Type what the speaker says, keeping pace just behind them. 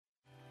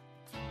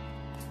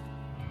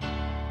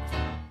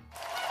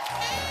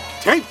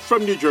Hey,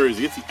 from New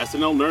Jersey, it's the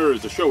SNL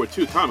Nerds, the show where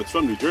two comics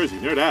from New Jersey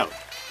nerd out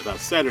about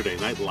Saturday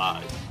Night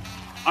Live.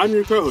 I'm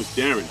your co-host,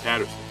 Darren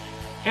Patterson.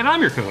 And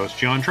I'm your co-host,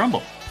 John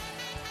Trumbull.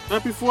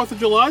 Happy 4th of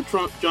July,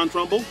 John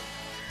Trumbull.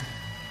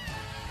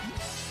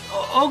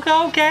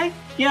 Okay.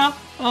 Yeah.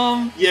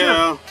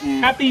 Yeah. Sure.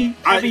 Happy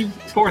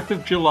 4th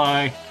of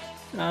July.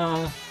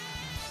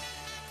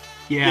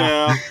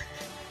 Yeah.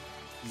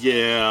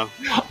 Yeah.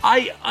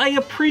 I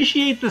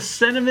appreciate the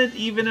sentiment,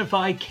 even if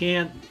I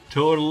can't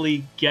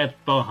totally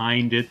get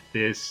behind it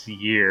this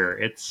year.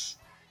 It's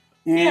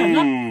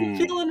not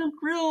feeling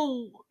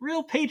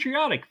real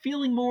patriotic,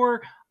 feeling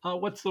more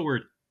what's the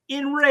word?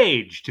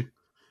 Enraged.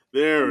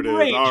 There it is.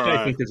 Enraged, All right.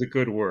 I think is a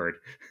good word.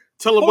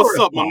 Tell him what's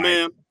up, my Horrified.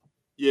 man.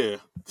 Yeah.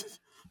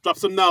 Drop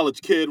some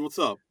knowledge, kid. What's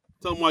up?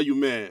 Tell him why you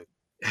mad.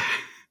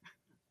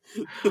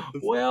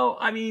 Well,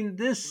 I mean,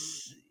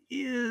 this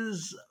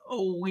is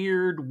a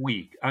weird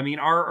week. I mean,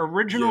 our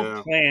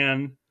original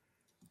plan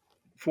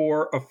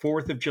for a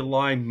 4th of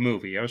July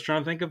movie, I was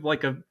trying to think of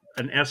like an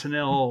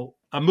SNL,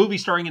 a movie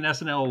starring an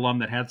SNL alum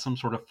that had some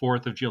sort of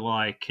 4th of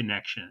July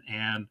connection.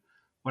 And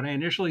what I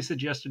initially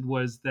suggested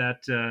was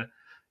that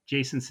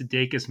Jason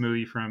Sudeikis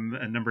movie from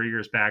a number of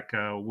years back,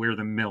 We're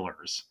the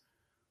Millers,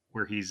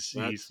 where he's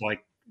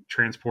like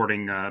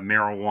transporting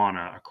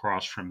marijuana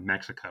across from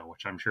Mexico,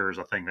 which I'm sure is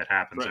a thing that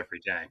happens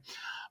every day.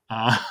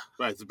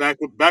 Right. It's back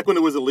when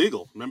it was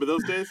illegal. Remember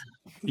those days?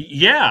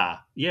 Yeah.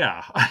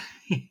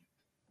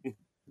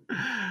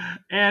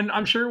 And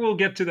I'm sure we'll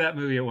get to that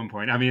movie at one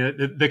point. I mean,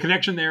 the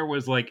connection there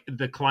was like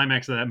the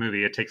climax of that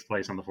movie. It takes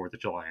place on the 4th of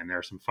July, and there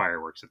are some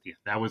fireworks at the end.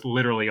 That was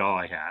literally all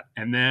I had.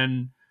 And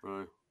then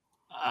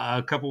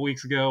a couple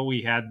weeks ago,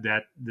 we had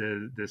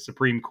the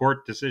Supreme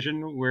Court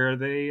decision where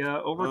they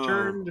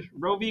overturned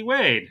Roe v.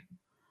 Wade.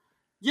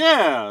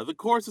 Yeah, the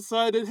court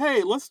decided,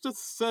 hey, let's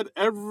just set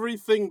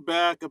everything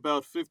back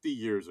about 50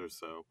 years or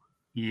so.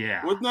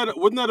 Yeah.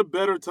 Wasn't that a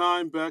better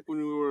time back when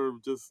we were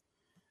just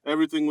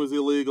everything was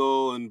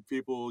illegal and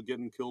people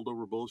getting killed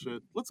over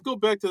bullshit? Let's go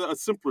back to a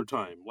simpler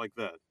time like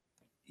that.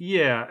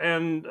 Yeah,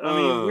 and I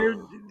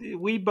mean,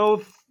 we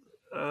both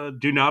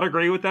do not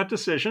agree with that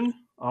decision,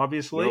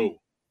 obviously.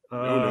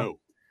 No.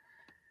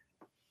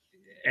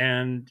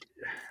 And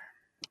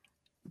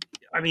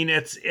I mean,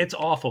 it's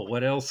awful.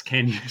 What else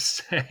can you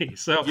say?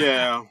 So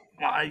yeah.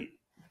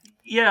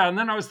 And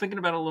then I was thinking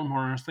about it a little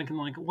more. And I was thinking,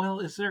 like,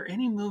 well, is there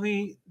any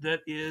movie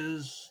that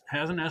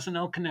has an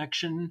SNL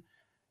connection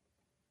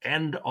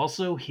and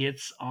also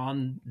hits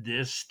on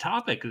this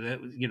topic that,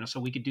 so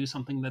we could do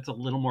something that's a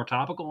little more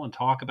topical and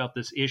talk about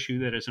this issue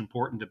that is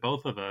important to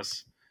both of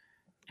us.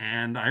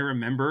 And I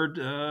remembered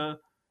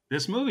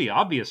this movie,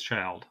 Obvious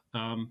Child.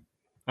 I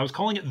was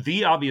calling it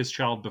The Obvious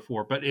Child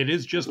before, but it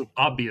is just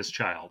Obvious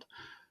Child.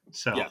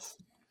 So yes.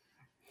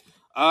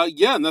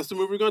 And that's the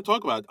movie we're going to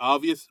talk about.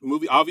 Obvious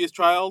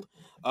Child,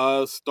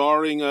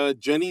 starring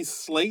Jenny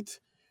Slate,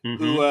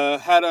 who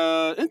had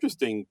an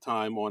interesting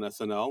time on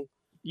SNL.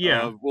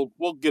 Yeah.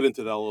 We'll get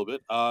into that a little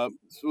bit.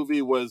 This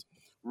movie was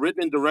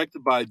written and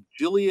directed by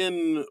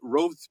Gillian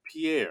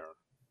Robespierre.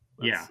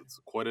 It's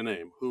quite a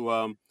name. Who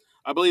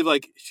I believe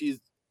like she's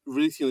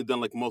recently done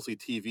like mostly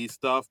TV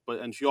stuff,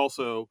 and she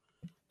also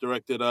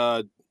directed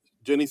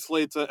Jenny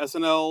Slate's her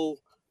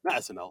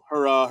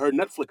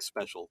Netflix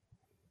special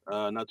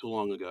not too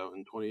long ago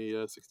in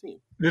 2016.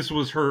 This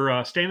was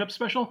her stand-up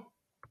special?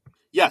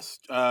 Yes,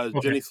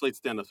 Jenny Slate's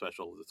stand-up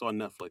special. It's on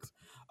Netflix.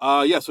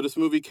 So this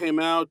movie came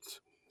out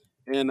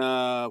in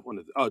when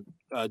is it?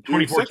 June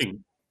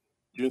 2014.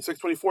 June 6,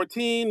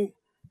 2014.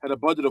 Had a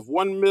budget of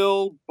 $1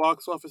 million,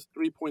 box office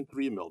 $3.3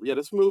 million. Yeah,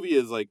 this movie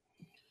is like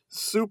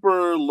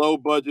super low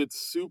budget,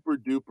 super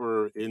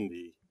duper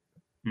indie.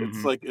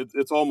 It's like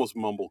it's almost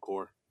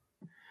mumblecore.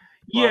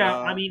 Yeah,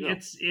 I mean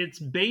it's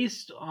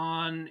based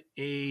on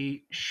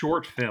a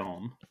short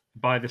film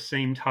by the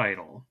same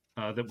title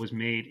that was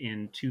made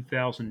in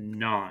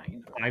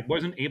 2009. I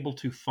wasn't able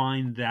to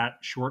find that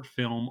short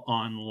film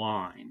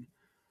online,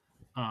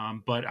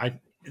 but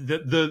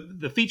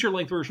the feature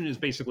length version is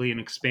basically an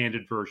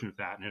expanded version of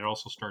that, and it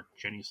also starred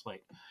Jenny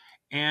Slate.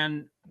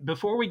 And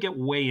before we get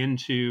way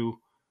into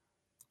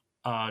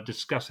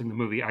discussing the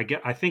movie,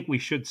 I think we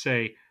should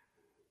say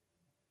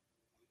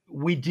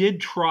we did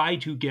try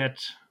to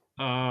get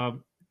a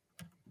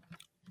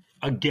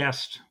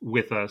guest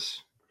with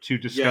us to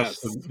discuss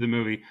the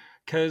movie,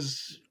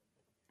 because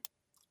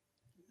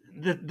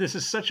this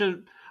is such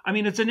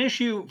it's an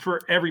issue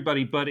for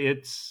everybody, but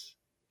it's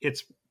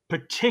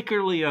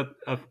particularly a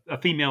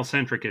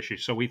female-centric issue.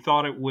 So we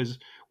thought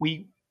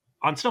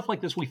on stuff like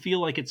this, we feel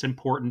like it's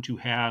important to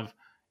have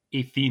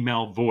a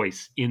female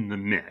voice in the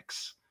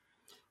mix.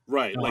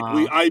 Right.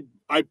 Like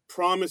I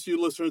promise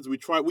you listeners,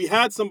 we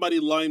had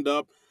somebody lined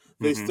up.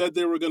 They said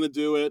they were going to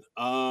do it.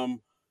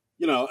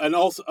 And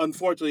also,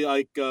 unfortunately,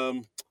 all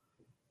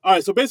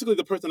right. So basically,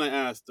 the person I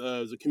asked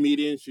is a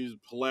comedian. She's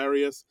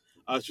hilarious.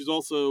 She's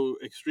also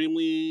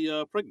extremely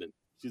pregnant.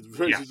 She's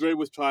very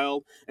with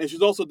child, and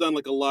she's also done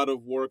like a lot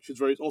of work. She's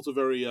also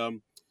very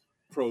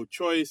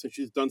pro-choice, and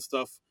she's done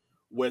stuff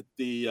with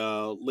the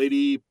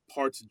Lady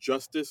Parts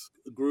Justice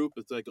group.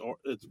 It's like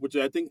which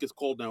I think is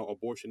called now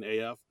Abortion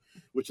AF,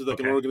 which is like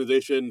an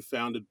organization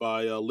founded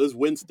by Liz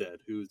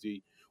Winstead, who's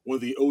one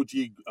of the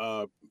OG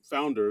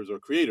founders or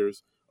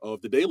creators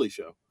of The Daily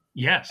Show.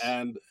 Yes.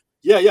 And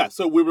yeah.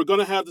 So we were going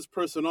to have this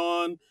person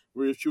on.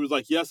 She was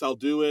like, "Yes, I'll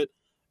do it."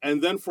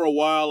 And then for a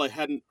while, I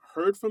hadn't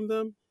heard from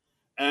them.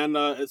 And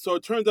so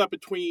it turns out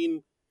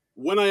between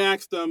when I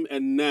asked them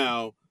and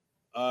now,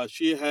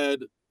 she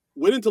had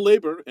went into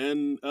labor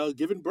and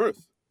given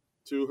birth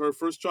to her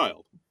first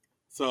child.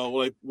 So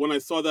like when I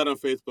saw that on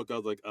Facebook, I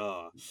was like,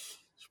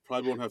 she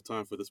probably won't have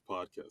time for this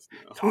podcast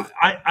now.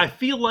 I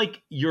feel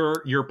like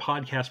your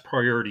podcast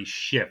priorities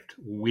shift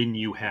when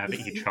you have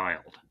a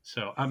child.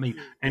 So I mean,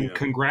 and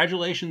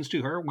congratulations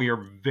to her. We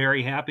are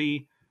very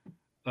happy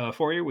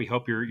for you. We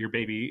hope your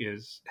baby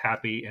is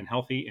happy and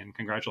healthy, and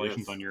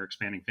congratulations on your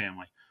expanding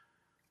family.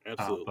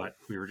 Absolutely. But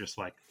we were just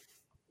like,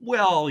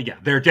 well, yeah,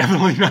 they're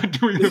definitely not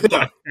doing the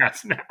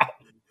podcast now.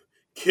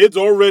 Kids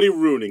already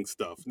ruining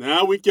stuff.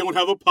 Now we don't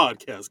have a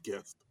podcast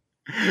guest.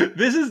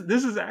 This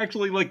is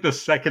actually like the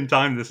second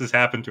time this has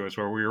happened to us,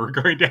 where we were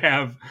going to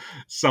have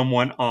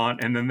someone on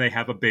and then they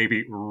have a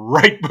baby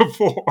right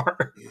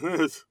before.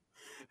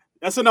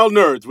 SNL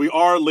nerds, we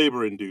are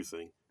labor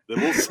inducing.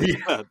 Then we'll see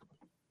that.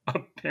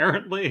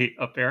 Apparently.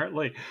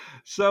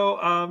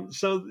 So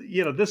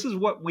this is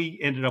what we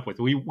ended up with.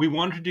 We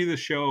wanted to do the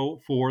show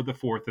for the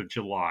 4th of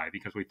July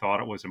because we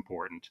thought it was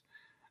important.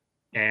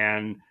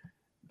 And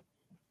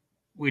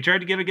we tried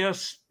to get a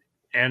guest,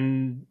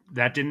 and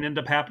that didn't end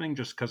up happening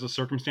just because of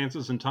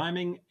circumstances and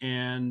timing.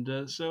 And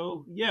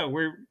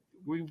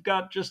we've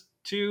got just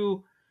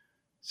two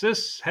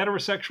cis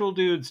heterosexual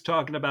dudes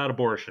talking about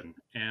abortion,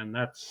 and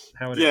that's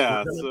how it is.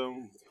 Yeah,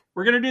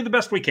 we're gonna do the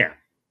best we can.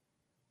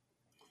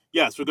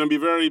 Yes, we're going to be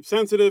very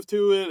sensitive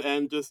to it,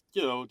 and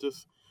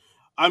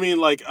I mean,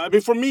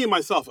 for me,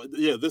 myself,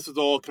 this is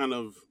all kind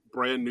of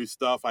brand new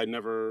stuff. I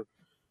never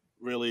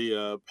really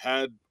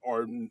had,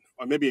 or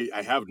maybe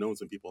I have known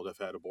some people that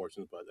have had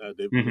abortions, but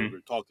they've never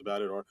talked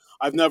about it, or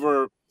I've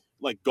never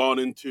gone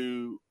in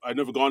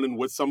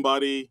with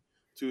somebody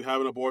to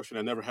have an abortion.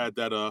 I never had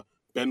that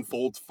Ben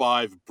Folds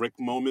 5 brick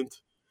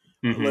moment.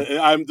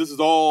 This is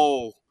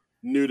all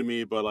new to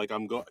me, but I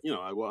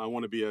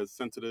want to be as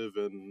sensitive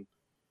and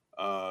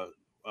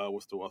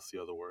what's the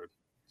other word?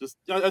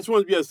 I just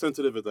want to be as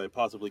sensitive as I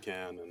possibly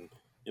can, and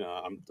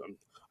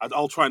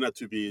I'll try not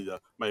to be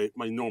my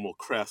normal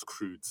crass,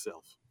 crude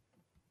self.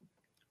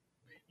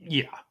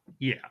 Yeah.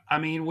 I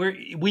mean,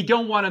 we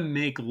don't want to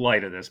make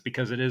light of this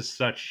because it is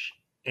such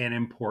an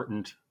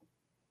important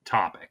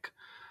topic.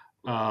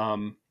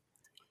 And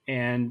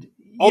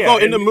although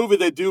in the movie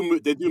they do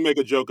make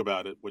a joke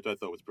about it, which I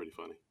thought was pretty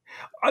funny.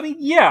 I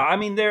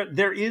mean,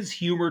 there is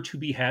humor to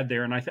be had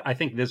there, and I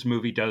think this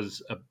movie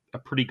does a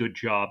pretty good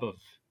job of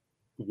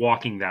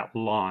walking that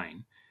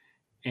line,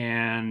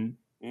 and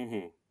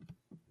and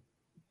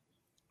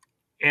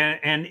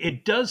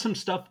it does some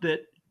stuff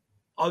that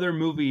other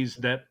movies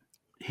that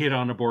hit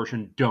on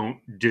abortion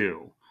don't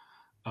do,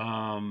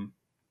 and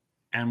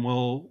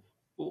we'll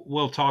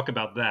talk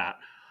about that.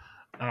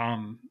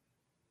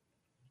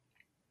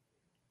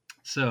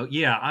 So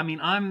yeah, I mean,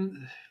 I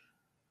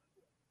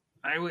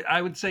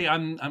would say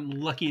I'm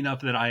lucky enough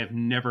that I have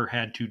never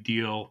had to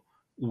deal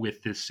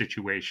with this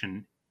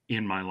situation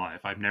in my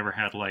life. I've never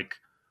had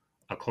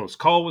a close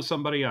call with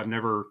somebody. I've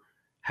never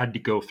had to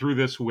go through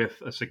this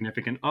with a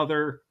significant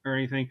other or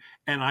anything,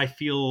 and I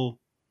feel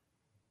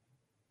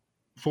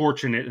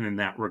fortunate in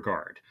that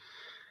regard.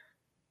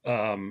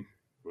 Right.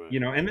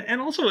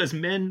 And also as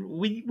men,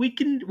 we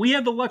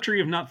have the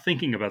luxury of not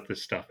thinking about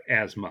this stuff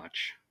as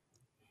much.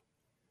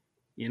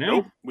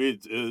 Nope.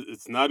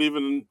 It's not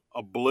even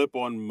a blip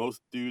on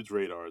most dudes'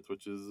 radars,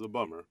 which is a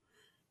bummer.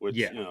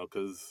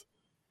 Because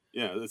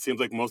it seems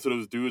like most of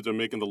those dudes are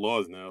making the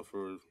laws now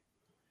for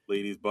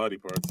ladies' body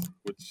parts.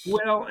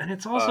 And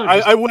it's also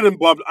I went and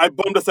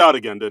bummed us out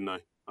again, didn't I?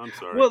 I'm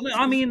sorry. Well,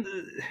 I mean,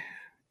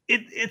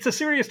 it's a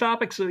serious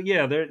topic, so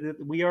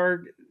we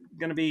are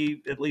going to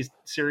be at least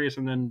serious,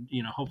 and then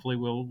hopefully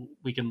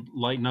we can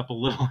lighten up a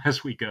little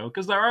as we go,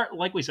 because there are,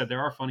 like we said,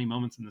 there are funny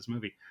moments in this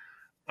movie.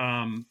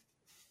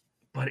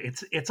 But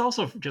it's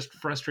also just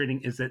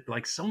frustrating is that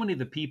so many of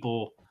the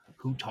people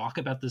who talk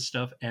about this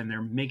stuff and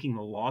they're making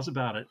the laws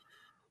about it,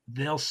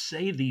 they'll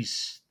say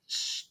these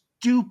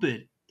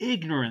stupid,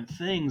 ignorant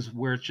things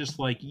where it's just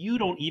you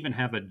don't even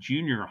have a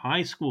junior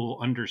high school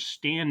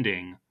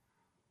understanding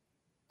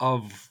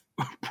of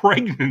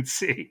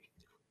pregnancy.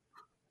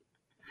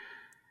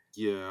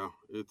 Yeah,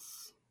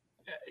 it's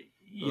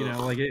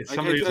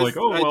somebody's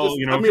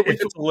if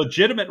it's a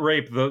legitimate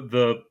rape,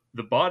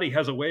 the body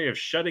has a way of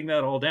shutting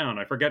that all down.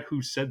 I forget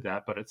who said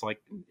that, but it's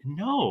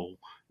no.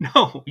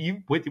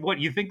 You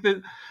think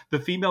that the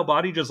female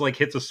body just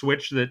hits a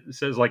switch that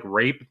says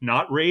rape,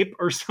 not rape,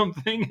 or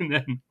something, and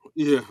then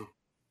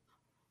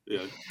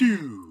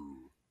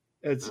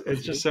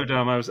it's just so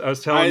dumb. I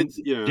was telling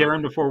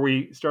Darren before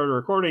we started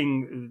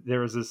recording, there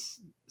was this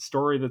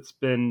story that's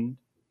been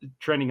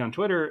trending on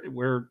Twitter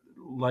where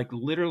like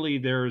literally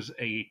there's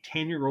a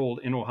 10-year-old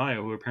in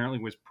Ohio who apparently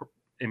was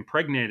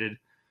impregnated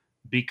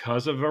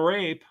because of a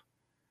rape,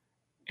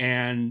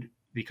 and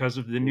because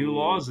of the new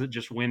laws that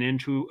just went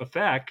into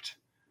effect,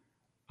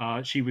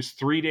 she was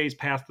 3 days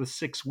past the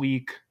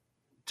 6-week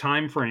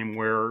time frame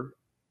where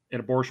an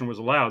abortion was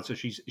allowed. So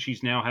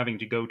she's now having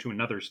to go to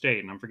another state,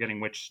 and I'm forgetting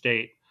which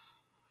state,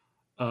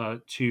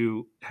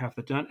 to have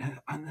that done.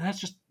 And that's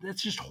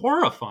just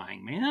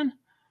horrifying, man.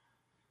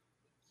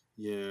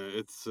 Yeah,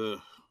 it's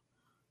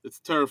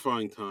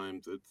terrifying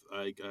times. It's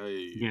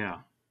yeah.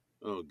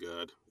 Oh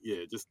God,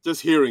 yeah.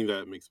 Just hearing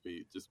that makes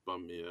me just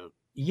bum me out.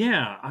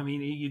 Yeah, I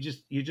mean, you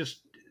just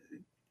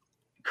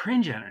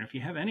cringe at it. And if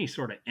you have any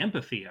sort of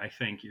empathy, I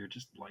think you're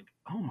just like,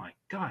 oh my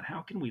God,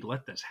 how can we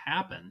let this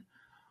happen?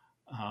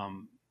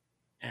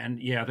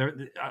 And yeah,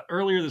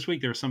 earlier this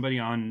week there was somebody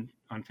on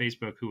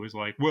Facebook who was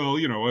like, well,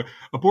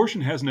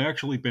 abortion hasn't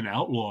actually been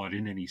outlawed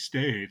in any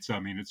states. I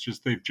mean, it's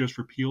just they've just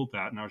repealed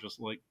that. And I was just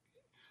like,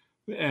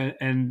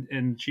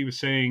 and she was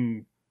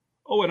saying,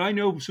 oh, and I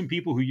know some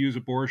people who use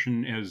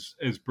abortion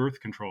as birth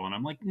control. And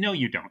I'm like, no,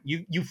 you don't.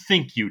 You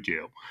think you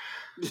do.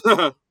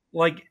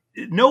 Like,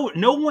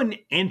 no one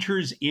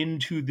enters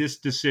into this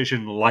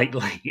decision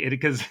lightly,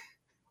 because.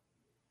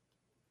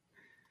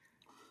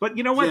 But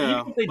you know what?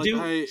 Yeah, even if they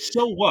do,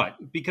 so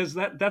what? Because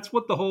that's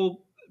what the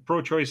whole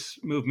pro-choice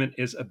movement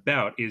is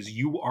about. Is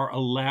you are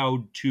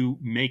allowed to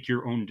make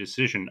your own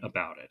decision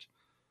about it.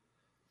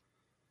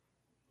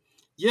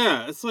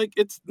 Yeah, it's like,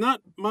 it's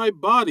not my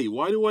body.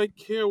 Why do I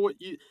care what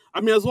you?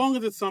 I mean, as long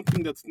as it's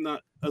something that's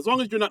not, as long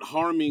as you're not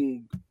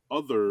harming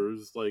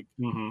others, like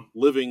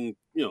living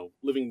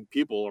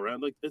people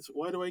around, like,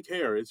 why do I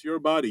care? It's your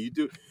body. You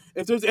do.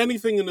 If there's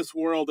anything in this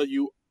world that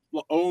you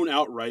own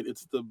outright,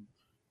 it's the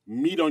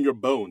meat on your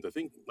bones. I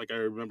think, like, I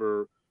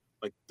remember,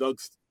 like,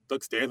 Doug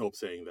Stanhope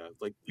saying that,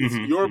 like, it's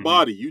your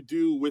body. You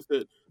do with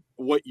it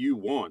what you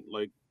want.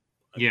 Like,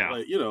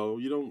 like, you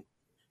don't.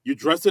 You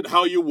dress it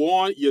how you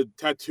want. You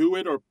tattoo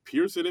it or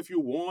pierce it if you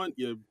want.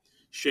 You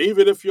shave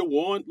it if you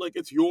want. Like,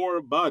 it's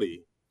your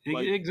body.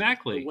 Like,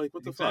 exactly. Like,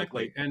 what the fuck?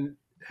 Like, and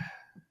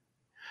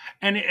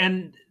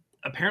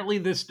apparently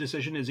this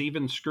decision is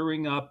even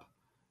screwing up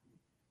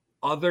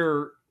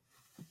other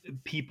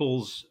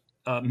people's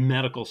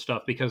medical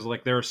stuff, because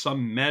like there are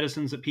some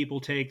medicines that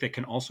people take that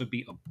can also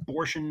be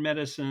abortion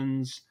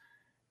medicines,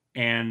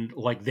 and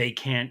like they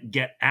can't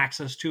get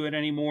access to it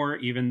anymore,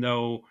 even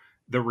though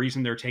the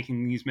reason they're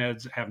taking these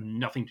meds have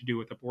nothing to do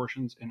with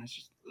abortions. And it's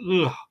just,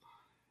 ugh.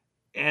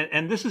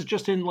 And this is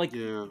just in like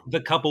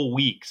the couple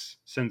weeks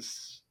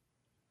since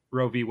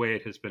Roe v.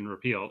 Wade has been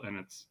repealed, and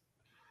it's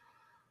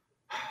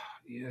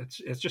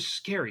just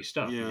scary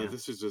stuff. Yeah, man.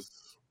 This is just,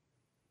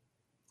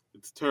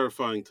 it's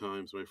terrifying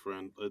times, my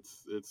friend.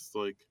 It's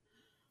like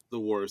the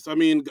worst. I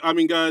mean,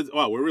 guys.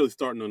 Wow, we're really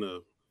starting on a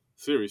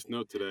serious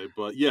note today.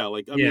 But yeah,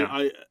 like, I mean,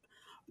 I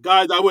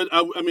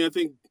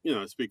think,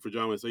 I speak for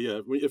John when I say,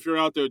 if you're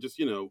out there,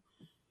 just,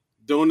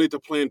 donate to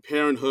Planned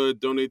Parenthood,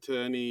 donate to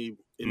any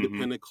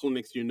independent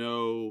clinics. I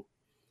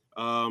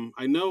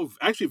know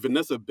actually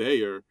Vanessa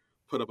Bayer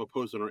put up a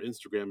post on our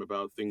Instagram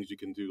about things you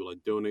can do, like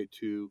donate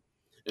to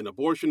an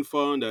abortion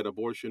fund at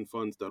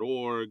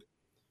abortionfunds.org.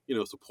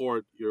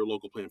 Support your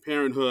local Planned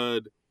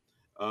Parenthood.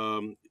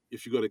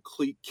 If you go to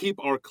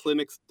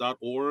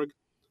keepourclinics.org,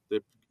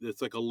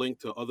 it's like a link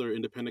to other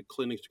independent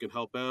clinics you can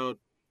help out.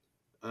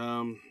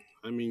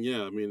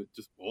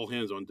 Just all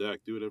hands on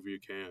deck. Do whatever you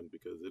can,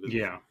 because it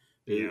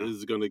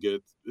is going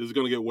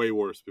to get way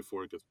worse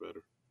before it gets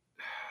better.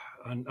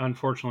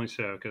 Unfortunately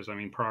so, because I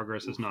mean,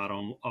 progress is not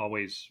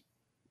always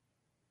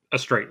a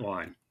straight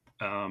line.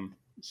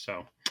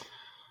 So,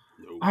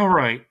 nope. All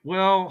right.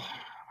 Well,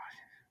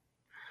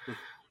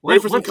 ready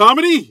for some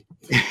comedy?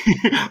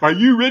 Are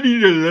you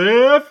ready to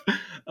laugh?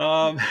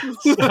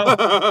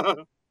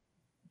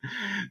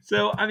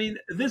 So, I mean,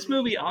 this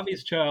movie,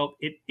 Obvious Child,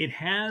 it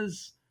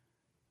has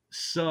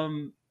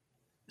some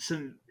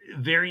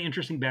very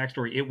interesting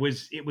backstory. It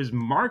was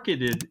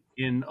marketed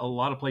in a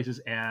lot of places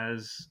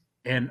as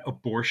an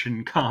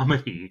abortion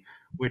comedy,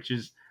 which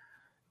is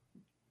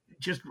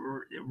just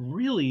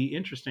really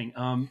interesting.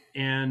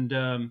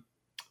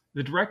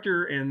 The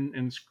director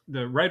and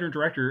the writer and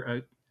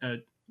director,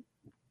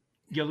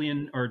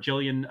 Gillian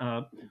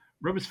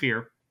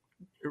Robespierre.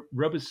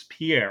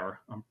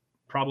 I'm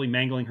probably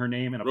mangling her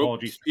name, and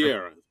apologies.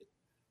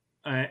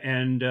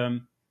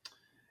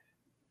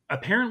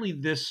 Apparently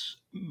this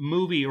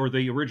movie, or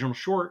the original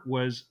short,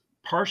 was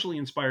partially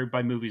inspired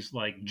by movies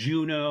like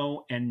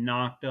Juno and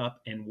Knocked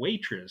Up and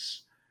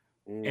Waitress.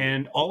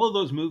 And all of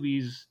those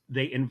movies,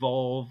 they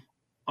involve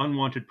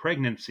unwanted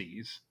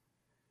pregnancies.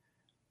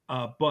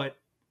 But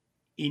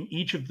in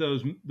each of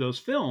those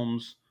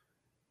films,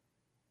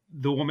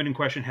 the woman in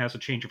question has a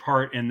change of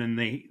heart, and then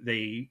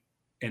they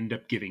end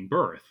up giving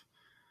birth.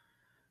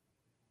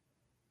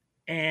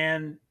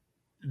 And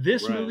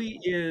this movie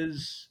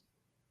is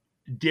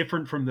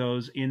different from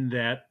those in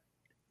that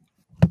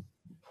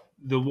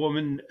the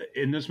woman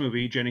in this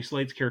movie, Jenny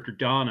Slate's character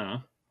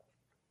Donna,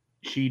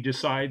 she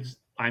decides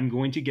I'm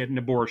going to get an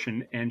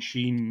abortion, and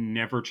she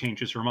never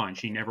changes her mind.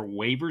 She never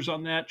wavers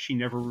on that.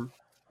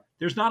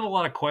 There's not a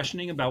lot of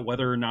questioning about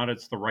whether or not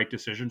it's the right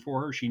decision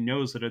for her. She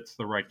knows that it's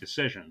the right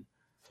decision.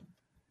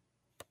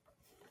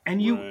 And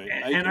right.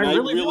 and I I really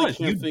really realized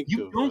can't think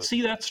you of don't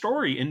see that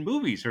story in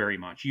movies very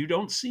much. You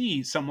don't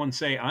see someone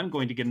say, "I'm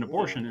going to get an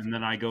abortion," and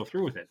then I go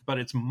through with it. But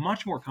it's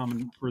much more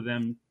common for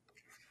them,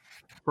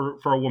 for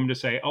a woman to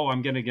say, "Oh,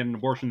 I'm going to get an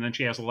abortion," and then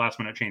she has a last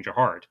minute change of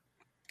heart.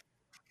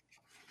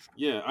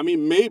 Yeah, I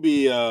mean,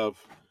 maybe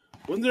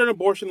wasn't there an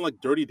abortion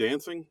like Dirty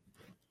Dancing?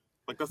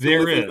 Like that's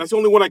There thing, is. that's the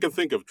only one I can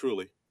think of,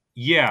 truly.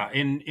 Yeah,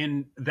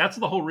 and that's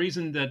the whole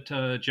reason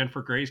that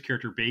Jennifer Grey's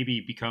character Baby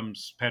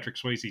becomes Patrick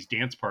Swayze's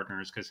dance partner,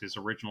 is because his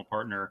original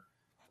partner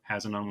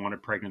has an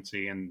unwanted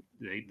pregnancy, and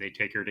they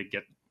take her to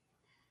get,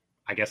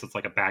 I guess it's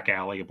like a back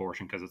alley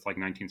abortion because it's like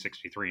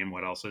 1963, and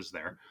what else is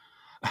there?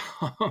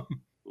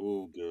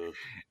 Oh gosh.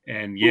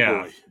 And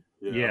Oh boy.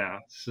 yeah.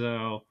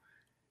 So,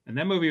 and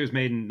that movie was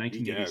made in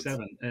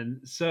 1987,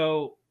 and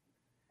so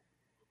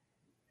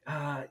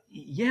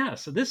yeah.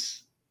 So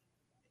this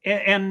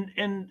and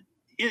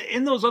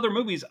in those other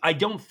movies, I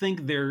don't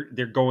think they're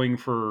going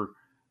for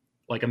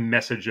like a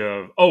message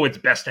of, oh, it's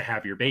best to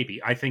have your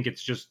baby. I think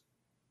it's just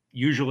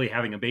usually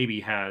having a baby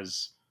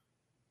has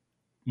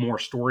more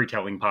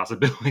storytelling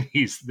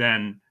possibilities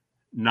than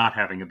not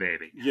having a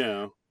baby.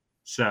 Yeah.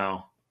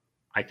 So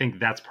I think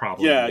that's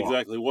probably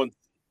exactly. Like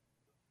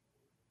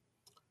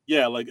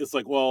it's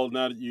like, well,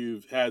 now that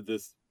you've had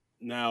this,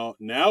 now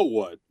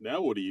what?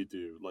 Now what do you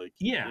do? Like,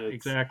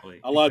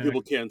 exactly. A lot of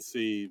people can't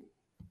see,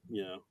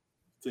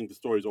 think the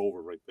story's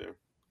over right there.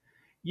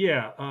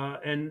 Yeah,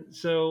 and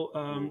so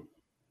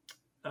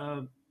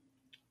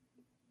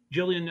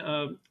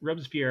Jillian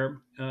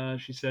Robespierre,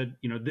 she said,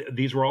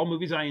 these were all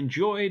movies I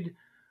enjoyed,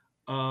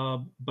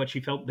 but she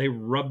felt they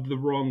rubbed the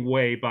wrong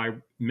way by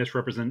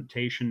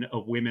misrepresentation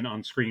of women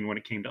on screen when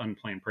it came to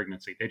unplanned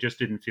pregnancy. They just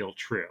didn't feel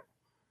true.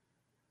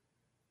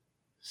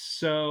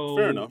 So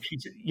fair enough. She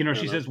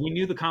says, we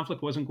knew the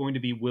conflict wasn't going to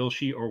be will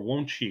she or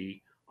won't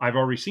she. I've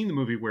already seen the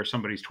movie where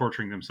somebody's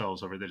torturing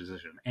themselves over the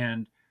decision.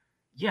 And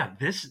yeah,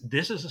 this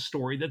is a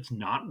story that's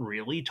not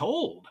really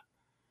told.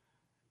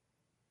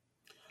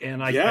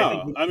 And I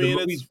think the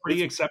movie's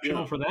pretty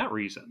exceptional for that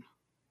reason.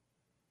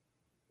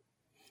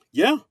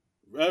 Yeah,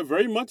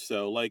 very much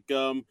so. Like,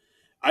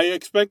 I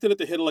expected it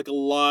to hit like a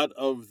lot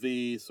of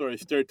the sort of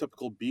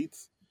stereotypical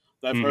beats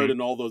that I've heard in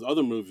all those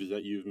other movies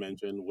that you've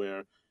mentioned,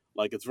 where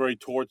like it's very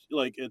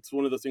like it's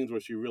one of those things where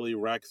she really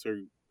racks her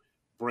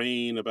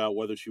brain about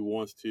whether she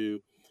wants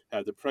to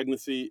have the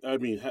pregnancy. I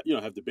mean,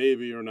 have the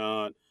baby or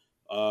not.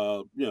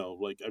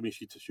 Like I mean,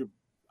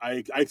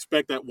 I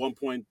expect at one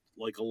point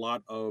like a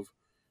lot of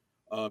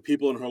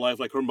people in her life,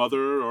 like her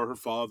mother or her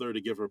father,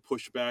 to give her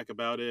pushback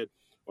about it,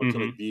 or to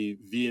like be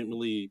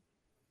vehemently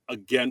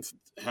against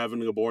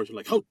having an abortion.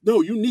 Like, oh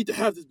no, you need to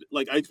have this.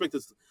 Like, I expect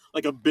this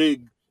like a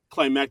big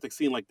climactic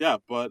scene like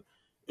that, but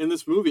in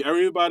this movie,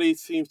 everybody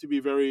seems to be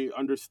very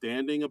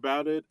understanding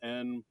about it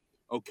and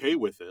okay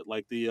with it.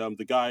 Like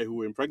the guy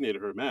who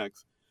impregnated her,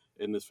 Max,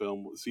 in this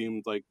film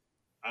seemed like,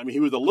 I mean, he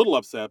was a little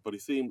upset, but he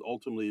seemed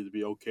ultimately to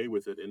be okay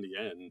with it in the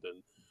end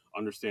and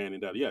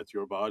understanding that it's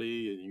your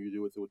body and you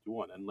do with it what you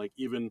want. And like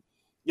even,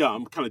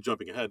 I'm kind of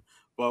jumping ahead,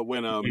 but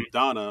when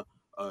Donna,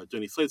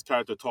 Jenny Slate's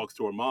character, talks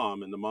to her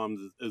mom, and the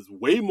mom is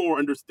way more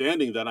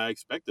understanding than I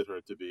expected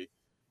her to be.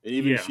 And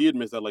even she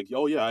admits that, like,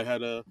 oh yeah, I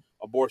had a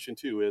abortion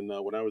too, and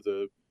when I was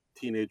a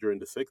teenager in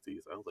the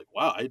 '60s, I was like,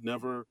 wow, I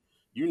never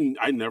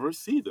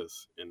see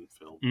this in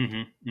film.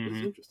 It's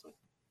interesting.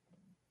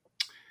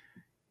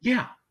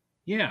 Yeah,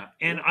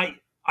 and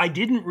I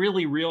didn't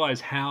really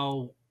realize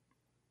how.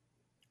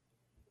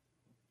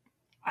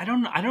 I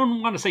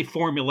don't want to say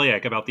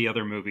formulaic about the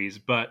other movies,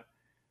 but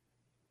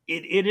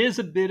it is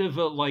a bit of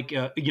a like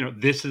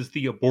this is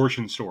the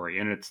abortion story,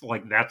 and it's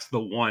like that's the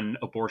one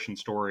abortion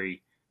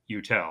story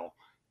you tell,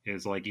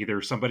 is like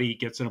either somebody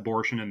gets an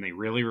abortion and they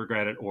really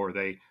regret it, or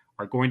they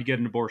are going to get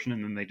an abortion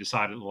and then they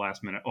decide at the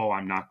last minute, oh,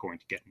 I'm not going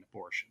to get an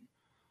abortion.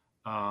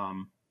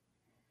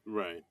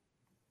 Right.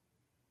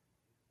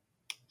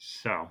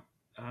 So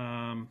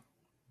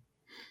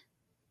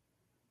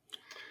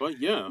but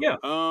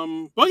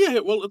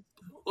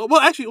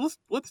well actually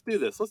let's do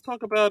this. Let's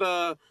talk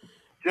about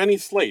Jenny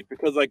Slate,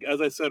 because like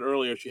as I said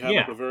earlier, she had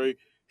like a very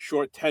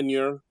short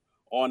tenure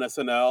on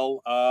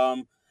SNL.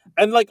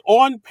 And like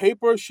on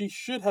paper she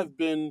should have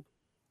been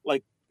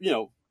like,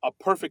 a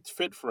perfect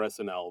fit for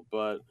SNL,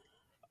 but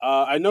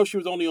I know she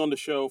was only on the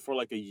show for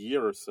like a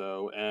year or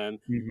so, and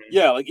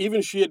like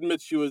even she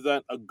admits she was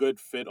not a good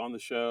fit on the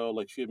show.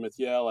 Like she admits,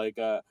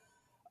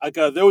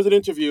 there was an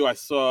interview I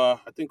saw,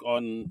 I think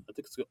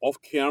it's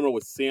Off Camera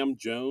with Sam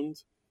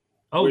Jones.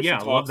 Oh yeah,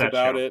 I love that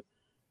about show. it.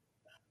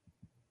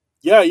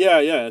 Yeah,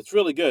 it's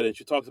really good, and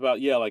she talks about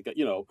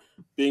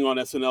being on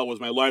SNL was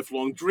my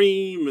lifelong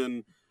dream,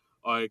 and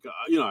like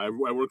I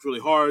worked really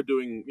hard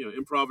doing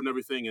improv and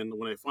everything, and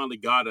when I finally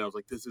got it, I was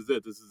like, this is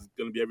it. This is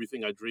going to be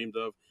everything I dreamed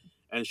of.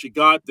 And she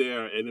got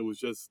there, and it was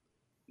just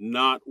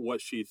not what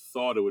she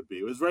thought it would be.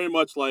 It was very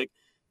much like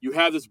you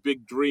have this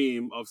big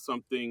dream of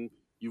something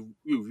you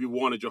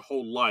wanted your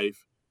whole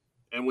life,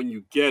 and when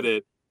you get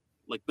it,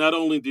 like not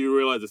only do you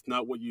realize it's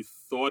not what you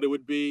thought it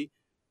would be,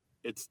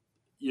 it's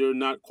you're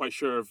not quite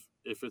sure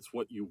if it's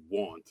what you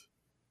want,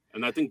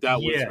 and I think that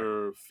was Yeah.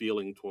 her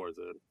feeling towards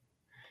it.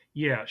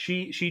 Yeah,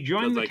 she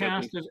joined the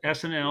cast of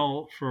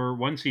SNL for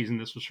one season.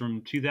 This was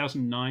from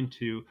 2009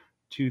 to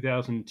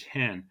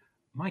 2010.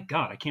 My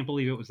God, I can't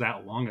believe it was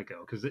that long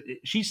ago because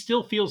she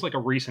still feels like a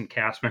recent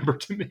cast member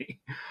to me.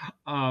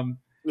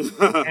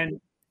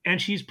 And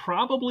she's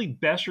probably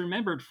best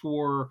remembered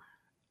for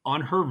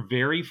on her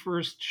very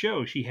first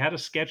show. She had a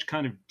sketch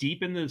kind of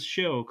deep in the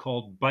show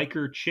called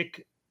Biker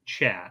Chick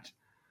Chat,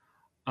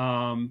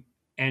 and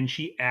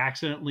she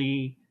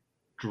accidentally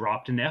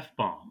dropped an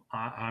F-bomb.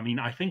 I mean,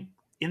 I think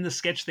in the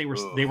sketch they were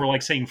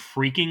like saying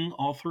freaking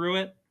all through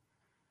it.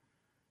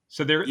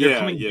 So they're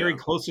coming very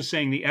close to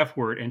saying the F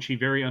word, and she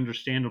very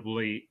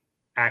understandably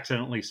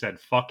accidentally said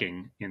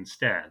fucking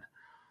instead.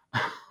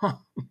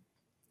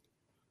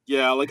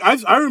 Yeah, like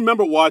I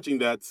remember watching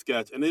that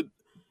sketch, and it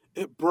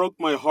broke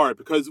my heart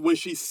because when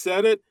she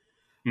said it,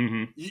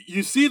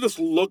 you see this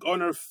look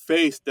on her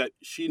face that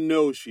she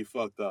knows she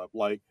fucked up.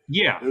 Like,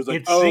 it was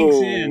like, sinks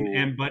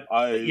in, but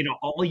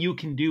all you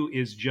can do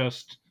is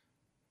just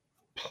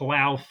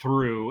plow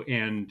through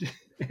and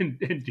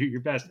do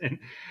your best, and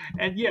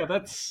yeah,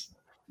 that's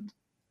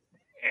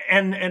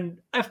and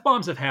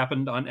F-bombs have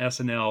happened on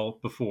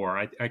SNL before.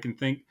 I can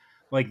think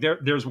like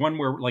there's one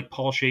where like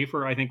Paul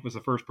Schaefer, I think, was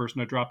the first person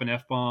to drop an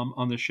F-bomb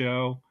on the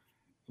show,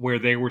 where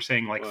they were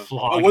saying like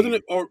flogging. Wasn't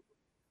it? Or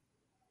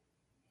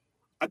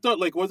I thought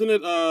like wasn't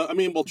it? I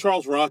mean, well,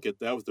 Charles Rocket,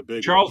 that was the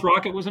big. Charles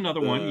Rocket was another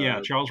one.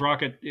 Yeah, Charles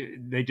Rocket.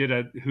 They did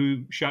a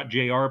Who Shot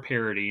JR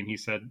parody, and he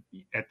said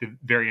at the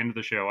very end of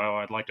the show, "Oh,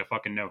 I'd like to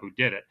fucking know who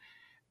did it."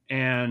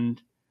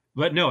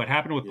 But no, it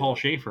happened with Paul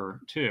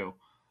Schaefer too.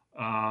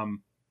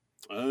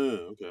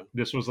 Okay.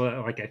 This was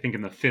like I think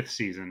in the 5th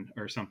season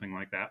or something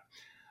like that.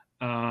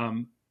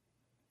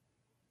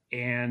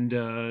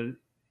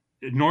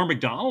 Norm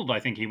Macdonald, I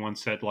think he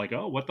once said like,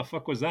 "Oh, what the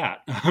fuck was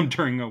that?"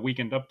 during a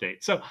Weekend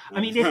Update. So I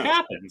mean, it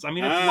happens. I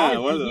mean, it's live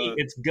TV.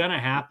 It's gonna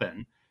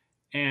happen.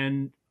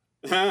 And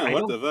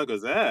what the fuck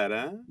was that?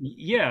 Huh?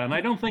 Yeah, and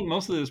I don't think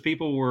most of those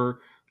people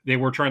were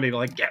trying to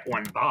like get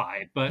one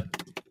by, but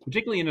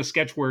particularly in a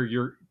sketch where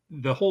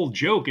the whole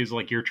joke is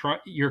like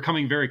you're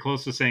coming very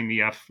close to saying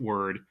the F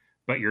word,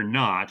 but you're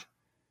not.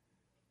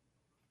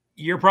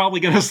 You're probably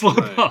gonna slip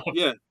up.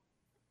 Yeah.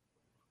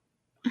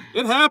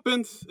 It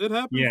happens.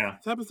 Yeah.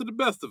 It happens to the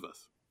best of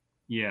us.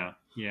 Yeah.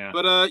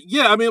 But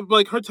I mean,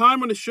 like her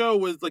time on the show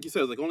was, like you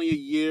said, like only a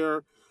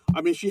year.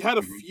 I mean, she had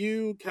a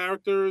few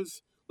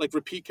characters, like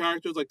repeat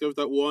characters. Like there was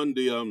that one,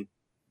 the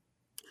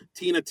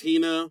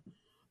Tina,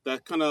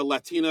 that kind of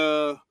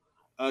Latina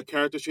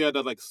character. She had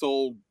that like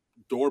sold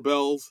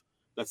doorbells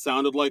that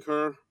sounded like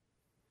her,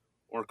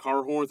 or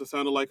car horns that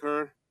sounded like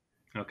her.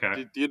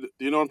 Okay. Do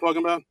you know what I'm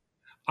talking about?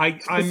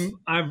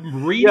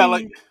 I'm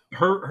reading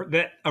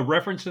a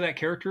reference to that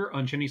character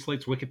on Jenny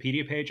Slate's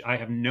Wikipedia page. I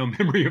have no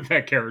memory of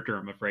that character,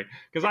 I'm afraid,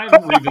 because I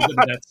haven't revisited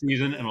that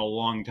season in a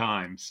long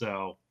time.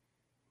 So,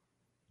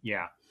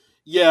 yeah,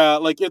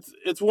 like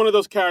it's one of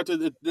those characters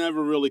that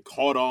never really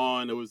caught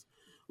on. It was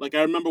like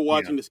I remember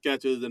watching the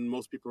sketches, and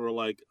most people were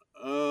like,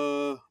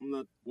 "I'm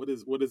not. What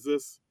is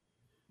this?"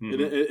 Mm-hmm.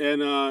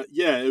 And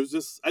it was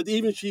just.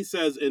 Even she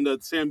says in the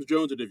Sam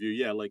Jones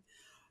interview, like.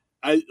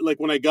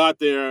 When I got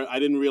there, I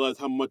didn't realize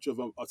how much of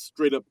a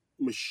straight up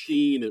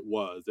machine it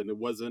was, and it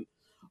wasn't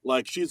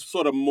like she's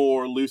sort of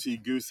more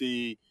loosey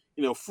goosey,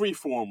 free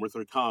form with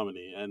her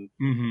comedy, and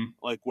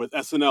like with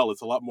SNL,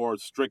 it's a lot more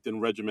strict and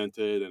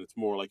regimented, and it's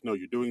more like, no,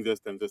 you're doing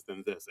this, then this,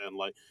 then this, and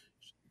like,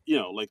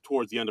 like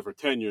towards the end of her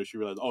tenure, she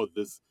realized,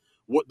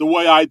 the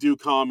way I do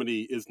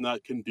comedy is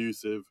not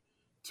conducive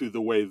to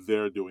the way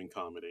they're doing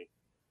comedy.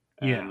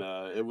 And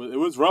it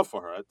was rough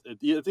for her. I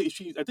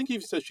think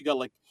even said she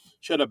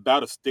had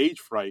about a stage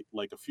fright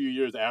like a few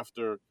years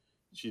after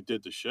she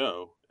did the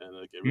show, and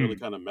like it really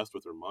kind of messed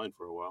with her mind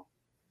for a while.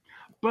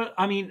 But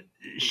I mean,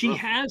 she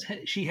has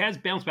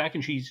bounced back,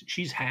 and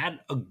she's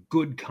had a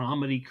good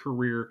comedy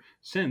career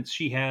since.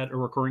 She had a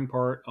recurring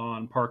part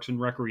on Parks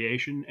and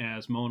Recreation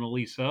as Mona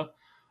Lisa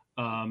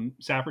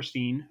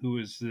Saperstein, who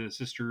is the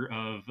sister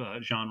of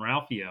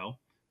Jean-Ralphio,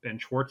 Ben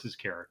Schwartz's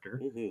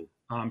character.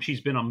 Mm-hmm. She's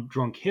been on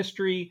Drunk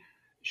History.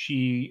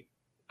 She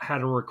had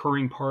a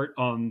recurring part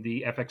on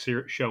the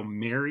FX show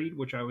Married,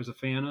 which I was a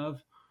fan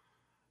of.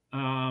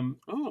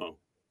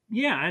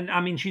 Yeah, and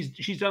I mean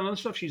she's done other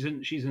stuff. She's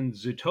in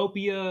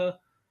Zootopia.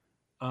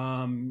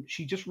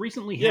 She just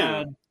recently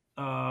had.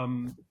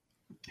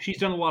 She's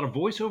done a lot of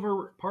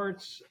voiceover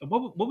parts.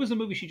 What was the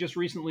movie she just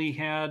recently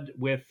had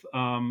with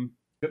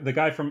the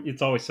guy from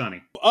It's Always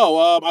Sunny?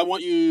 I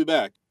Want You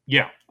Back.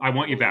 Yeah, I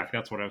Want You Back.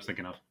 That's what I was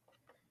thinking of.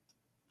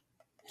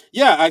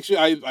 Yeah, actually,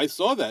 I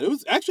saw that. It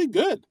was actually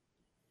good.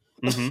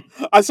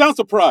 Mm-hmm. I sound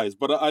surprised,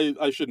 but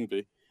I shouldn't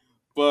be.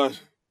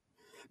 But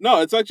no,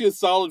 it's actually a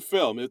solid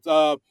film. It's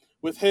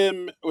with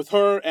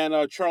her,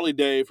 and Charlie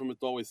Day from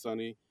It's Always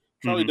Sunny.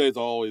 Charlie Day's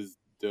always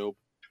dope.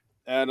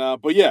 And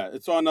but yeah,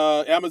 it's on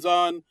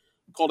Amazon.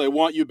 called "I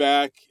Want You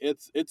Back."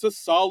 It's a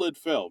solid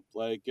film.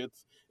 Like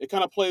it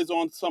kind of plays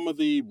on some of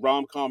the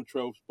rom-com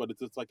tropes, but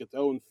it's like its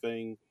own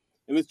thing,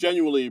 and it's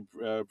genuinely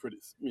pretty,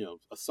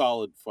 a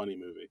solid, funny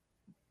movie.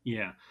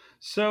 Yeah.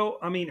 So,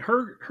 I mean,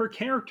 her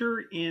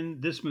character in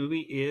this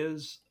movie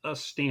is a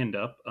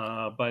stand-up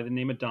by the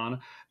name of Donna.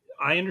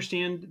 I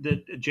understand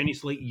that Jenny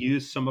Slate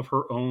used some of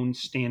her own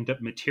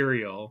stand-up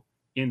material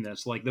in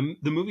this. Like the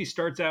movie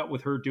starts out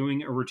with her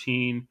doing a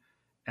routine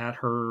at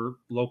her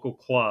local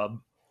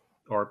club,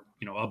 or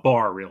a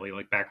bar, really,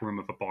 like back room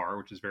of a bar,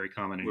 which is very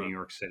common in New Right.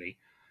 York City.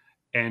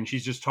 And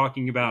she's just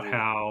talking about Mhm.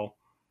 how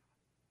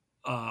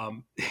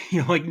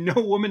like no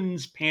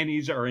woman's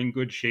panties are in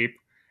good shape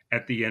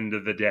at the end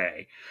of the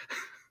day.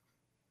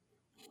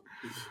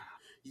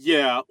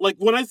 Yeah, like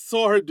when I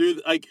saw her do,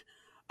 like,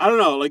 I don't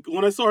know, like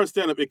when I saw her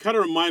stand up, it kind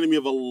of reminded me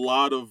of a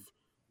lot of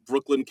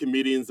Brooklyn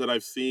comedians that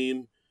I've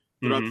seen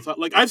throughout the Hmm. time.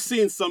 Like I've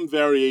seen some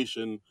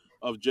variation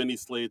of Jenny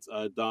Slate's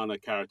Donna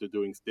character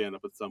doing stand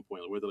up at some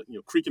point, whether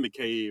Creek in the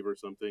Cave or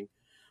something.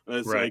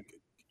 It's Right. like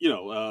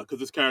because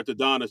this character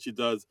Donna, she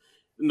does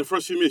in the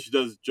first few minutes she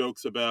does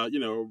jokes about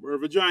her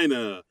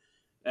vagina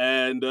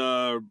and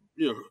the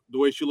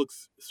way she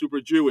looks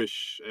super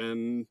Jewish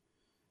and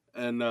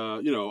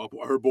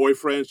her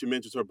boyfriend. She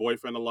mentions her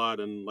boyfriend a lot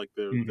and like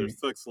their Hmm.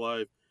 sex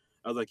life.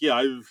 I was like, yeah,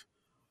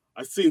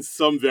 I've seen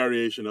some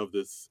variation of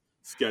this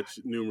sketch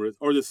numerous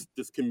or this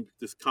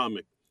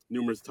comic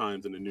numerous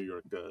times in the New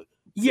York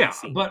Yeah,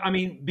 scene. but I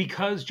mean,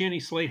 because Jenny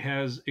Slate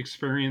has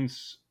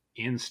experience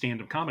in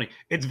stand-up comedy,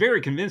 it's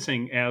very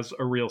convincing as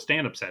a real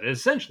stand-up set. It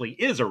essentially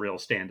is a real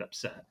stand-up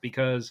set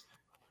because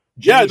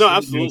Yeah, Jenny no, Slate knows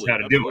absolutely, how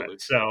to do it. absolutely.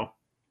 So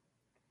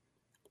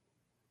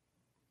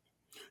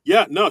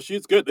Yeah, no,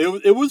 she's good.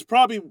 It was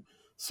probably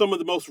some of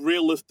the most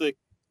realistic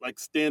like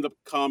stand up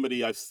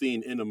comedy I've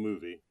seen in a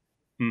movie.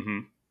 hmm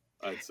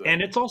I'd say.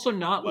 and it's also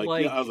not Like,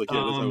 yeah, I was like,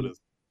 yeah, that's how it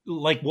is.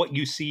 like what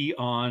you see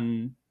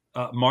on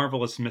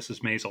Marvelous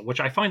Mrs. Maisel, which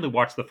I finally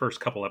watched the first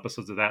couple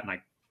episodes of that, and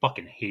I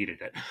fucking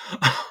hated it.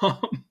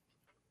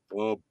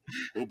 Oh,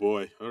 oh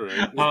boy. All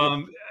right.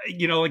 um,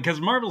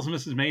 because Marvelous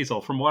Mrs.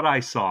 Maisel, from what I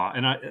saw,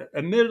 and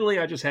admittedly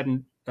I just had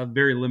a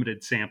very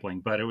limited sampling,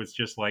 but it was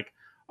just like,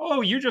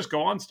 oh, you just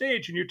go on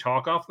stage and you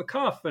talk off the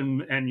cuff,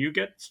 and you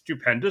get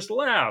stupendous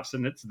laughs,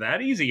 and it's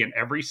that easy, and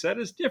every set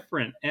is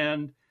different,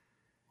 and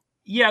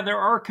yeah, there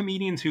are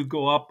comedians who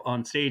go up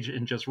on stage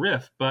and just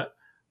riff, but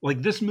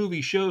like this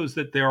movie shows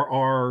that there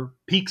are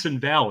peaks and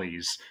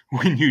valleys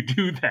when you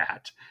do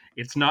that.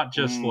 It's not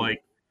just Mm,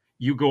 like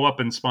you go up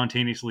and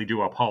spontaneously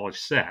do a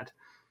polished set.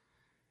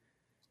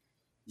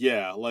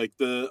 yeah, like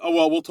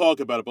well, we'll talk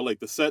about it, but like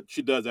the set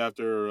she does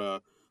after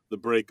the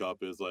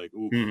breakup is like,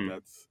 oof, Mhm.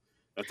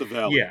 that's a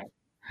valley. Yeah.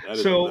 That is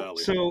a So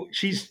valley. so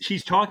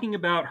she's talking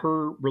about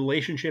her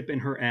relationship in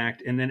her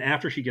act, and then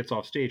after she gets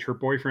off stage, her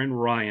boyfriend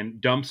Ryan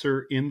dumps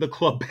her in the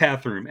club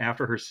bathroom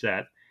after her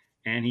set,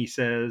 and he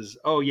says,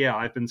 "Oh yeah,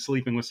 I've been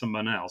sleeping with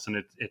someone else," and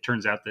it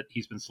turns out that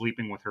he's been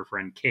sleeping with her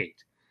friend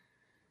Kate.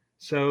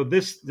 So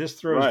this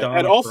throws Right.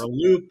 And Donna for also a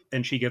loop,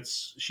 and she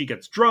gets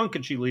drunk,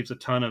 and she leaves a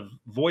ton of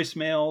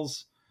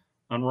voicemails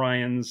on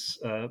Ryan's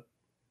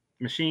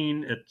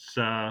machine. It's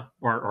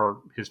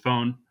or his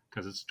phone,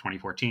 because it's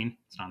 2014.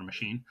 It's not a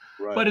machine,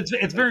 but right.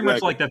 it's very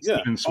much Exactly. like that Yeah.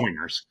 scene in Oh,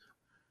 Swingers.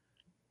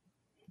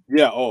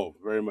 yeah, oh,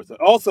 very much so.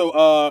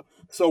 Also,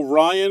 so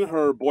Ryan,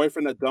 her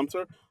boyfriend that dumped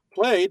her,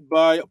 played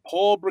by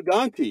Paul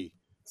Briganti,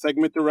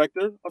 segment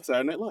director of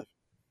Saturday Night Live.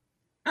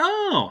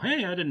 Oh,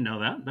 hey, I didn't know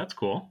that. That's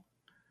cool.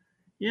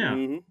 Yeah.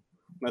 Mm-hmm.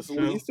 Nice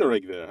little So Easter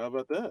egg there. How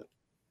about that?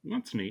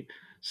 that's neat.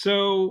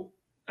 So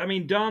I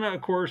mean, Donna,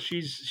 of course,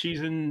 she's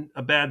in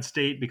a bad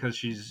state because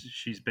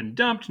she's been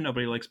dumped.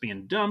 Nobody likes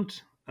being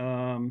dumped.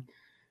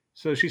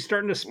 So she's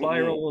starting to Mm-mm.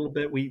 spiral a little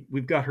bit.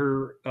 We've got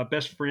her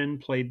best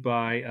friend played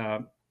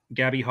by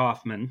Gabby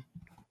Hoffman,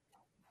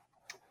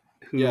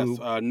 Yes,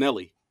 who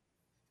Nelly.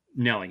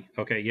 Nellie.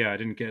 Okay, yeah, I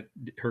didn't get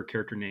her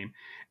character name.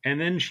 And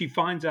then she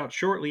finds out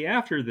shortly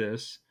after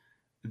this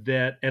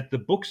that at the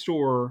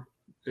bookstore,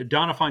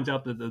 Donna finds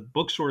out that the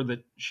bookstore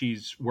that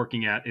she's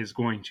working at is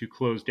going to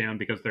close down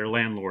because their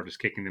landlord is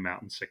kicking them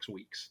out in 6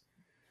 weeks.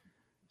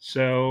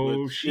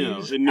 So Which,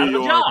 she's in New out of a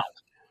York, job.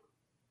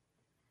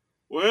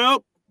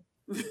 well,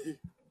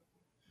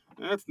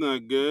 that's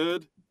not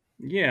good.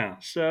 Yeah,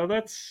 so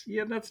that's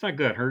not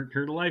good.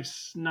 Her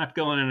life's not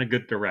going in a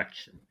good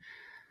direction.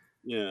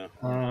 Yeah.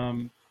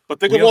 Um,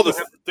 But we also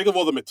think of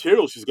all the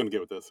material she's gonna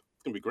get with this.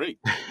 It's gonna be great.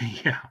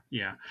 yeah,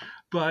 yeah.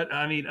 But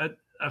I mean,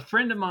 a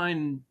friend of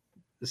mine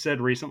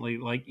said recently,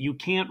 like, you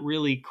can't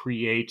really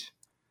create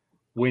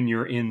when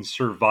you're in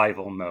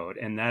survival mode,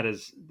 and that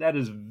is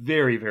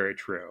very, very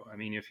true. I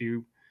mean, if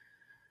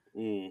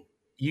Mm.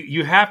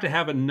 you have to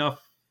have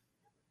enough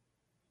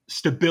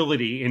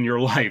stability in your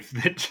life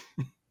that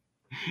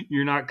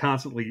you're not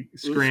constantly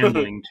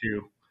scrambling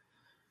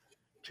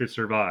to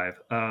survive.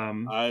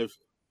 I've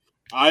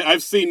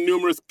I've seen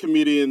numerous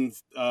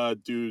comedians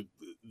do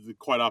the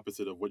quite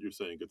opposite of what you're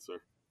saying, good sir.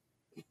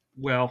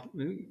 Well,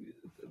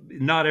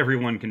 not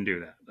everyone can do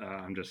that.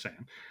 I'm just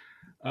saying.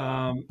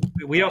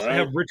 We also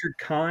have Richard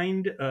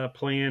Kind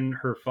playing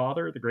her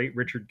father, the great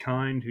Richard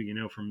Kind, who you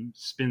know from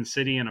Spin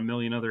City and a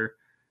million other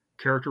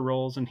character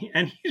roles, and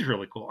he's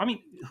really cool. I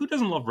mean, who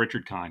doesn't love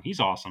Richard Kind? He's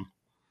awesome.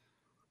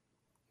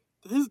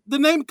 The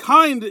name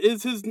Kind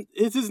is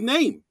his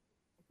name.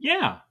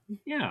 Yeah.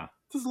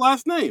 It's his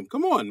last name.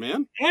 Come on,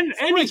 man. And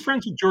he's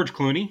friends with George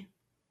Clooney.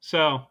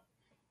 So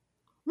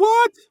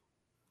what?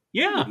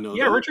 Yeah.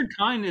 Richard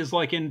Kind is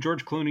like in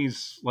George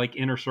Clooney's like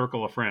inner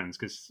circle of friends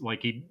because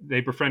like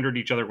they befriended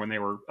each other when they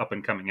were up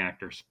and coming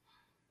actors.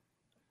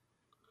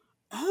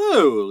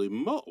 Holy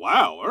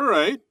wow! All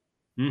right.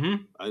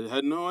 Mm-hmm. I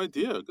had no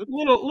idea. Good.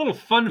 Little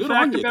fun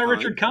fact about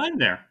Richard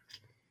Kind there.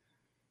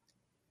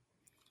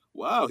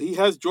 Wow, he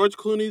has George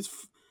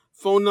Clooney's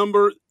phone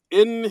number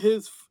in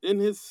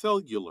his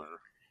cellular.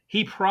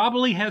 He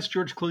probably has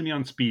George Clooney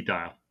on speed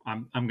dial.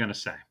 I'm gonna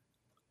say.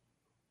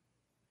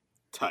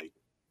 Tight.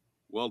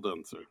 Well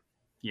done, sir.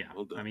 Yeah.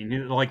 Well done. I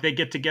mean, like they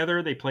get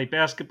together, they play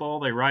basketball,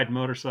 they ride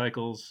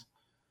motorcycles.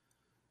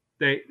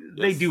 They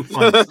do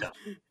fun stuff.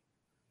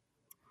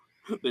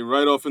 They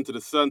ride off into the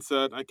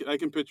sunset. I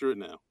can picture it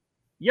now.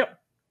 Yep.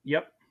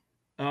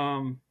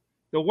 The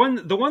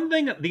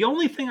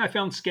only thing I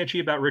found sketchy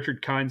about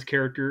Richard Kind's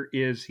character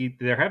is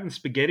they're having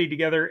spaghetti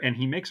together, and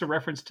he makes a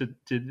reference to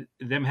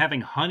them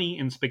having honey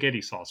in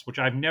spaghetti sauce, which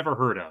I've never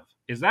heard of.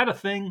 Is that a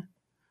thing?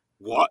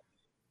 What?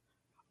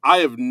 I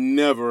have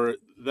never.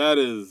 That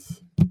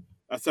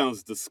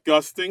sounds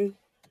disgusting.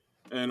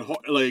 And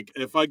like,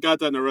 if I got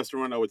that in a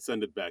restaurant, I would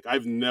send it back.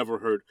 I've never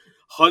heard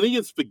honey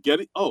and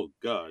spaghetti. Oh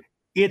God.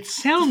 It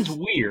sounds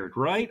weird,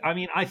 right? I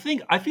mean, I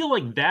feel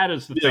like that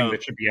is the thing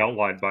that should be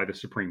outlawed by the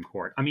Supreme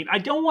Court. I mean, I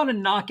don't want to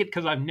knock it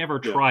because I've never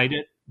tried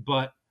it,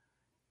 but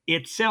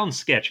it sounds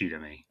sketchy to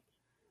me.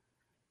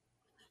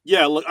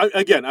 Yeah, look,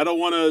 I don't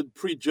want to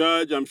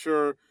prejudge. I'm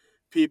sure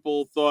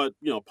people thought,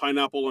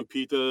 pineapple on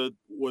pizza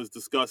was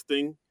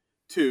disgusting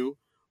too,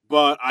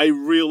 but I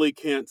really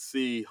can't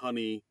see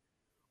honey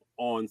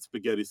on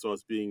spaghetti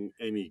sauce being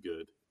any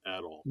good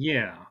at all.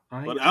 Yeah,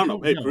 but I don't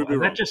know. Hey, prove me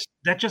wrong.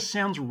 That just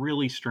sounds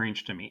really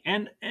strange to me.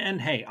 And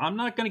hey, I'm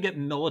not going to get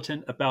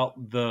militant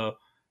about the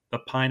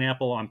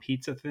pineapple on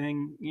pizza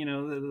thing. You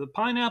know, the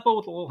pineapple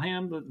with a little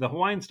ham, the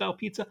Hawaiian style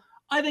pizza.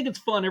 I think it's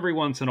fun every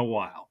once in a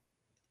while.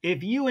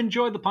 If you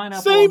enjoy the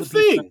pineapple on the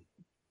pizza,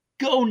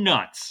 go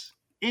nuts.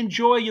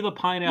 Enjoy the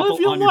pineapple.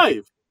 Live your life.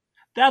 Pizza.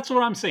 That's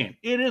what I'm saying.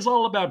 It is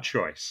all about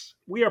choice.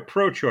 We are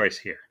pro-choice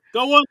here.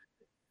 Go on.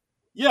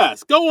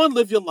 Yes, go on.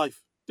 Live your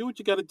life. Do what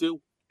you got to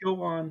do.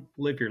 Go on,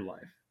 live your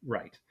life.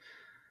 Right.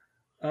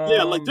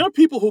 Yeah, like there are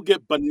people who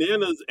get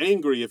bananas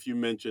angry if you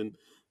mention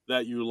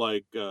that you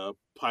like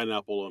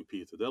pineapple on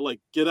pizza. They're like,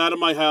 "Get out of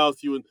my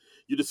house! You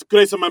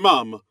disgrace my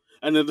mom!"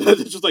 And then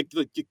it's just like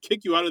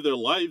kick you out of their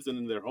lives and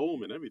in their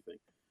home and everything.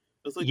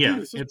 It's like, dude,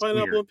 it's just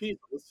pineapple on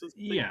pizza.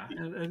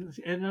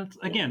 And it's,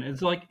 again,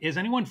 it's like, is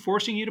anyone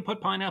forcing you to put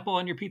pineapple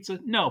on your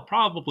pizza? No,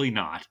 probably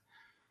not.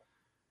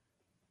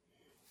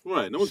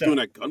 Right. No one's doing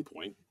that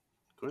gunpoint.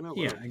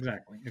 Yeah,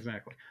 exactly.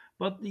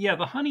 But yeah,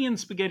 the honey and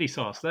spaghetti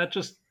sauce, that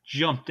just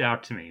jumped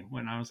out to me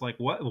when I was like,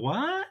 what?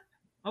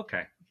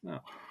 Okay. No.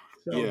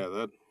 So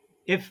yeah,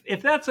 if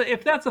that's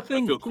a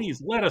thing,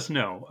 please let us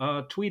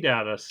know. Tweet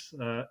at us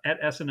at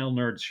SNL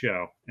Nerds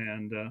Show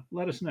and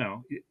let us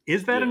know.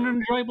 Is that an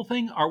enjoyable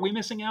thing? Are we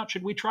missing out?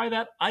 Should we try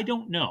that? I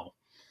don't know.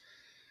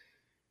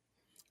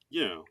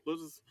 Yeah,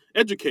 let's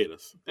educate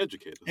us.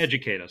 Educate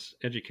us.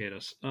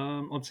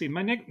 Let's see.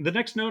 The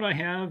next note I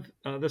have.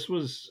 This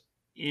was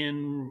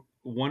in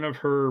one of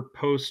her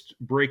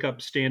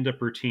post-breakup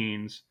stand-up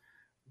routines,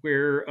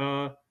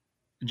 where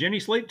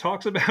Jenny Slate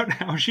talks about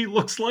how she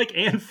looks like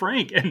Anne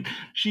Frank, and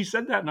she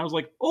said that, and I was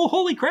like, "Oh,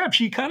 holy crap,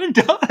 she kind of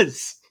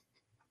does."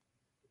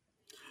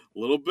 A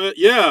little bit,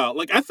 yeah.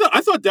 Like I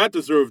thought that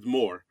deserved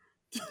more.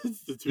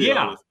 To be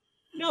honest.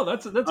 No,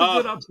 that's a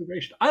good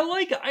observation. I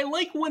like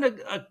when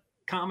a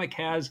comic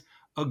has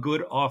a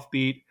good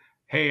offbeat.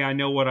 Hey, I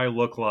know what I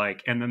look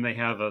like, and then they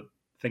have a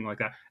thing like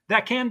that.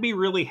 That can be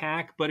really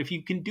hack, but if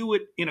you can do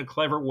it in a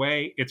clever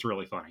way, it's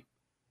really funny.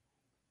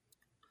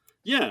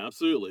 Yeah,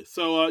 absolutely.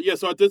 So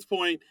so at this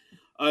point,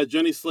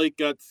 Jenny Slate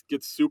gets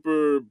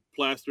super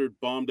plastered,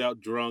 bombed out,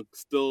 drunk,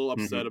 still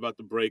upset about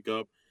the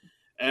breakup,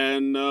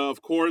 and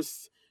of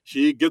course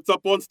she gets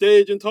up on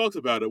stage and talks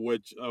about it.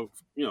 Which,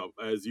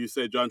 as you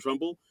say, John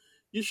Trumbull,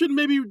 you shouldn't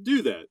maybe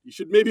do that. You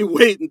should maybe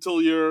wait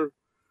until you're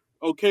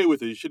okay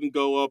with it. You shouldn't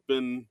go up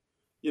and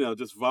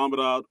just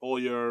vomit out all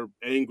your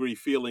angry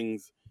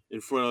feelings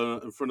in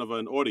front of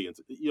an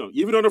audience.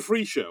 Even on a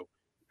free show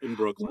in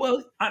Brooklyn.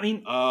 Well, I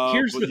mean,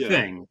 here's the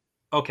thing.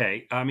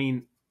 Okay, I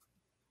mean,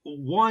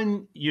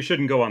 one, you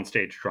shouldn't go on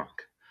stage drunk.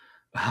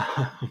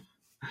 I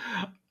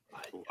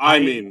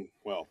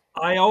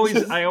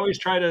always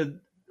try to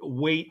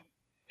wait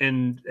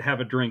and have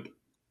a drink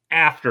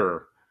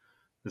after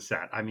the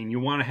set. I mean, you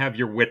want to have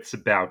your wits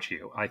about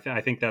you.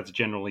 I think that's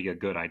generally a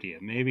good idea.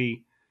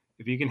 Maybe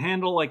if you can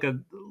handle like a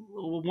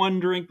one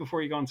drink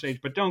before you go on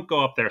stage, but don't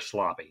go up there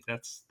sloppy.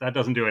 That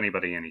doesn't do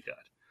anybody any good.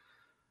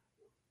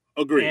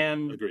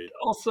 And Agreed.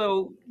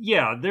 also,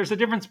 yeah, there's a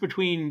difference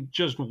between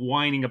just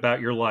whining about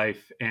your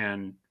life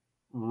and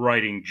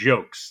writing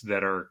jokes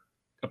that are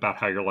about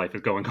how your life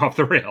is going off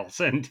the rails.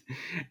 And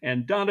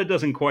Donna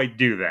doesn't quite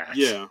do that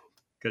Yeah.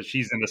 because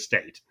she's in a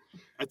state.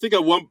 I think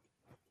at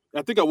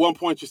one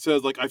point she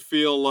says, like, I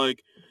feel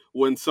like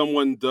when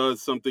someone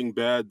does something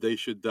bad, they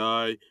should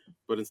die,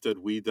 but instead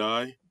we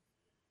die.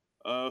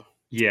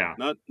 Yeah.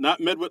 Not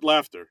met with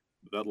laughter,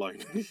 that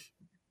line.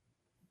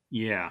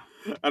 Yeah.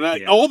 And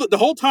Yeah. the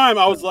whole time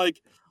I was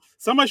like,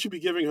 somebody should be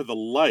giving her the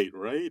light,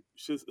 right?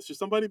 Should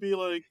somebody be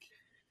like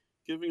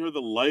giving her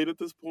the light at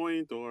this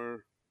point,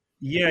 or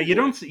Yeah, oh you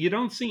boy, don't see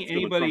it's getting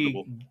anybody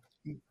uncomfortable.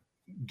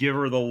 give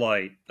her the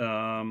light.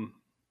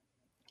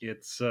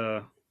 It's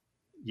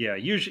yeah,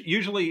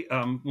 usually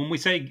when we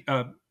say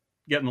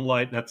getting the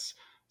light, that's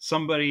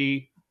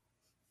somebody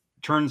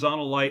turns on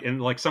a light,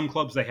 and like some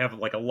clubs they have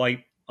like a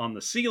light on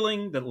the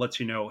ceiling that lets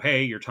you know,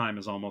 hey, your time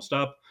is almost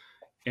up.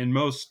 In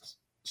most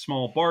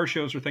small bar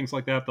shows or things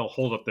like that, they'll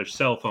hold up their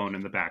cell phone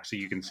in the back so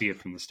you can see it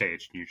from the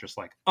stage, and you're just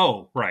like,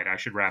 oh right, I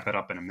should wrap it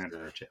up in a minute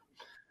or two.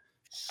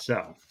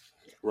 So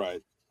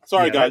Right.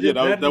 Sorry, yeah, guys. Yeah,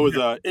 that was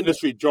that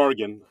industry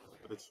jargon.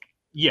 It's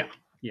yeah,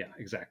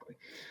 exactly.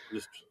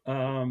 just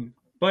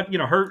But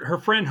her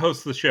friend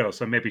hosts the show,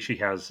 so maybe she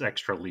has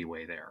extra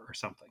leeway there or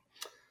something.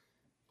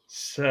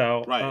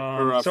 So right.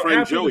 Her so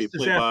friend after this Joey, played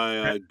disaster,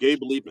 by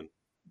Gabe Liebman.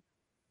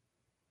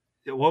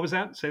 what was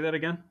that? Say that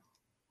again.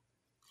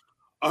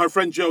 Her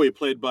friend Joey,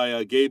 played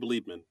by Gabe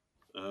Liebman,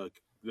 the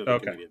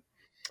Okay.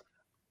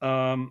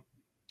 comedian.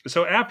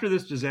 So after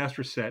this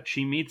disaster set,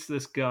 she meets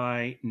this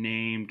guy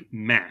named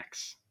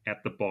Max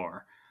at the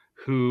bar,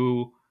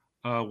 who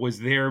was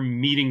there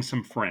meeting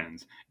some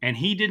friends, and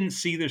he didn't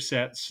see their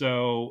set.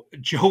 So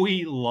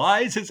Joey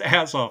lies his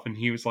ass off, and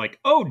he was like,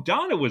 "Oh,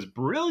 Donna was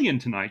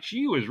brilliant tonight.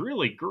 She was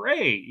really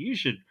great. You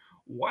should.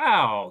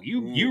 Wow,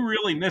 you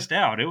really missed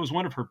out. It was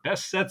one of her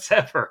best sets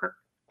ever."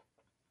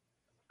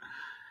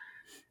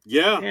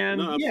 Yeah. And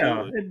No, yeah,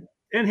 absolutely.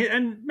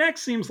 and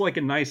Max seems like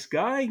a nice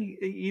guy.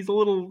 He's a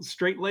little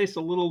straight laced,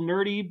 a little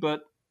nerdy,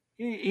 but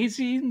he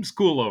seems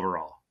cool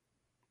overall.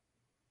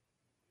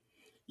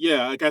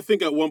 Yeah. Like, I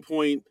think at one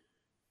point,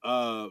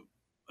 uh,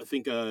 I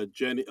think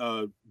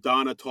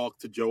Donna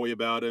talked to Joey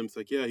about him. It's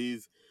like, yeah,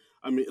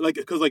 I mean, like,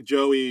 because like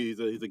Joey,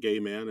 he's a gay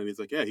man, and he's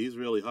like, yeah, he's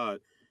really hot.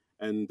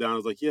 And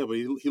Donna's like, yeah, but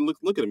he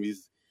look at him,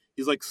 he's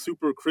like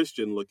super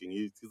Christian looking.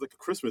 He's like a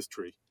Christmas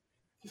tree.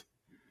 That's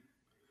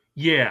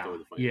Yeah,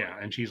 always a funny line. yeah.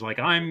 And she's like,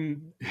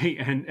 I'm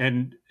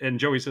and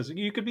Joey says,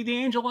 you could be the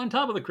angel on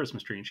top of the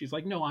Christmas tree. And she's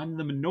like, no, I'm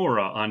the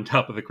menorah on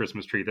top of the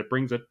Christmas tree that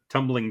brings it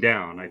tumbling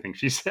down, I think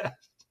she says.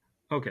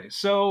 Okay,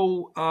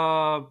 so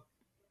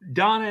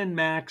Donna and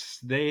Max,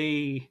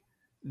 they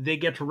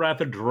get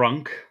rather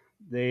drunk.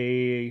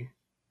 They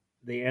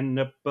end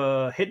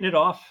up hitting it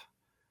off,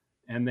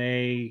 and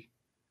they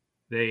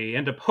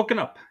end up hooking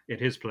up at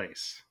his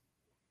place.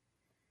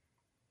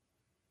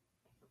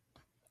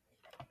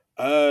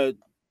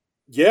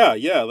 Yeah,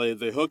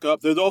 they hook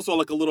up. There's also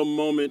like a little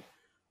moment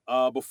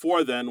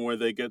before then where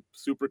they get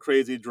super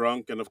crazy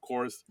drunk, and of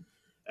course,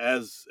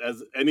 as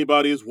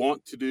anybody is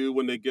wont to do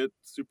when they get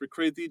super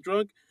crazy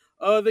drunk,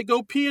 they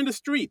go pee in the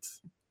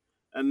streets,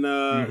 and so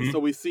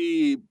Mm-hmm. we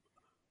see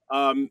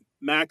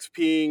Max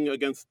peeing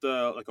against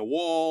like a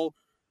wall.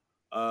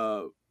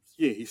 Uh,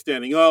 yeah, he's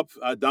standing up.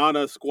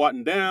 Donna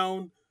squatting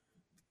down.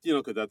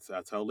 Because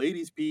that's how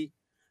ladies pee.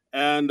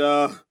 And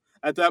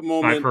at that I've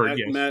moment, heard,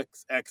 yes.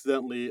 Max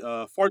accidentally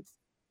farts.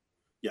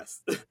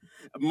 Yes,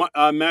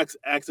 Max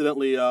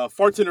accidentally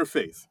farts in her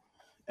face,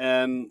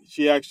 and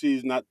she actually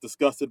is not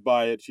disgusted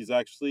by it. She's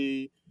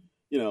actually,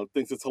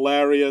 thinks it's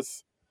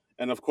hilarious,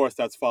 and of course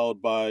that's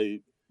followed by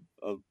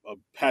a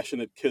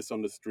passionate kiss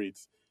on the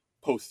streets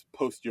post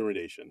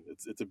urination.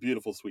 It's a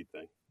beautiful, sweet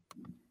thing.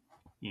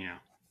 Yeah.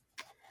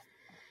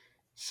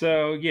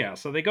 So yeah,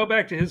 so they go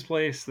back to his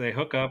place. They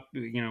hook up.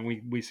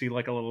 We see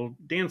like a little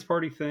dance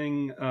party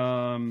thing.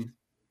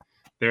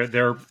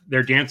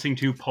 They're dancing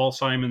to Paul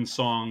Simon's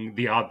song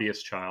 "The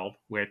Obvious Child,"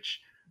 which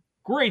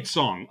great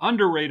song,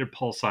 underrated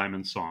Paul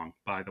Simon song,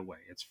 by the way.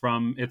 It's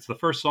the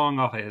first song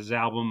off of his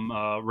album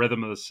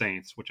 "Rhythm of the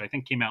Saints," which I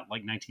think came out in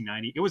like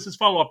 1990. It was his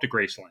follow up to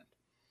Graceland.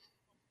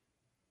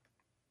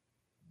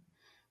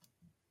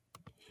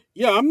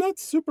 Yeah, I'm not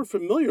super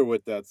familiar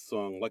with that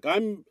song. Like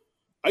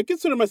I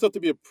consider myself to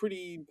be a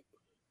pretty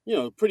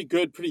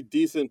good, pretty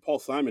decent Paul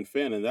Simon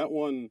fan, and that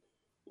one,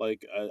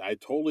 like, I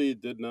totally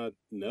did not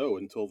know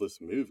until this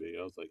movie.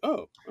 I was like,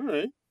 oh, all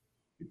right,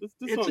 this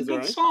It's a song's all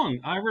good right. song.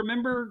 I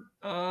remember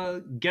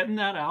getting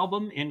that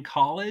album in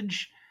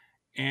college,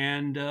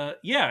 and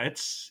yeah,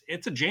 it's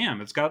a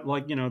jam. It's got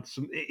like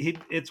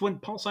it's when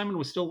Paul Simon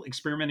was still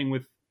experimenting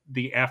with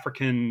the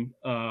African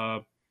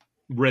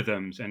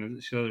rhythms,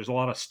 and so there's a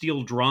lot of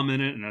steel drum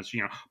in it, and it's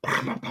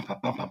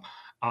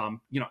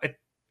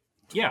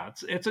yeah,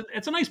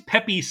 it's a nice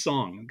peppy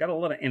song. Got a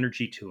lot of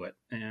energy to it,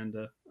 and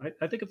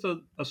I think it's a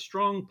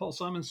strong Paul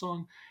Simon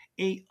song,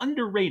 a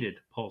underrated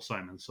Paul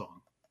Simon song.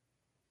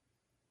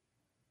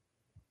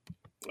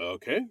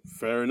 Okay,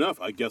 fair enough.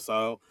 I guess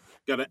I'll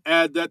Gotta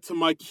add that to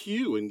my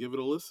queue and give it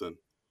a listen.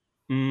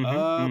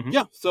 Mm-hmm.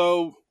 Yeah.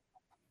 So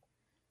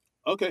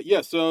okay,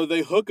 yeah. So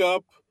they hook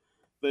up.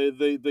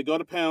 They go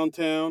to Pound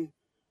Town.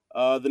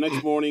 The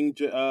next morning,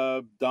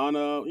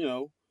 Donna,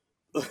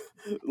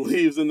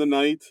 leaves in the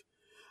night.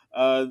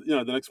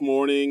 The next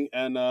morning,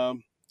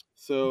 and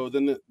so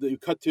then they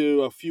cut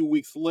to a few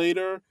weeks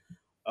later.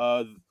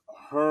 Uh,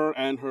 Her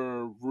and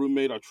her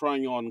roommate are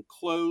trying on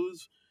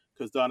clothes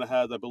because Donna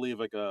has, I believe,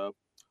 like a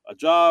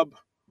job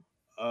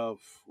of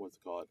what's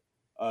it called?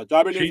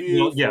 Job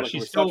interview for like a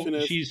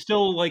receptionist. She's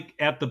still like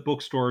at the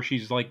bookstore.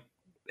 She's like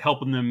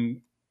helping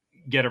them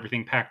get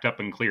everything packed up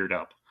and cleared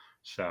up.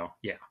 So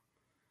yeah.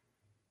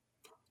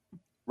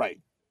 Right.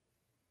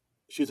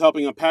 She's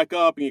helping them pack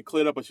up and get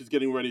cleared up, but she's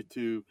getting ready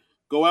to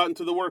go out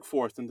into the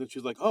workforce. And then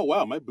she's like, "Oh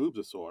wow, my boobs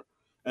are sore."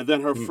 And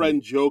then her Mm-hmm.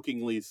 friend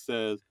jokingly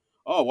says,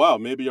 "Oh wow,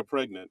 maybe you're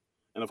pregnant."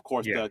 And of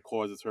course, Yeah. that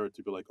causes her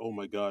to be like, "Oh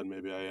my god,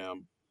 maybe I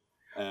am."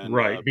 And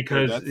Right,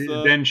 because that's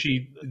then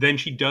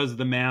she does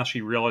the math.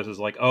 She realizes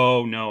like,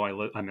 oh no,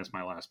 I missed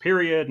my last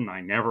period, and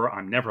I'm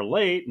never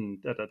late,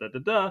 and da da da da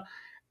da.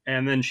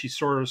 And then she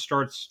sort of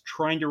starts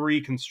trying to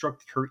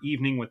reconstruct her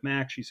evening with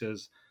Max. She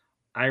says,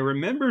 "I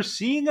remember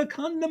seeing a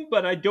condom,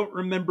 but I don't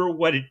remember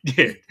what it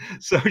did."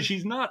 So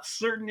she's not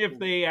certain if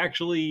they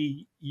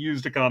actually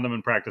used a condom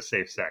and practiced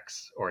safe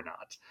sex or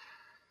not.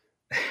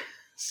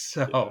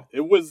 yeah, So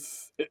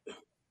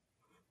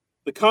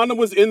the condom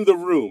was in the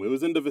room. It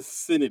was in the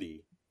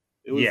vicinity.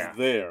 It was yeah,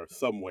 there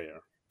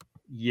somewhere.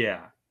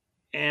 yeah.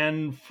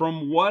 And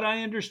from what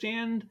I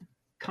understand,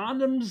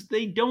 condoms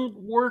they don't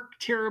work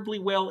terribly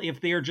well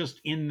if they're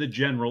just in the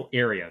general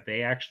area.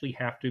 They actually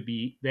have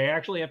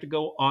to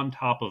go on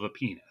top of a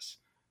penis.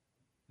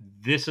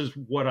 This is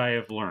what I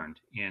have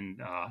learned in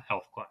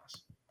health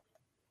class.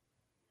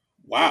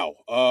 Wow.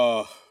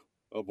 Oh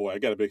boy, I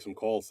got to make some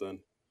calls then.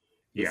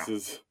 Yeah, This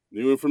is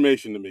new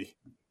information to me.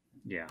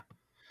 yeah.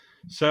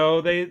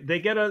 So they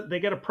get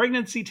a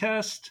pregnancy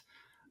test.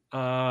 They're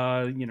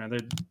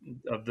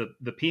of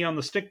the pee on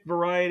the stick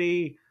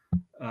variety.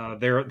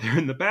 They're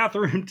in the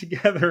bathroom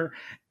together,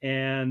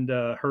 and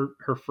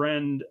her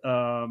friend,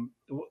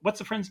 what's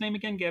the friend's name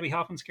again? Gabby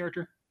Hoffman's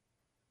character,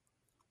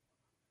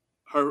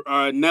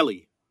 Her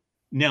Nellie.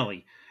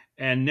 Nellie.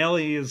 And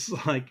Nellie is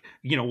like,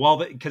 while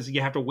because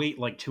you have to wait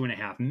like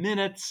 2.5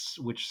 minutes,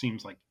 which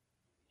seems like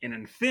an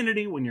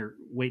infinity when you're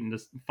waiting to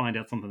find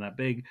out something that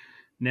big.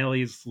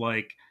 Nellie's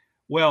like,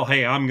 well,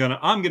 hey, I'm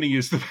gonna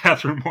use the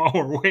bathroom while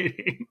we're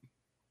waiting.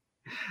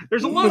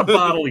 There's a lot of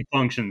bodily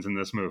functions in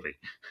this movie.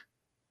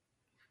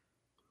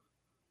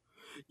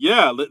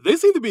 Yeah, they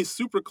seem to be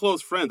super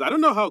close friends. I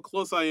don't know how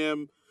close I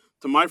am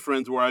to my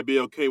friends where I'd be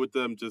okay with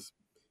them just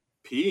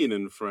peeing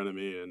in front of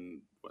me,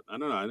 and I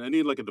don't know. I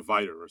need like a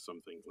divider or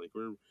something. Like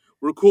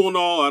we're cool and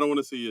all. I don't want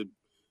to see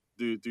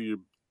you do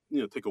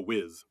your take a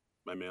whiz,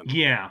 my man.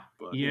 Yeah,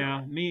 But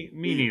yeah, me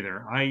yeah,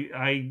 neither.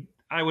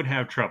 I would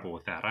have trouble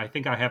with that. I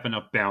think I have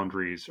enough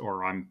boundaries,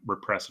 or I'm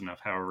repressed enough.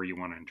 However you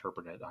want to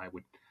interpret it,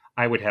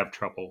 I would have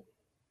trouble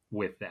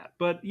with that.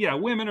 But yeah,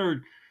 women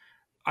are,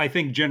 I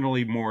think,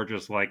 generally more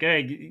just like,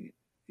 hey,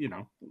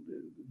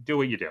 do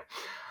what you do.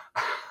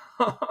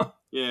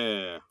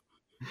 yeah,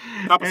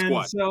 Papa And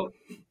squat. so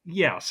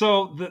yeah,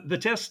 so the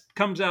test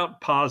comes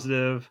out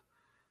positive.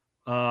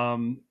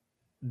 Um,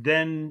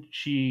 then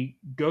she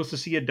goes to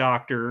see a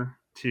doctor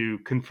to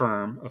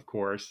confirm, of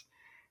course,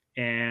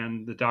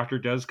 and the doctor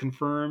does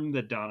confirm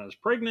that Donna's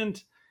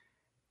pregnant.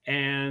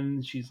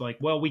 And she's like,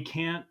 well, we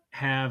can't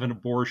have an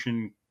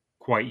abortion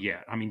quite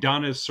yet. I mean,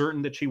 Donna is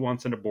certain that she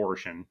wants an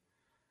abortion.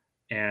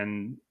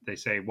 And they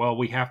say, well,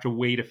 we have to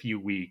wait a few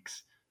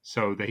weeks.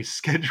 So they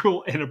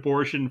schedule an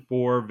abortion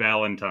for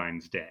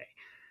Valentine's Day.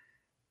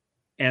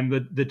 And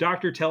the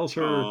doctor tells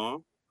her Aw.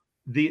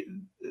 the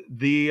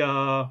the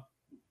uh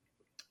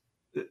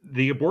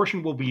the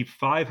abortion will be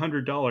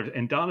 $500,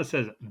 and Donna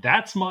says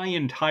that's my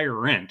entire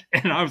rent.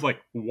 And I was like,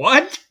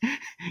 what?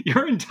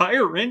 Your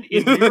entire rent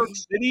in New York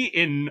City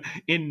in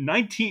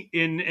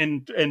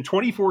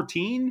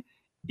 2014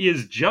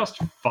 is just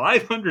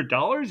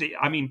 $500?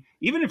 I mean,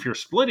 even if you're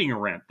splitting a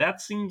rent,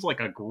 that seems like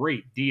a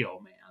great deal,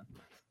 man.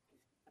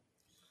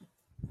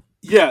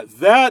 Yeah,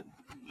 that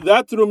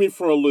threw me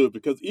for a loop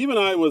because even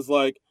I was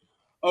like,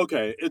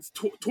 okay, it's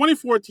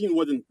 2014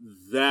 wasn't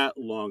that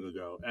long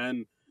ago,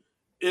 and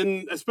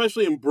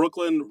especially in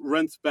Brooklyn,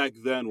 rents back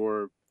then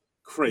were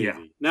Yeah,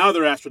 crazy. Now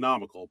they're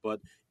astronomical,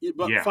 but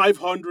yeah.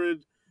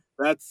 500,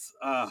 that's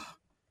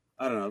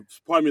I don't know.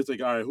 Part of me is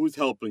like, all right, who's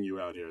helping you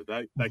out here?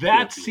 That That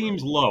can't be seems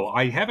right. low.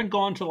 I haven't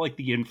gone to like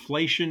the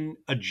inflation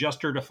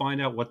adjuster to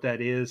find out what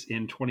that is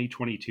in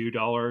 2022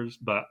 dollars,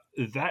 but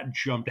that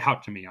jumped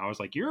out to me. I was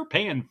like, "You're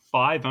paying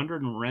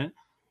 500 in rent?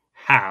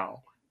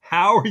 How?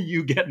 How are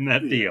you getting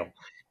that Yeah. deal?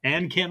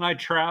 And can I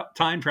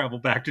time travel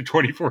back to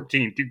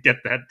 2014 to get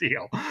that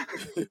deal?"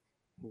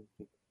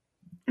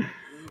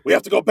 We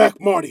have to go back,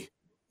 Marty.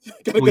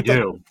 Gotta We get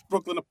that do.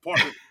 Brooklyn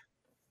apartment.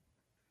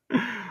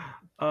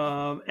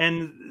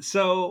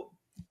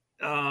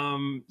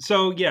 And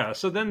so yeah,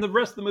 so then the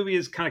rest of the movie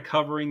is kind of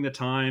covering the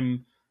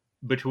time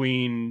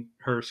between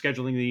her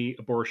scheduling the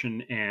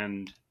abortion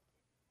and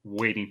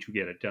waiting to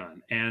get it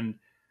done. And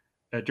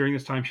during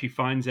this time, she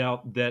finds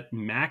out that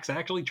Max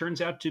actually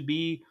turns out to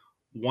be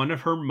one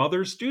of her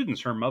mother's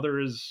students. Her mother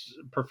is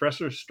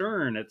Professor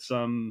Stern at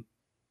some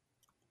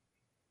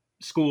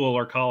school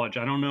or college.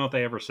 I don't know if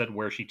they ever said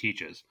where she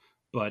teaches,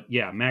 but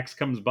yeah, Max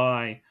comes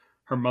by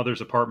her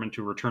mother's apartment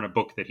to return a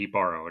book that he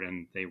borrowed,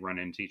 and they run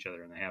into each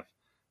other and they have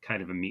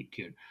kind of a meet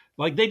cute.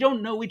 Like, they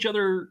don't know each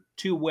other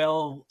too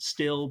well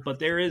still, but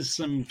there is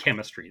some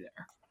chemistry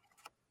there.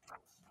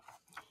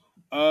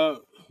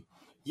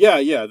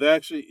 Yeah, they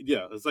actually,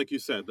 it's like you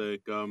said,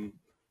 like,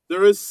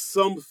 there is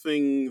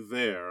something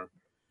there.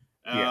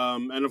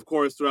 And of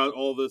course, throughout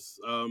all this,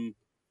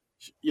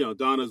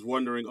 Donna's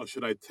wondering, oh,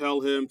 should I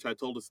tell him? Should I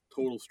tell this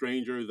total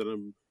stranger that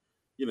I'm,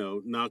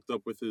 knocked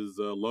up with his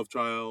love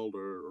child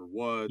or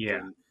what? Yeah.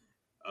 And,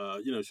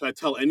 should I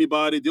tell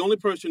anybody? The only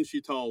person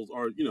she tells,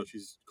 or,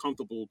 she's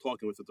comfortable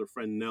talking with, is her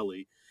friend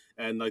Nellie.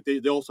 And like they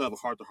also have a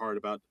heart to heart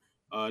about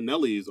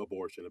Nellie's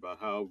abortion, about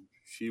how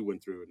she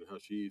went through it and how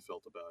she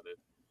felt about it.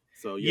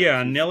 So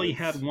yeah, Nellie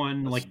had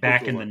one like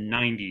back in the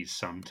 90s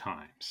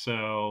sometime.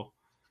 So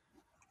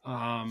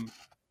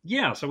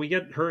so we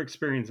get her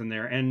experience in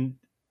there, and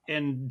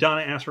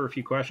Donna asks her a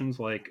few questions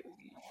like,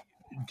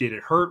 did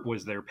it hurt?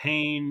 Was there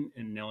pain?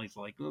 And Nellie's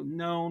like, oh,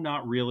 no,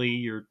 not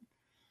really.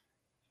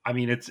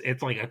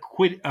 It's like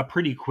a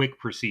pretty quick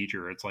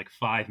procedure. It's like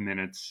 5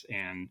 minutes,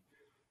 and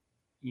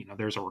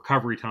there's a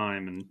recovery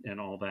time and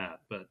all that.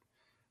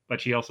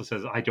 But she also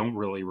says, I don't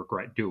really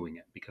regret doing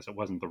it because it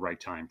wasn't the right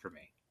time for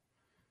me.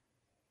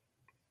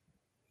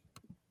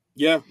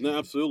 Yeah, no,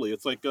 absolutely.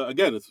 It's like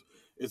again,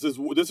 this is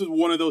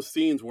one of those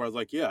scenes where I was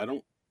like, yeah, I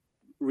don't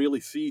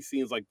really see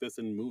scenes like this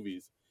in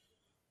movies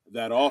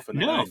that often.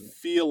 No. And I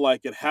feel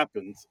like it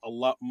happens a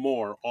lot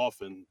more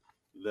often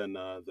than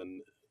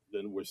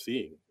we're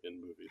seeing in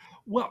movies.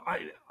 Well,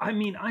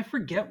 I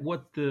forget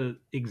what the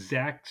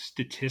exact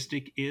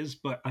statistic is,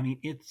 but I mean,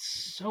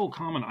 it's so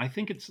common. I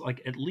think it's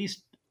like at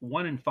least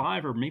 1 in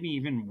 5 or maybe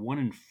even 1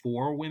 in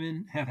 4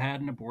 women have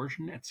had an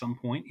abortion at some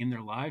point in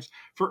their lives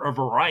for a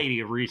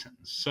variety of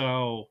reasons.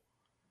 So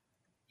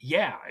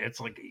yeah, it's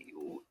like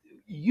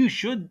you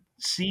should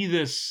see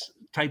this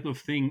type of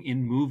thing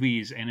in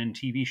movies and in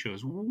TV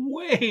shows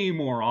way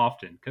more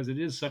often because it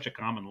is such a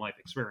common life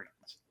experience.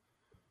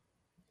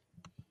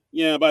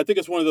 Yeah, but I think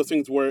it's one of those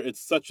things where it's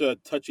such a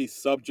touchy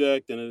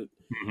subject, and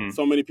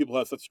so many people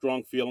have such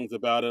strong feelings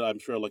about it. I'm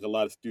sure, like, a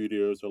lot of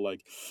studios are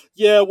like,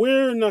 "Yeah,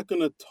 we're not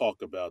going to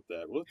talk about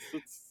that.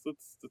 Let's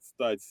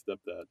sidestep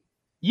that."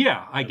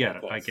 Yeah, I get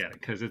it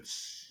because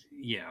it's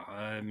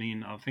I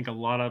mean, I think a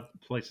lot of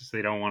places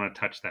they don't want to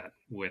touch that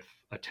with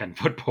a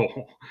 10-foot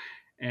pole,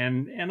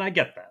 and I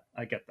get that.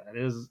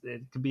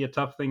 It can be a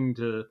tough thing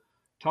to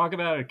talk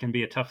about. It can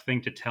be a tough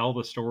thing to tell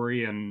the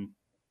story in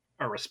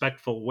a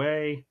respectful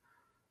way.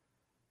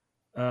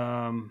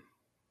 And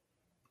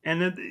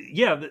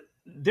then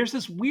there's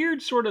this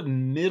weird sort of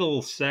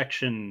middle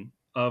section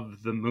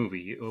of the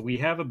movie. We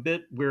have a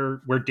bit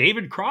where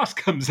David Cross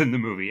comes in the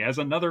movie as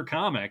another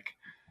comic.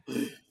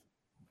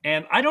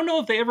 And I don't know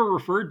if they ever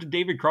referred to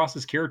David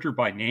Cross's character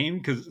by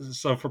name,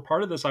 so for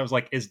part of this I was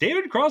like, is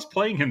David Cross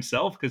playing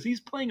himself? Because he's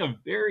playing a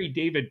very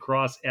David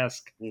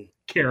Cross-esque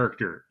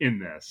character in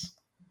this.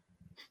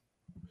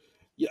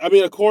 Yeah, I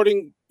mean,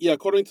 according to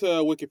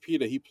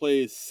Wikipedia, he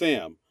plays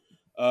Sam,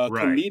 a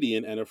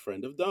comedian and a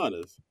friend of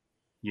Donna's.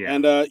 Yeah,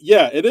 and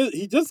it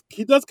is.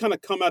 He does kind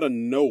of come out of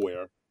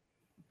nowhere.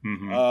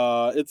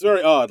 Mm-hmm. It's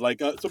very odd.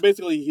 Like, so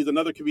basically, he's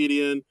another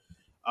comedian.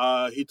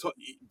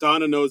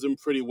 Donna knows him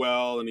pretty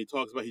well, and he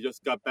talks about he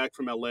just got back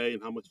from LA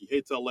and how much he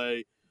hates LA,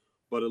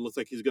 but it looks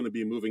like he's going to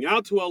be moving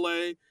out to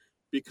LA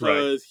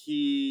because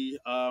he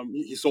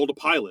sold a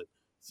pilot,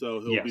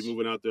 so he'll be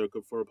moving out there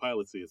for a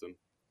pilot season.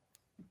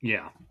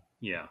 Yeah.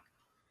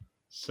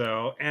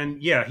 So,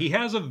 and he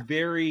has a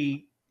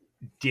very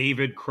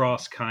David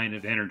Cross kind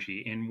of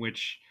energy in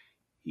which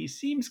he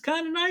seems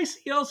kind of nice.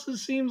 He also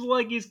seems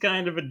like he's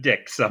kind of a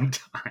dick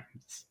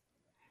sometimes.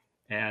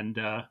 And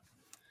that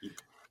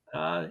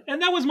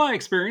was my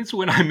experience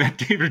when I met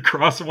David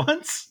Cross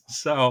once.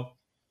 So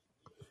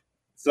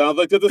sounds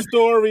like there's a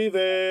story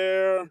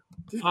there.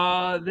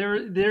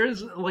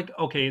 There's like,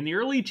 okay, in the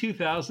early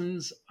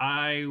 2000s,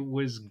 I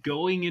was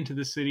going into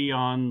the city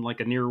on like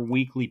a near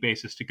weekly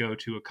basis to go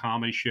to a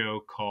comedy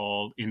show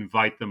called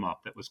Invite Them Up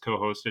that was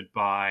co-hosted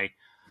by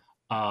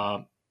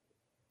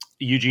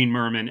Eugene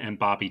Merman and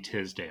Bobby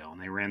Tisdale.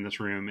 And they ran this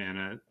room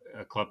in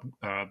a club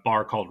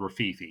bar called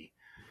Rafifi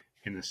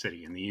in the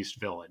city, in the East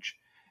Village.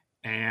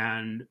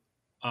 And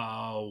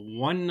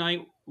one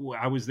night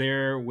I was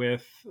there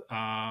with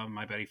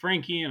my buddy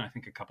Frankie and I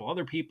think a couple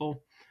other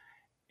people.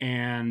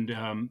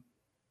 And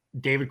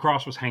David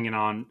Cross was hanging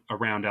on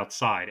around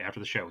outside after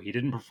the show. He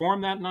didn't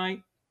perform that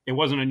night. It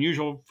wasn't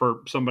unusual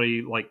for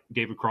somebody like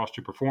David Cross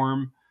to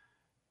perform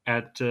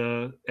at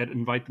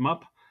Invite Them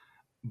Up,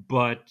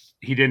 but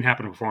he didn't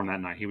happen to perform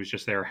that night. He was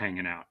just there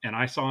hanging out. And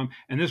I saw him,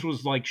 and this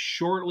was like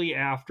shortly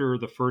after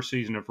the first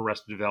season of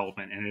Arrested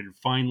Development, and it had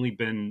finally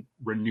been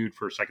renewed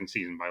for a second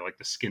season by like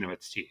the skin of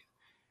its teeth.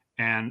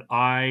 And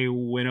I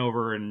went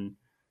over and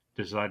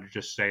decided to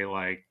just say,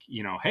 like,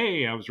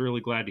 hey, I was really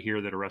glad to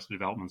hear that Arrested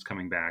Development's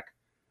coming back,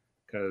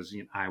 because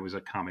I was a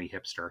comedy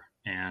hipster.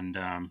 And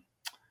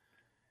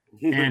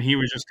and he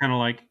was just kind of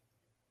like,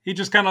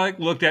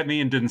 looked at me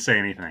and didn't say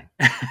anything.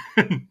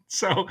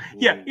 So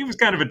yeah, he was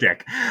kind of a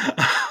dick.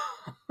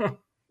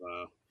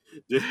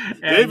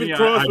 David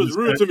Cross was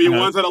rude to me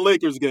once at a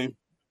Lakers game.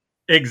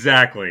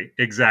 Exactly.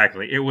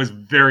 It was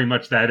very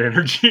much that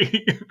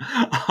energy.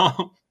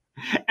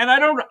 And I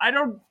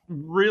don't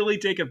really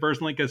take it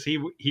personally, because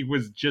he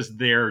was just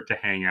there to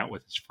hang out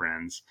with his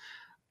friends.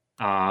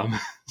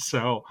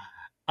 So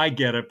I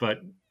get it,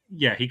 but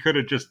yeah, he could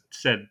have just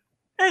said,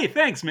 "Hey,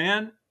 thanks,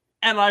 man,"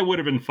 and I would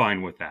have been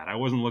fine with that. I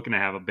wasn't looking to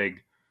have a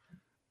big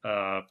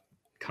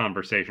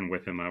conversation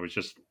with him. I was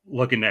just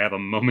looking to have a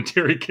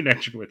momentary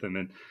connection with him,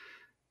 and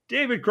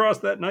David Cross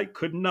that night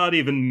could not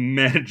even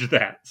manage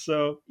that.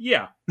 So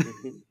yeah.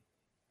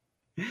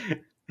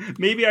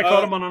 Maybe I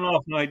caught him on an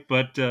off night,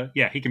 but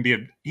yeah, he can be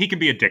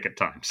a dick at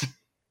times.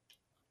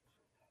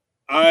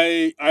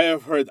 I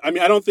have heard. I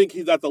mean, I don't think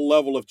he's at the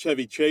level of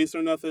Chevy Chase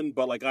or nothing,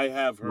 but like I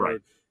have heard,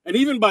 right. And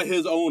even by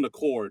his own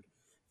accord,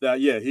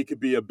 that yeah, he could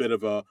be a bit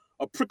of a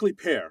prickly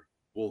pear,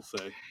 we'll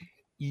say.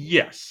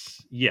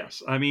 Yes.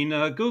 I mean,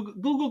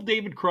 Google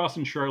David Cross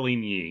and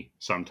Charlene Yee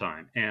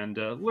sometime, and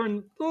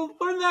learn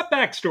that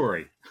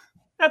backstory.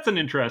 That's an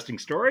interesting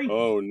story.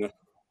 Oh no.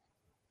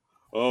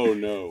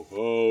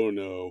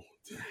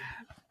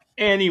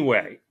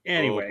 Anyway.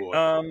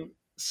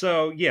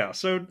 So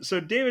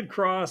David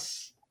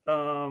Cross,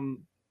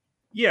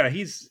 yeah,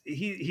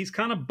 he's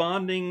kind of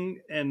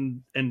bonding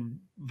and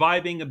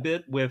vibing a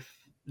bit with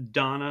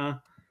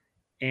Donna,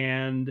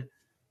 and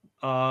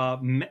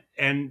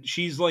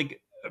she's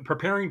like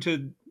preparing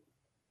to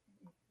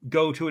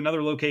go to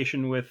another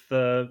location with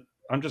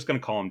I'm just going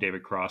to call him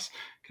David Cross,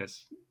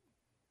 because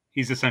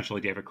he's essentially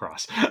David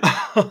Cross.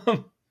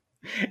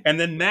 And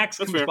then Max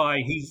comes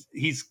by.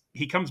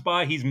 He comes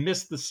by. He's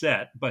missed the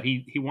set, but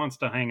he wants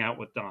to hang out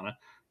with Donna,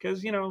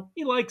 because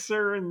he likes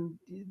her, and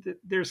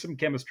there's some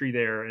chemistry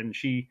there. And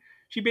she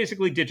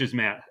basically ditches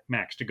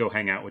Max to go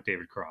hang out with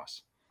David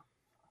Cross.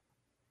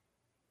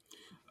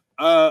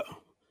 Yeah,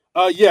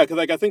 because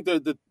like I think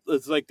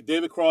it's like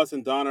David Cross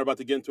and Donna are about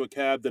to get into a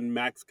cab. Then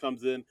Max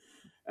comes in,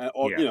 and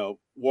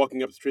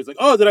walking up the street. It's like,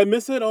 oh, did I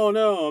miss it? Oh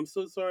no, I'm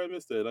so sorry I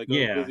missed it. Like,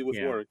 I was busy with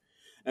work,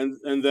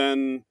 and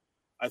then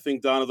I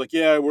think Donna's like,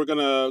 yeah, we're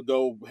gonna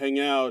go hang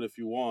out if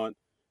you want.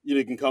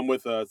 You can come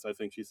with us, I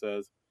think she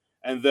says.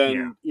 And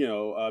then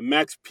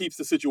Max peeps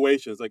the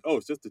situation. It's like, oh,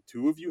 it's just the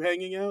two of you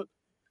hanging out.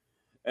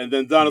 And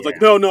then Donna's like,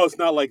 no, it's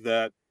not like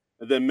that.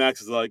 And then Max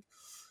is like,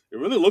 it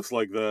really looks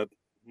like that.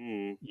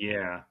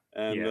 Yeah.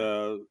 And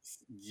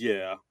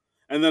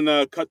and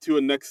then cut to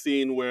a next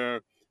scene where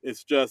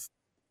it's just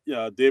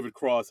David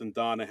Cross and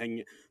Donna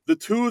the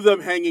two of them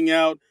hanging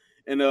out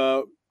in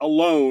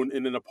alone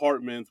in an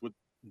apartment with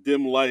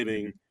dim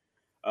lighting. Mm-hmm.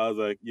 I was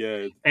like,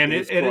 yeah, and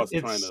it's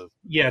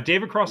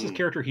David Cross's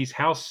character. He's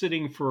house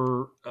sitting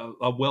for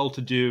a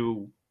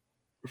well-to-do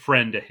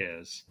friend of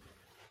his,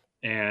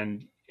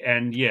 and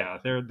yeah,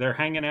 they're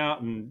hanging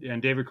out,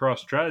 and David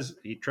Cross tries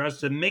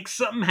to make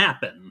something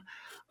happen.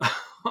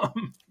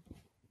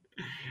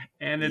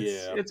 And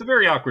it's a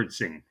very awkward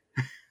scene.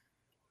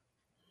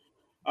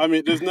 I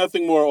mean, there's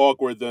nothing more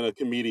awkward than a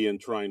comedian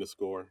trying to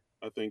score.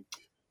 I think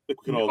we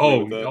can all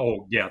agree with that.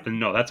 Oh yeah,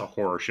 no, that's a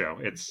horror show.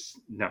 It's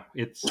not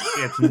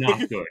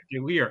good.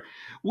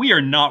 We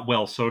are not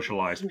well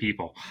socialized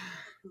people.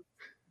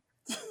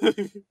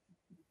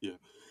 Yeah,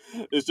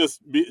 it's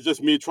just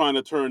me trying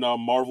to turn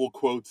Marvel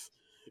quotes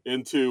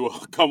into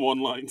come on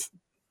lines.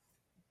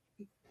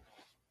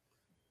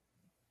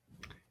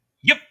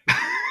 Yep.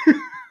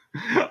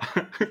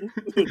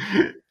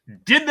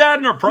 Did that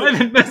in a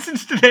private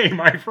message today,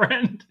 my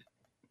friend.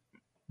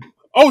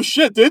 Oh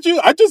shit, did you?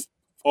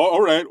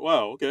 all right,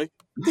 wow, okay.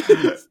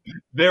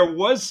 There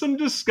was some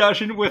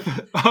discussion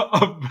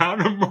about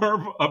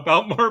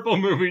Marvel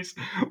movies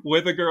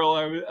with a girl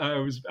I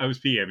was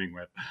PMing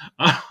with.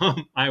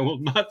 I will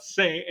not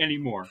say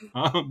anymore.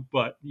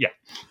 But yeah.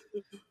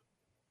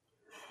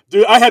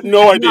 Dude, I had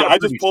no idea. I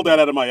just pulled that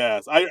out of my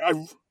ass.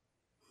 I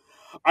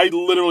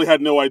literally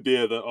had no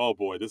idea that. Oh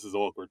boy, this is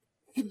awkward.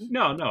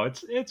 No,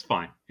 it's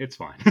fine. It's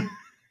fine.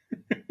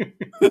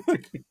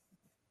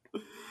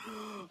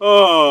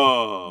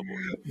 Oh, boy.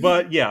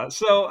 But yeah.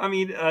 So I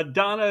mean,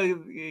 Donna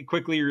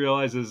quickly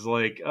realizes,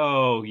 like,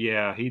 oh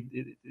yeah,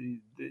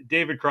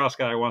 David Cross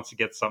guy wants to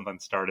get something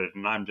started,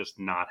 and I'm just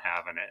not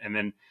having it. And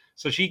then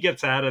so she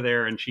gets out of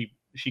there, and she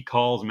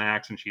calls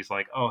Max, and she's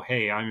like, oh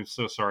hey, I'm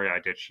so sorry I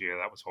ditched you.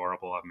 That was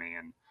horrible of me,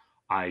 and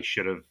I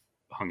should have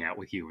hung out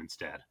with you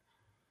instead,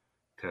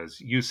 because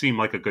you seem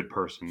like a good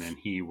person, and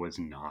he was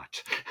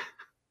not.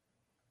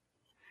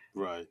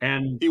 Right,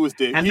 and he was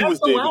David. He was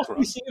the last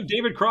we see of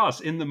David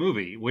Cross in the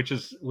movie, which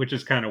is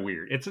kind of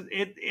weird.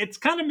 It's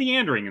kind of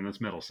meandering in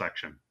this middle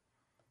section.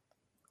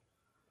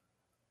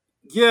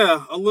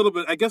 Yeah, a little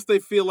bit. I guess they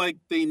feel like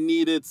they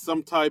needed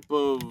some type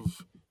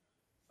of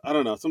I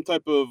don't know, some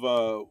type of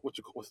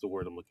what's the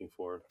word I'm looking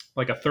for?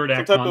 Like a third Some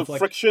act type of conflict.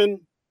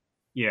 friction.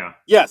 Yeah.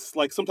 Yes,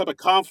 like some type of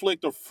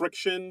conflict or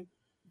friction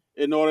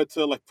in order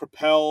to like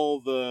propel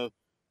the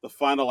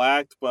final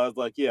act. But I was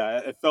like, yeah,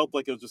 it felt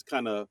like it was just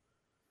kind of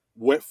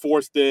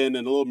forced in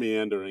and a little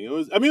meandering. It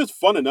was, I mean, it was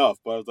fun enough,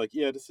 but I was like,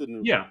 yeah,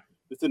 Yeah.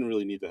 this didn't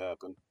really need to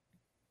happen.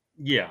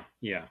 Yeah.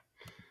 Yeah.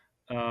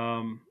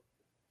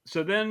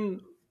 So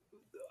then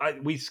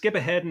we skip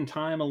ahead in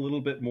time a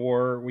little bit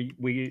more.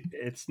 We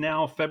it's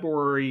now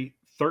February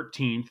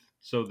 13th,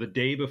 so the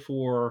day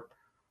before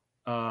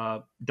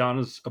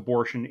Donna's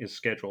abortion is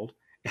scheduled.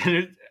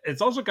 And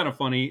it's also kind of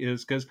funny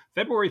is because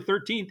February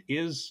 13th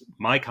is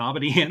my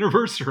comedy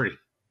anniversary.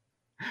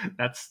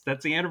 That's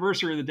the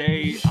anniversary of the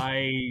day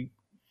I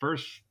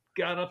first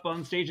got up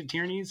on stage at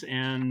Tierney's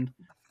and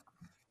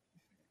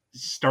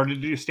started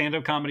to do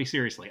stand-up comedy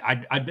seriously.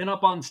 I'd been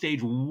up on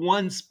stage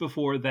once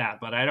before that,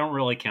 but I don't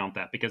really count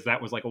that because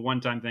that was like a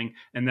one-time thing,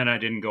 and then I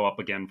didn't go up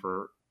again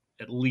for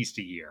at least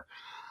a year.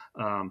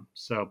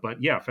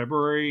 But yeah,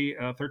 February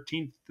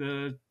 13th,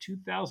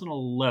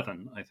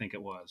 2011, I think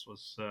it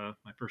was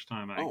my first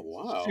time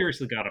I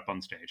seriously got up on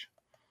stage.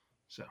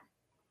 So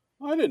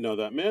I didn't know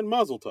that, man.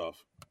 Mazel tov.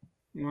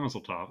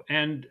 Mazel tov.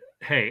 And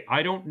hey,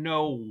 I don't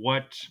know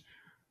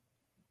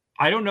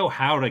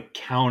how to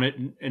count it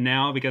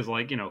now because,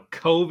 like,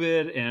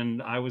 COVID,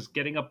 and I was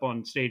getting up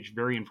on stage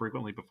very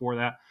infrequently before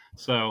that.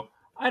 So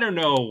I don't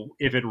know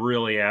if it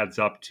really adds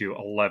up to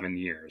 11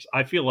 years.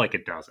 I feel like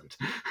it doesn't.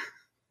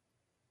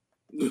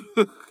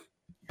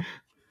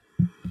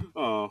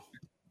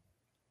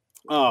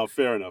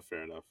 Fair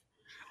enough.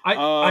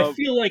 I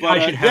feel like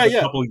I should have a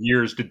couple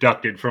years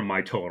deducted from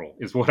my total,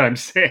 is what I'm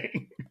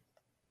saying.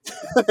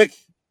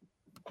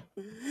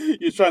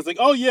 You're trying to think,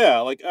 oh yeah,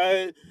 like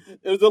it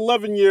was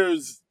 11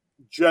 years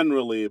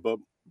generally, but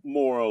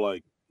more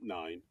like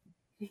 9.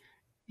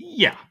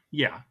 Yeah.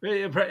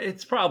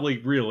 It's probably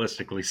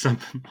realistically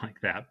something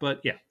like that. But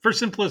yeah, for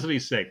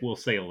simplicity's sake, we'll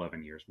say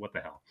 11 years. What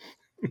the hell?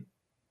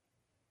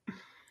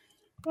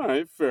 All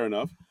right, fair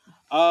enough.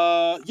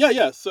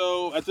 Yeah.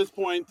 So at this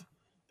point,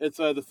 it's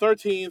the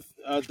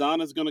 13th.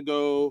 Donna's gonna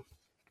go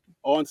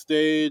on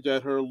stage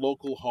at her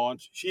local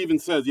haunt. She even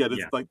says, "Yeah, this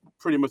is like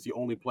pretty much the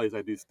only place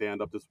I do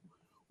stand up. This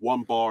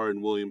one bar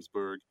in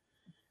Williamsburg."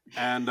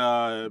 And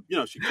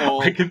she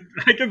called. I can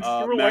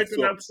relate to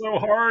that so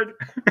hard.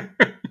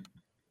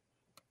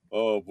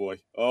 Oh boy.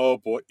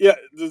 Yeah,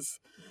 this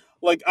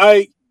like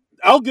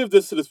I'll give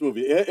this to this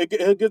movie.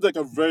 It gives like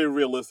a very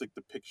realistic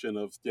depiction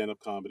of stand-up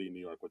comedy in New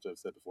York, which I've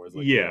said before. It's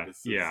like,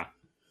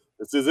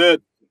 this is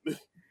it.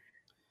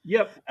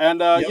 Yep.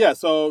 And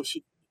so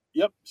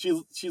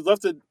she's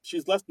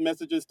left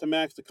messages to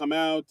Max to come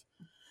out,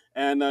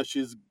 and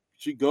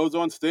she goes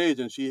on stage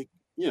and she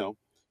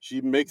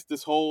makes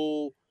this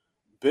whole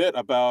bit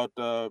about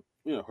her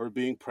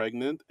being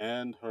pregnant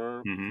and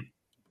her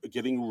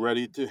getting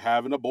ready to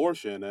have an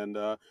abortion, and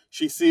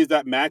she sees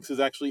that Max is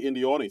actually in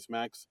the audience.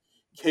 Max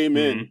came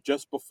in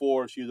just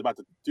before she was about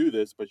to do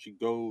this, but she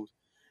goes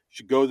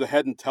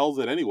ahead and tells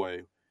it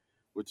anyway,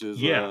 which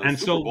is and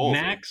so ballsy.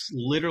 Max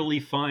literally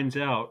finds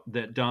out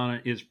that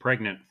Donna is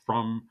pregnant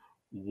from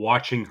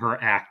watching her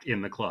act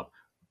in the club.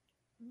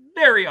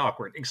 Very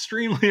awkward,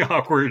 extremely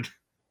awkward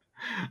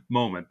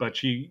moment, but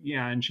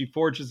she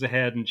forges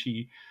ahead and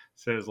she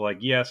says, like,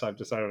 yes, I've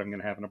decided I'm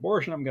going to have an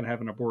abortion. I'm going to have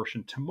an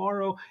abortion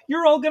tomorrow.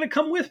 You're all going to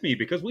come with me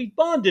because we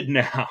bonded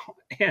now.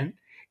 And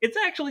it's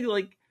actually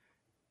like,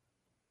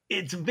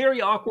 it's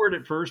very awkward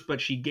at first,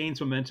 but she gains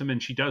momentum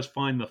and she does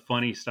find the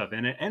funny stuff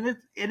in it. And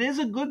it is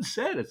a good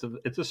set.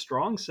 It's a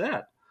strong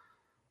set.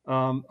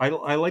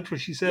 I liked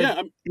what she said.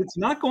 Yeah, it's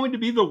not going to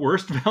be the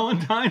worst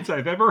Valentine's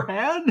I've ever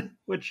had,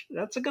 which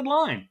that's a good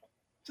line.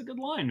 It's a good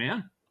line,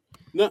 man.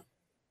 No.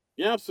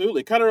 Yeah,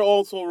 absolutely. Kind of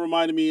also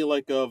reminded me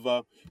like of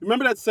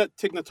remember that set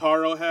Tig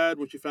Notaro had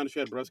when she found out she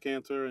had breast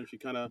cancer and she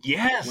kind of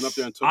went up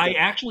there and took I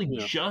actually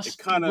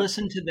just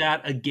listened to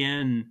that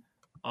again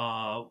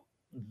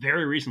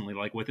very recently,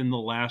 like within the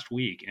last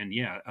week. And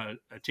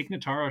Tig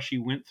Notaro, she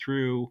went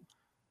through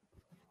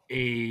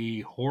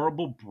a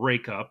horrible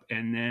breakup,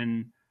 and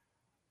then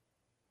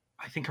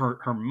I think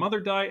her mother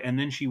died, and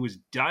then she was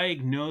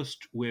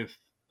diagnosed with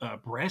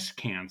breast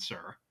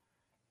cancer,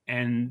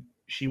 and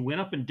she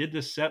went up and did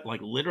this set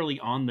like literally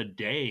on the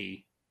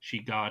day she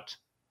got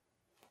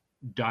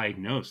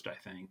diagnosed, I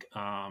think.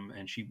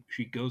 And she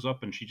goes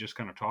up and she just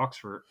kind of talks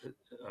for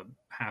a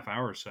half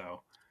hour or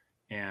so,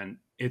 and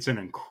it's an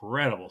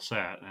incredible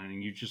set. I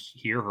mean, you just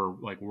hear her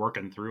like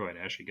working through it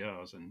as she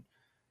goes, and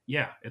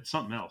it's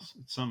something else.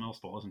 It's something else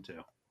to listen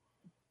to.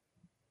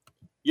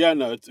 Yeah,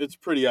 no, it's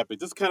pretty epic.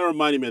 This kind of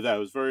reminded me of that. It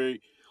was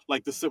very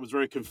like the set was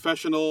very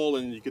confessional,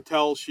 and you could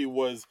tell she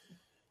was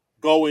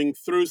going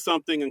through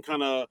something and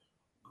kind of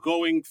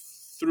going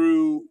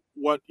through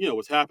what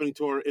was happening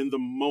to her in the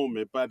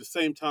moment, but at the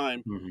same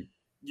time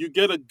you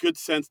get a good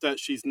sense that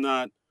she's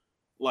not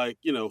like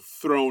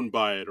thrown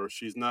by it, or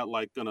she's not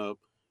like gonna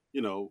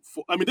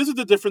I mean, this is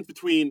the difference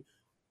between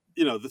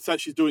the set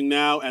she's doing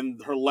now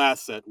and her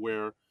last set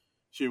where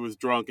she was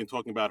drunk and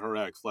talking about her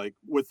ex. Like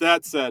with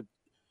that said,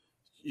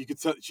 you could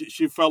tell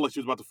she felt like she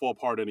was about to fall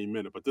apart any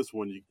minute. But this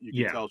one, you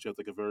could Yeah. tell she has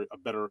like a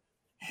better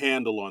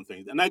handle on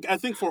things. And I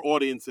think for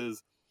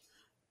audiences,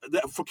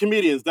 for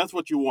comedians, that's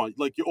what you want.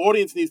 Like your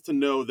audience needs to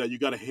know that you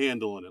got a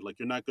handle on it. Like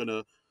you're not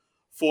gonna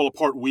fall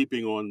apart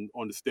weeping on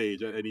the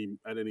stage at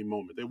any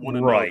moment. They want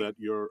to know Right. that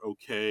you're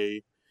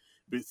okay.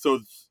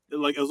 So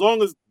like as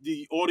long as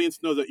the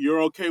audience knows that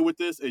you're okay with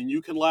this and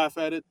you can laugh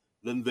at it,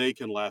 then they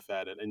can laugh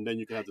at it, and then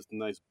you can have this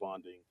nice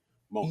bonding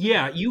moment.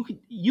 Yeah,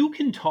 you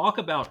can talk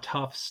about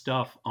tough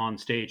stuff on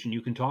stage and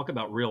you can talk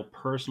about real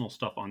personal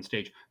stuff on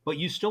stage, but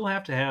you still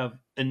have to have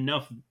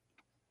enough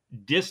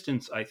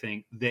distance, I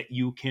think, that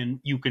you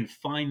can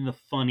find the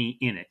funny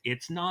in it.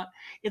 It's not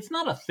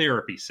a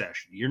therapy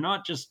session. You're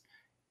not just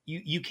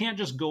you can't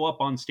just go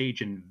up on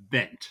stage and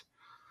vent.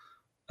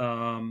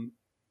 Um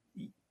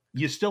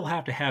you still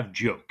have to have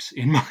jokes,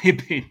 in my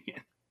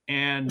opinion.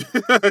 And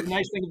the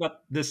nice thing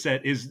about this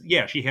set is,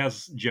 yeah, she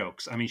has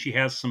jokes. I mean, she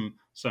has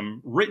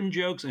some written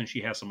jokes and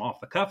she has some off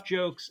the cuff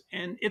jokes,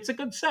 and it's a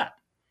good set.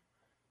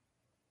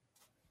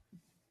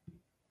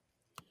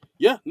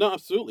 Yeah, no,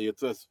 absolutely.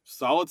 It's a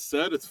solid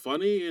set. It's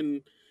funny,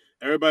 and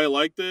everybody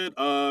liked it.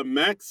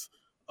 Max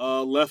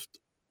left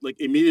like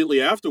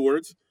immediately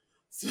afterwards.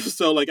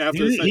 So like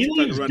after the set, He she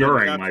tried to leaves run in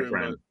and during, my capture him,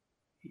 but friend.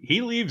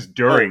 He leaves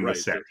oh during the right,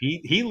 set.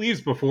 He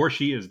leaves before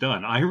she is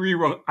done. I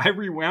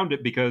rewound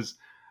it because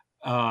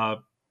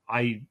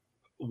I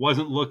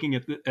wasn't looking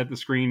at the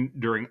screen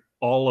during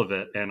all of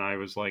it, and I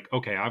was like,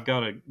 okay, I've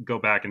got to go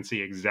back and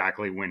see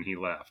exactly when he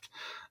left.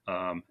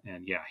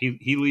 And yeah,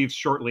 he leaves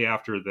shortly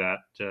after that.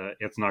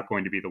 It's not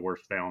going to be the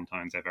worst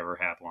Valentine's I've ever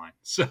had line.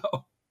 So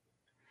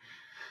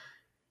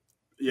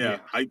yeah,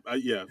 yeah,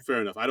 yeah,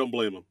 fair enough. I don't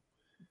blame him.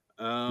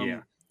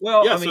 yeah.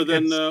 Well, Yeah. I So mean,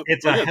 then,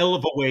 it's but a yeah, hell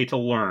of a way to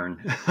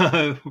learn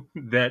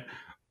that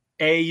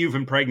A, you've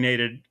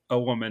impregnated a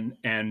woman,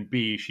 and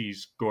B,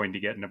 she's going to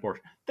get an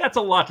abortion. That's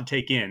a lot to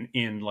take in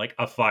like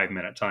a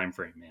 5-minute time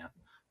frame, man.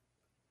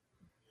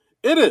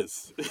 it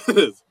is. It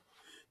is.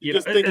 You You know,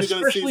 just think you're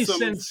gonna see especially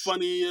some since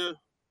funny.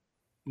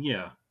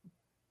 yeah,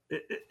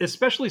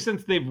 especially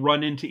since they've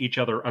run into each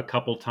other a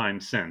couple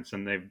times since,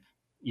 and they've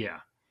yeah,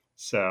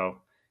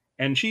 so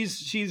and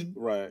she's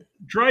Right.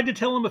 tried to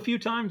tell him a few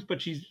times,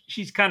 but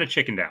she's kind of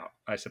chickened out,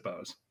 I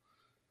suppose.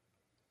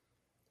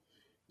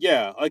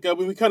 Yeah, like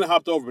we kind of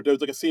hopped over, but there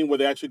was like a scene where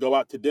they actually go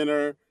out to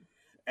dinner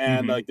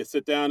and Hmm. like they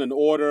sit down and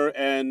order,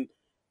 and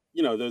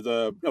there's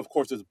of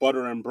course there's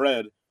butter and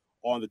bread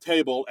on the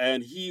table,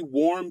 and he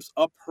warms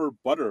up her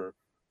butter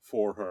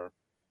for her,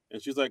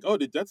 and she's like, "Oh,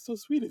 dude, that's so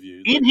sweet of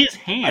you." In Like, his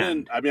I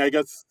didn't. hand, I mean, I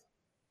guess.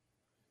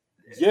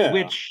 Yeah,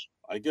 which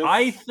I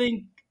I guess.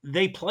 think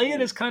they play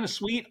it Hmm. as kind of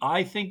sweet.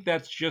 I think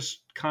that's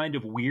just kind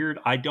of weird.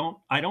 I don't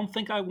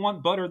think I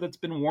want butter that's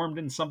been warmed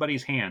in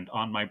somebody's hand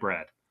on my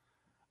bread.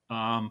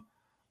 Um,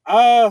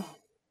 Uh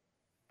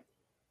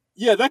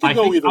yeah, that could I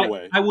go think either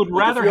way. I would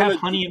Like if rather you have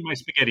want honey in my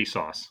spaghetti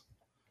sauce.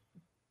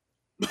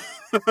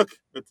 to,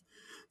 it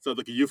sounds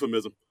like a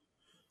euphemism,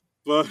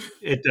 but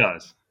It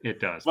does. It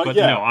does. but But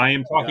no, yeah, I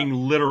am yeah, talking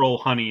literal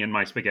honey in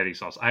my spaghetti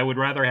sauce. I would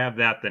rather have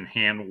that than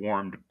hand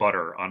warmed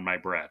butter on my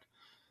bread.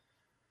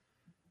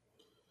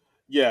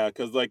 yeah.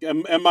 Because like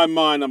in my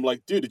mind, I'm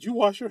like, dude, did you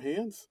wash your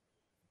hands?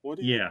 What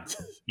are you? Yeah.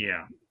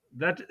 Yeah.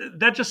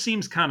 That just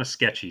seems kind of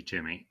sketchy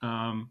to me.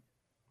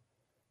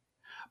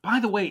 By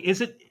the way, is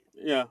it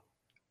Yeah.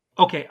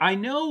 okay? I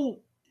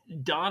know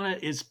Donna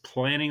is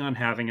planning on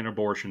having an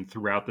abortion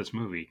throughout this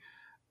movie,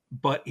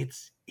 but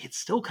it's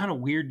still kind of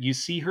weird. You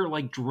see her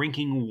like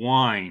drinking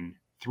wine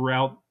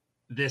throughout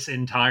this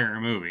entire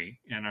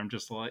movie, and I'm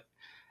just like,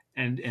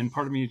 and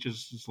part of me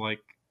just is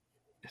like,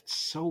 it's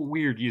so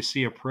weird. You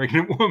see a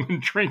pregnant woman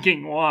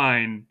drinking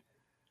wine,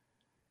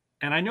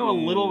 and I know a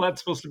little Mm,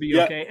 that's supposed to be yeah.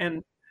 okay,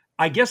 and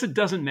I guess it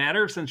doesn't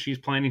matter since she's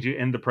planning to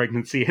end the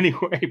pregnancy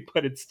anyway.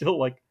 But it's still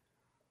like,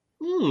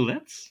 ooh,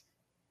 that's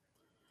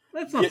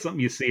Yeah. not something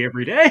you see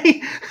every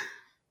day.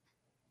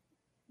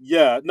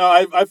 Yeah. No,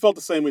 I felt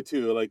the same way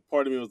too. Like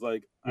part of me was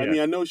like, I Yeah,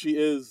 mean, I know she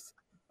is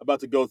about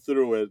to go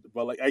through it,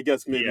 but like I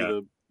guess maybe yeah.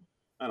 the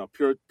I don't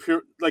know,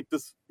 pure like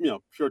this,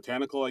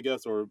 puritanical, I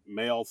guess, or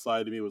male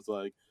side of me was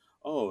like,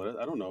 oh,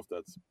 I don't know if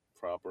that's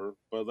proper.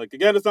 But like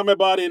again, it's not my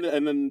body,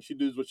 and then she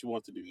does what she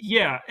wants to do. So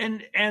Yeah,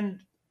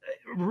 and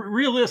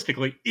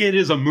realistically, it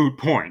is a moot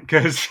point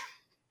because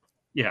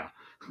yeah,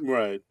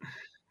 right.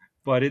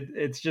 but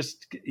it's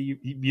just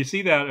you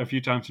see that a few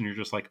times and you're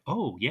just like,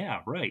 oh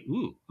yeah, right,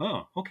 ooh,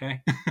 oh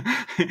okay,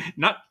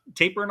 not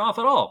tapering off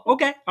at all.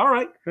 Okay, all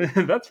right,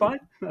 that's fine,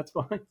 that's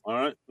fine. All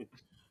right.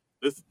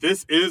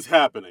 This is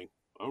happening.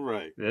 All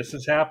right. This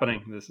is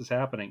happening. This is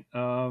happening.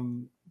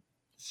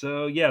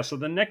 So yeah, so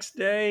the next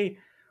day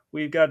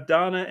we've got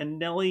Donna and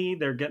Nellie.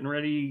 They're getting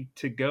ready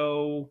to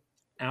go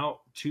out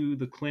to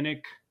the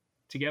clinic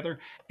together,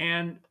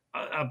 and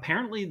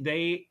apparently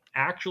they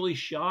actually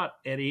shot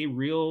at a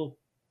real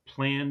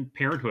Planned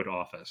Parenthood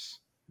office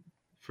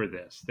for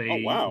this. Oh They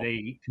wow.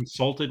 they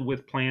consulted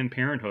with Planned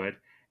Parenthood,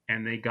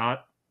 and they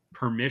got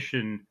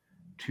permission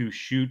to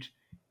shoot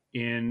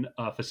in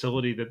a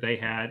facility that they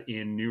had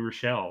in New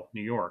Rochelle,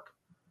 New York.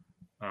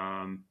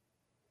 Um,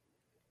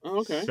 Oh,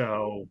 okay.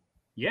 So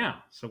yeah,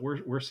 so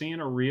we're seeing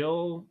a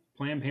real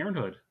Planned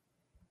Parenthood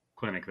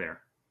clinic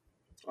there.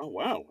 Oh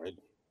wow,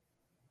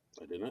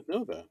 I did not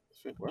know that.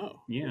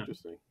 Wow, Yeah,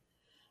 interesting.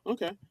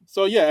 Okay,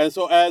 so yeah, and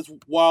so as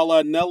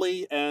while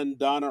Nellie and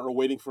Donna are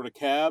waiting for the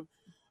cab,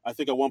 I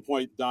think at one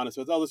point Donna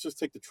says, "Oh, let's just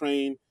take the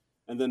train,"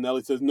 and then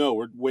Nellie says, "No,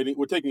 we're waiting.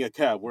 We're taking a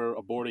cab. We're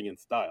aborting in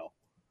style."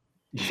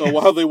 So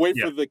while yes, they wait yeah,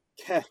 for the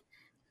cab,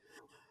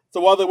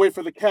 so while they wait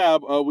for the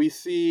cab, we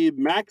see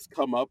Max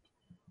come up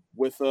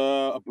with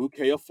a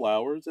bouquet of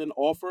flowers and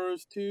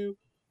offers to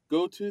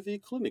go to the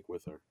clinic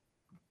with her,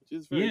 which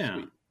is very yeah,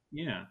 sweet.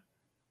 yeah.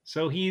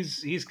 So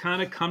he's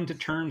kind of come to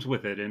terms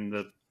with it in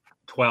the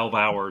 12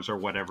 hours or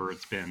whatever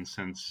it's been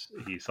since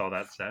he saw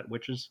that set,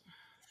 which is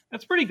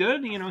that's pretty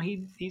good. You know,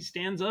 he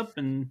stands up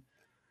and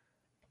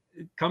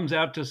comes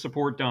out to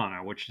support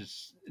Donna, which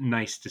is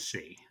nice to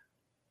see.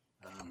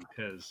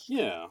 Because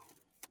Yeah,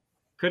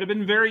 could have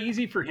been very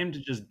easy for him to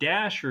just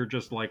dash or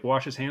just like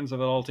wash his hands of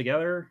it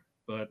altogether,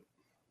 but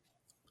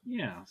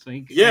yeah. So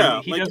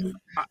yeah, he doesn't.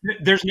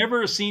 There's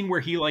never a scene where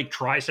he like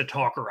tries to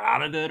talk her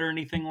out of it or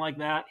anything like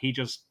that. He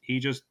just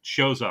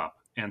shows up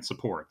and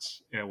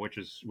supports, which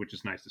is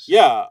nice to see.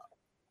 yeah,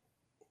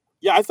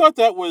 yeah. I thought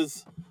that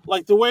was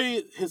like the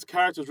way his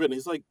character's written.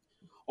 He's like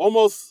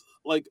almost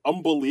like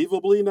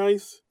unbelievably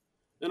nice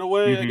in a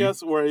way, I Hmm.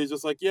 guess, where he's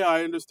just like, yeah,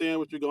 I understand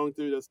what you're going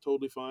through. That's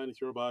totally fine.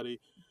 It's your body.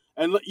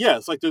 And yeah,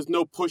 it's like there's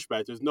no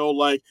pushback. There's no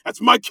like, that's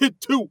my kid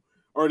too,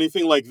 or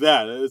anything like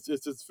that.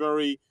 It's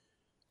very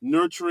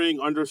nurturing,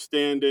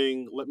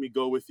 understanding. Let me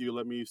go with you.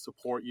 Let me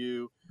support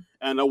you.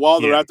 And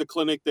while they're Yeah, at the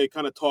clinic, they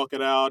kind of talk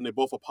it out, and they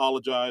both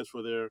apologize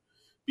for their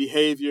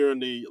behavior,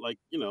 and they like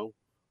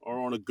are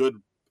on a good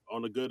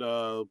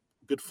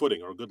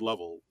footing or a good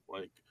level,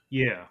 like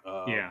yeah,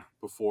 yeah,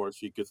 before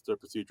she gets the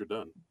procedure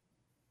done.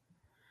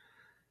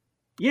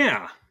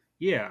 yeah,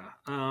 yeah.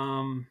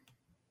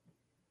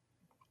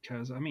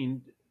 Because I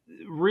mean,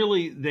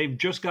 really, they've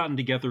just gotten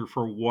together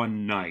for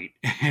one night,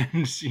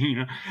 and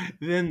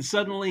then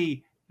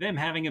suddenly them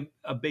having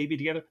a baby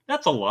together.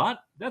 That's a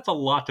lot. That's a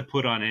lot to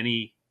put on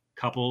any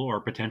couple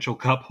or potential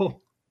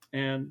couple.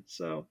 And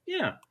so,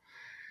 yeah,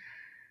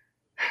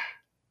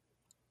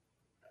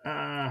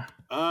 Yeah,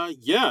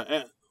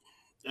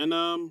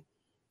 and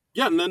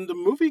yeah, and then the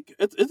movie.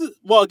 It's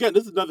well, again,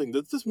 this is nothing.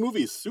 This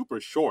movie is super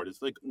short.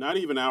 It's like not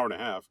even an hour and a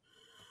half.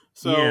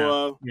 So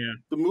yeah, yeah.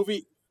 the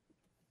movie,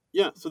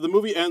 yeah. So the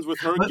movie ends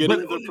with her But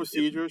getting the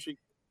procedure. She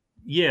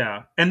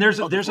yeah, and there's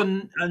a, go there's for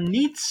it. a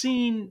neat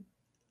scene.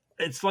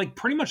 It's like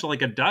pretty much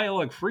like a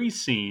dialogue free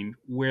scene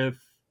with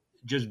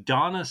just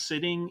Donna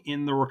sitting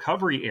in the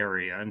recovery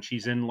area, and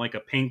she's in like a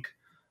pink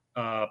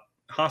uh,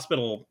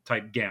 hospital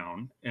type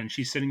gown, and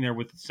she's sitting there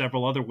with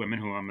several other women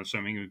who I'm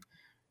assuming who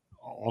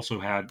also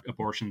had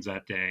abortions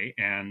that day,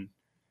 and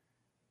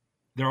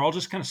they're all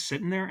just kind of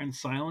sitting there in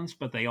silence,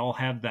 but they all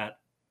have that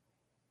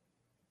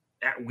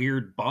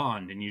weird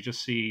bond, and you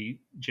just see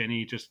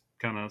Jenny just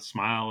kind of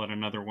smile at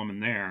another woman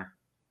there,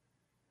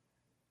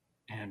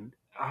 and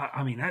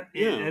I mean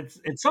Yeah,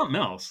 it's something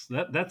else.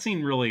 That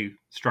scene really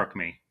struck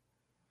me.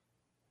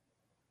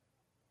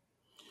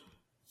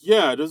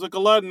 yeah. There's like a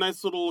lot of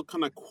nice little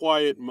kind of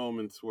quiet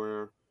moments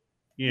where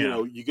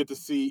Yeah, you get to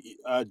see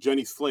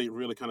Jenny Slate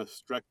really kind of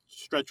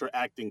stretch her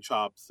acting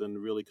chops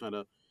and really kind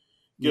of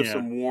give yeah.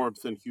 some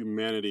warmth and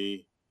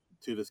humanity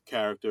to this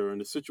character and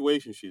the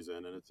situation she's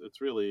in, and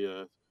it's really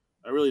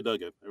I really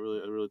dug it. I really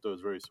thought it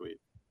was very sweet.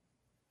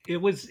 It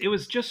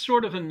was just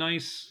sort of a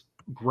nice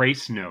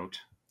grace note,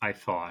 I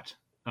thought.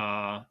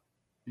 Uh,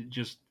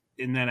 just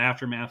in that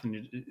aftermath,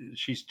 and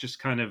she's just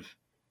kind of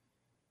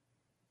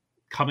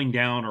coming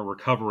down or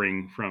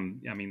recovering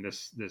from, I mean,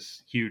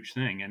 this huge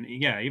thing. And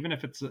yeah, even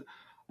if it's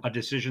a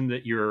decision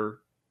that you're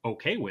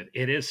okay with,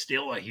 it is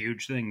still a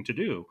huge thing to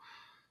do.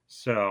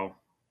 So,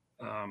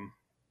 um,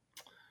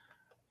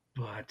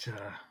 but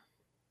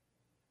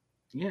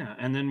yeah,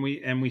 and then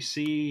we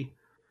see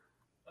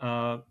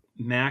uh,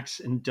 Max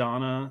and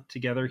Donna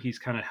together. He's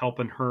kind of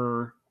helping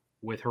her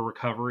with her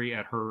recovery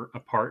at her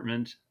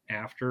apartment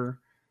after.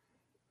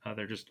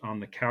 They're just on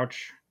the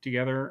couch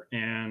together,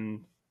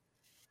 and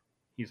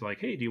he's like,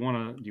 "Hey, do you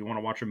want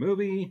to watch a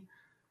movie?"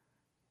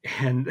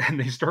 And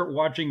they start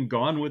watching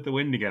Gone with the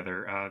Wind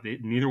together.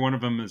 Neither one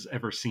of them has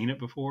ever seen it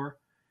before,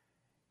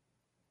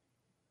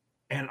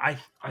 and I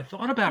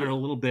thought about it Yeah, a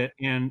little bit,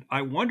 and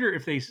I wonder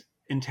if they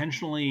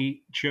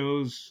intentionally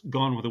chose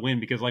Gone with the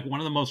Wind because like one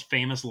of the most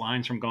famous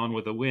lines from Gone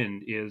with the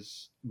Wind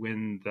is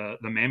when the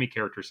Mammy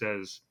character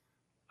says,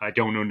 "I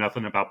don't know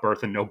nothing about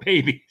birth and no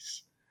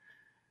babies."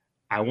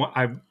 I want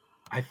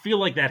I feel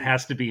like that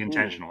has to be mm.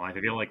 intentional. I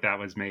feel like that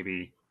was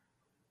maybe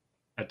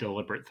a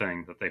deliberate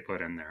thing that they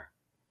put in there.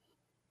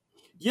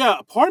 Yeah.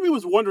 Part of me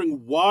was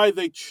wondering why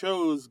they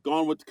chose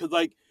Gone with because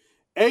like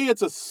a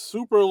it's a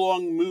super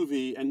long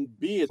movie and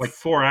b It's like it's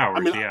 4 I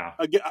hours, mean yeah.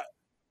 again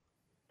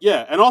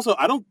yeah and also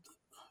I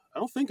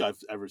don't think I've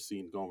ever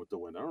seen Gone with the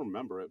Wind. I don't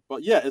remember it,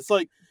 but yeah, it's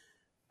like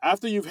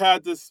after you've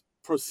had this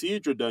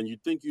procedure done,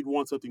 you'd think you'd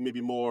want something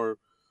maybe more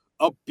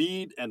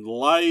upbeat and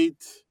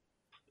light,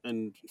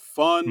 and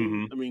fun.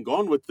 Mm-hmm. I mean,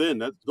 Gone with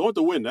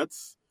the Wind.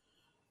 That's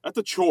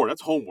a chore.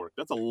 That's homework.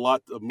 That's a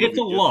lot of movie It's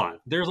a to get lot. through.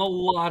 There's a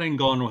lot in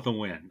Gone with the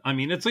Wind. I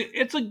mean, it's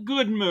a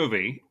good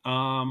movie.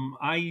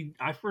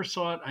 I first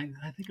saw it.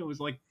 I think it was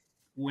like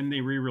when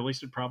they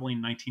re-released it, probably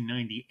in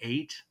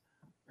 1998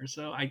 or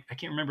so. I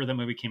can't remember that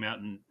movie came out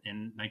in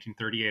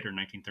 1938 or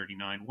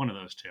 1939. One of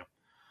those two.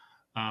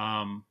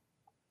 Um,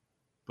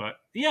 but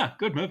yeah,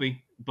 good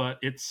movie. But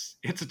it's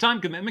a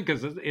time commitment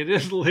because it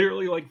is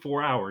literally like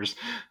 4 hours.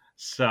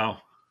 So,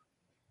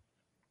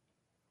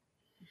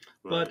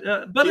 Right.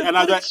 but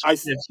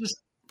See, it's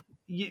just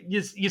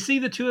you see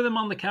the two of them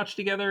on the couch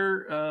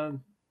together,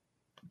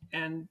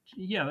 and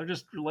yeah, they're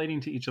just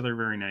relating to each other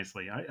very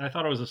nicely. I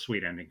thought it was a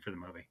sweet ending for the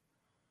movie.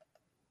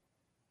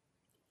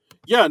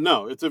 yeah,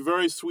 no, it's a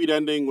very sweet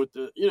ending with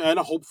and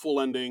a hopeful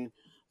ending.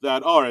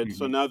 That all right.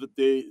 So Mm-hmm. now that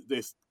they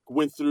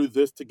went through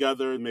this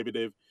together, and maybe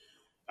they've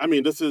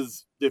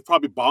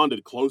probably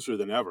bonded closer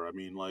than ever. I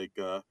mean, like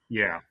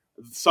Yeah.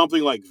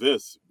 something like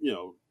this,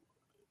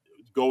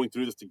 going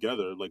through this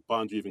together, like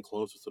bonds you even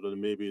closer. So that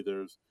maybe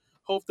there's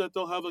hope that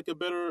they'll have like a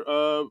better,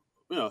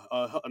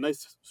 a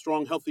nice,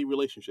 strong, healthy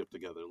relationship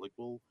together. Like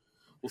we'll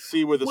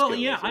see where this Well,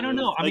 yeah, goes. I don't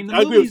know. I mean, the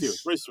I agree with you.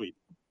 It's movie's very sweet.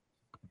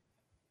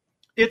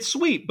 it's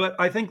sweet, but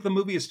I think the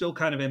movie is still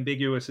kind of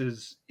ambiguous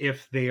as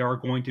if they are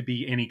going to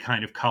be any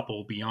kind of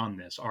couple beyond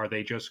this. Are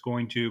they just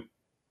going to?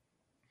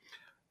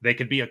 They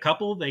could be a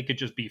couple. They could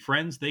just be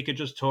friends. They could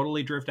just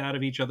totally drift out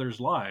of each other's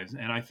lives.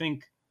 And I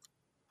think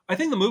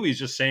the movie is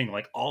just saying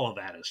like all of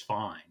that is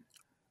fine.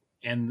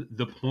 And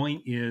the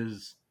point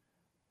is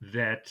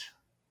that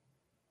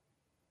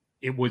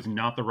it was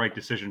not the right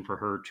decision for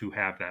her to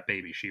have that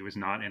baby. She was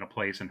not in a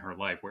place in her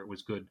life where it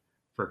was good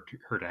for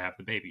her to have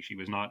the baby. She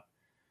was not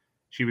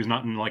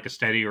in like a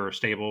steady or a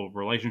stable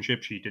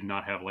relationship. She did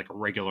not have like a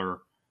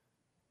regular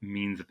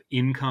means of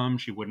income.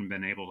 She wouldn't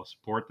have been able to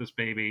support this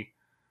baby.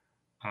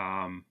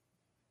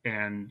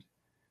 And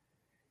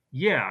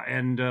yeah,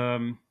 and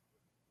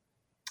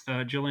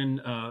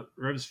Jillian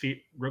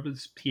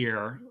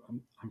Robespierre,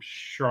 I'm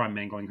sure I'm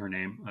mangling her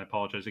name. I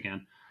apologize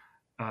again.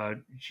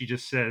 She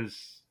just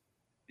says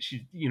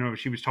she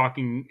was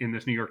talking in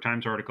this New York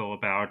Times article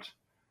about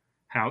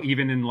how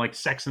even in like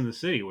Sex and the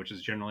City, which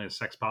is generally a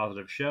sex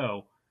positive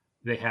show,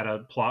 they had a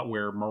plot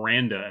where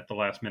Miranda at the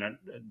last minute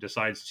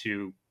decides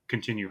to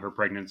continue her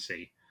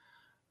pregnancy.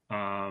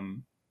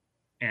 Um,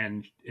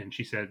 and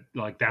she said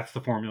like that's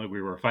the formula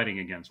we were fighting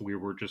against.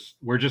 We're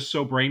just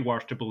so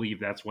brainwashed to believe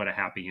that's what a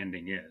happy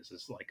ending is.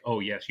 It's like, oh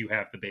yes, you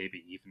have the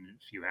baby even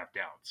if you have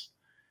doubts.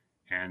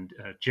 And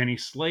Jenny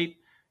Slate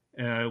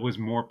was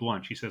more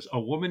blunt. She says, a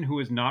woman who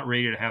is not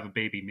ready to have a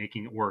baby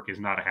making it work is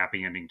not a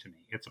happy ending to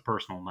me. It's a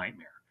personal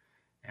nightmare.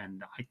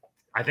 And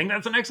I think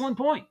that's an excellent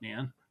point,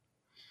 man.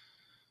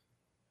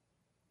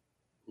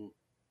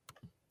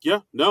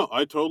 Yeah, no,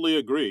 I totally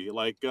agree.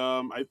 Like,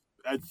 I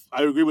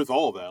agree with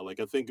all of that. Like,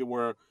 I think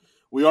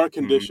we are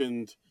Mm-hmm.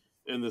 conditioned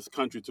in this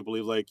country to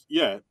believe, like,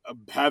 yeah,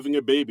 having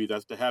a baby,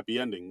 that's the happy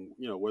ending,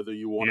 whether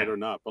you want it Yeah. or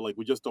not. But like,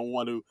 we just don't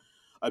want to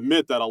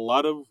admit that a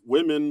lot of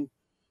women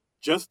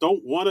just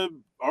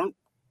aren't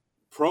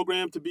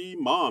programmed to be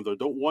moms or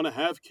don't want to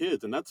have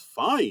kids, and that's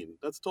fine.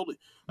 That's Yeah.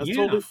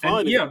 totally And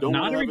fine if you yeah, don't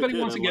want not to have a everybody kid.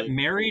 wants to And get like,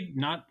 married.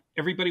 Not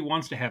everybody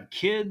wants to have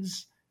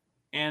kids.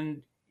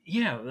 And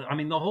yeah, I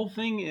mean, the whole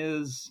thing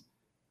is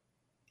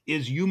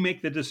you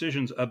make the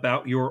decisions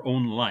about your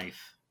own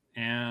life.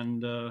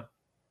 And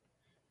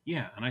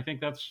yeah, and I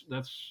think that's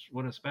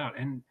what it's about.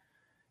 And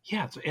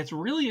yeah, it's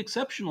really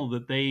exceptional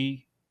that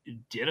they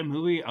did a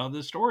movie of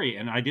this story.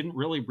 And I didn't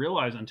really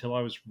realize until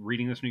I was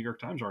reading this New York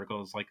Times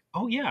article. It's like,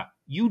 oh yeah,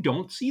 you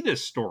don't see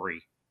this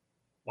story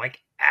like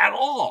at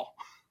all.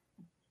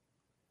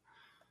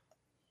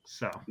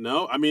 So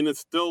no, I mean, it's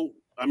still,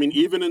 I mean,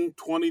 even in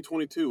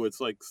 2022, it's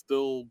like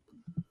still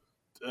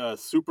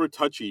super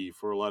touchy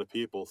for a lot of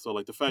people. So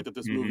like the fact that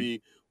this mhm.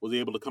 movie was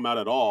able to come out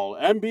at all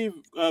and be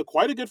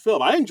quite a good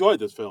film. I enjoyed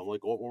this film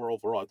like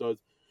overall. I thought it was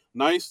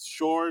nice,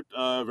 short,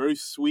 very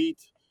sweet,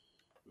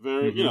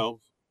 very Mhm.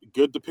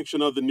 good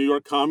depiction of the New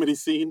York comedy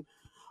scene.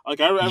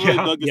 Like I really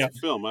Yeah, dug this yeah,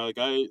 film. I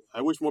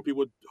wish more people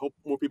would hope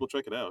more people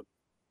check it out.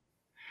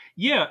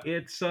 yeah.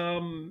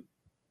 Um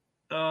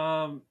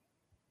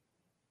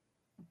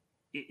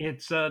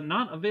it's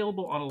not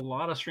available on a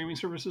lot of streaming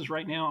services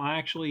right now.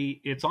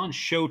 It's on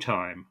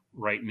Showtime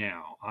right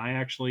now. I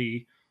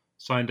actually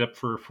signed up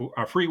for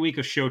a free week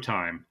of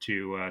Showtime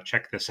to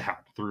check this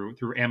out through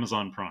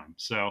Amazon Prime.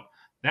 So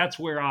that's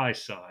where I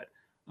saw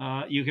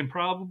it. You can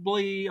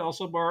probably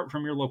also borrow it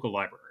from your local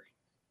library.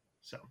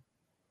 So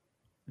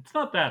it's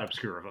not that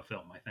obscure of a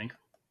film, I think.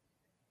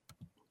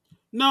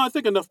 No, I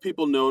think enough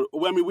people know.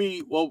 Well, I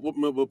mean,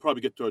 we'll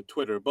probably get to our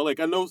Twitter, but like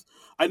I know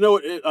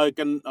it. Like,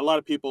 and a lot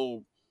of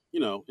people,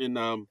 in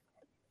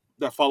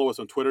that follow us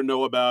on Twitter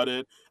know about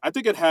it. I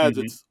think it has Hmm.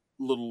 its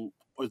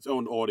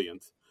own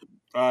audience.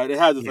 It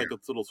has Yeah.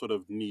 its little sort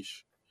of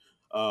niche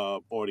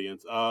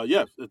audience.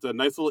 Yeah, it's a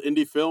nice little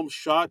indie film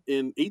shot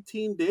in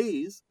 18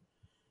 days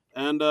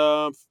and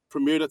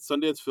premiered at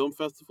Sundance Film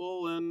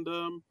Festival, and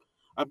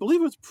I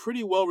believe it was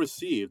pretty well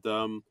received.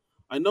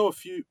 I know a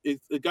few.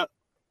 It got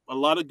a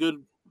lot of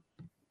good,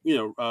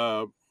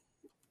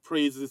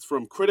 praises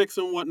from critics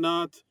and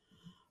whatnot.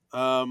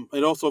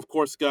 It also, of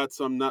course, got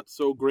some not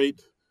so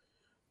great,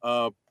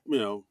 uh, you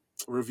know,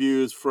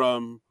 reviews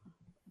from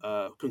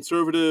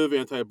conservative,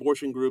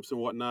 anti-abortion groups and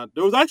whatnot.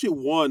 There was actually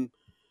one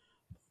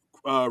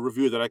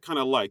review that I kind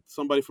of liked.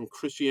 Somebody from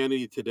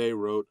Christianity Today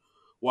wrote,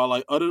 while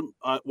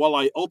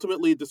I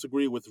ultimately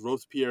disagree with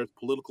Robespierre's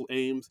political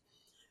aims,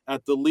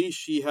 at the least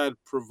she had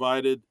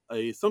provided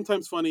a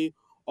sometimes funny,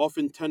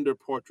 often tender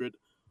portrait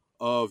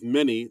of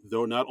many,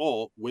 though not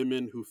all,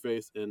 women who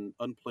face an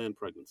unplanned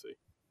pregnancy.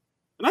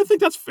 And I think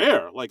that's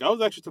fair. Like, I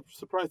was actually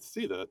surprised to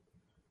see that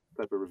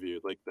type of review,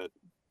 like that,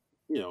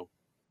 you know,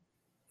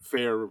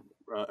 fair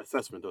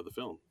assessment of the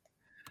film.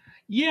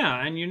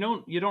 Yeah, and you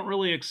don't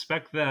really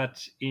expect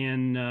that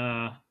in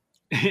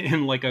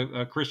in like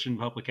a Christian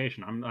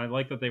publication. I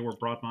like that they were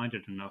broad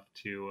minded enough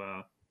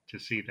to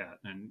see that,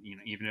 and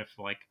even if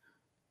like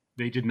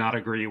they did not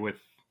agree with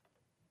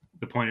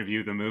the point of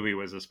view the movie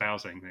was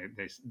espousing,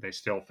 they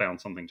still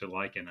found something to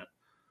like in it.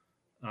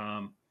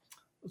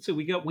 Let's see,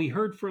 we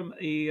heard from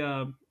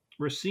a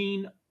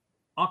Racine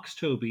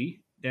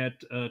Oxtoby at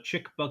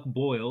Chick Buck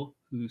Boyle,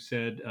 who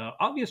said,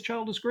 "Obvious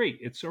Child is great.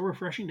 It's so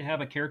refreshing to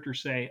have a character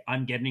say,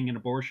 'I'm getting an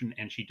abortion,'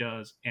 and she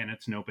does, and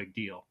it's no big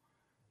deal."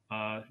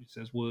 He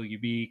says, "Will you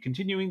be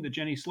continuing the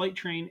Jenny Slate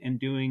train and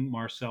doing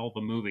Marcel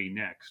the movie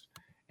next?"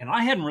 And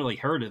I hadn't really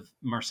heard of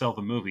Marcel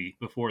the movie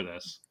before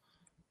this.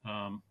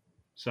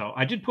 So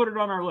I did put it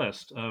on our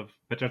list of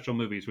potential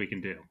movies we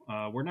can do.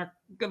 We're not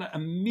going to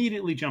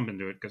immediately jump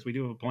into it because we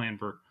do have a plan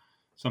for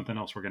something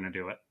else we're going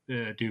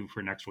to do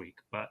for next week.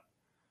 But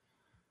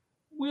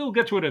we'll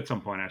get to it at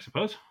some point, I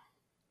suppose.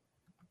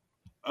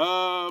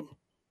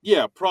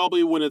 Yeah,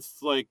 probably when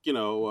it's like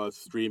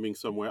streaming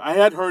somewhere. I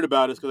had heard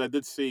about it because I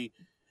did see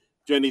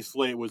Jenny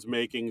Slate was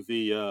making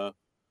the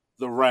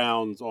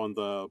rounds on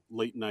the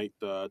late night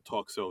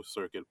talk show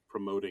circuit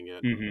promoting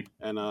it,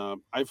 and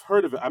I've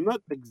heard of it. I'm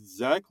not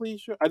exactly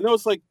sure. I know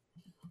it's like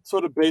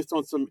sort of based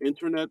on some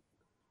internet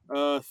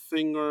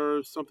thing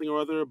or something or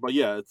other, but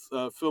yeah, it's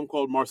a film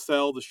called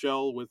Marcel the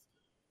Shell with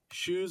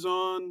Shoes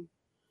On,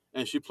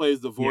 and she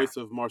plays the voice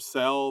of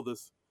Marcel,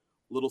 this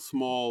little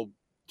small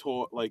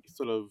like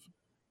sort of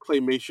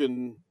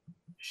claymation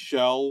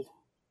shell,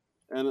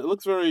 and it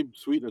looks very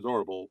sweet and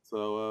adorable.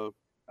 So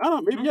I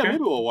don't know, maybe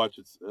we'll watch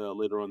it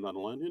later on down the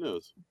line. Who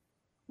knows?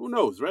 Who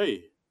knows,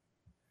 right?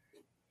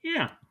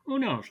 Yeah, who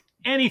knows?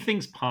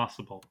 Anything's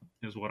possible,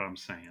 is what I'm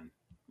saying.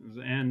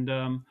 And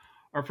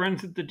our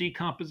friends at the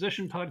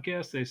Decomposition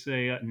Podcast, they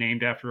say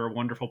named after a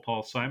wonderful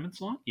Paul Simon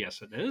song.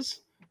 Yes, it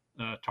is.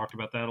 Talked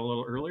about that a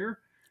little earlier.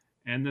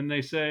 And then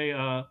they say,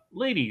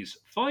 ladies,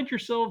 find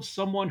yourselves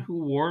someone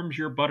who warms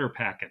your butter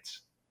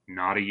packets.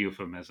 Not a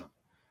euphemism.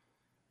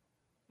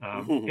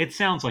 It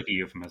sounds like a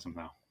euphemism,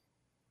 though.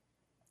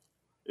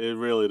 It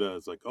really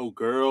does. Like, oh,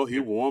 girl, he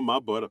warmed my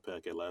butter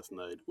packet last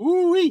night.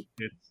 Ooh-wee!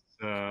 It's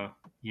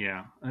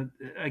yeah.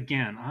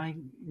 Again, I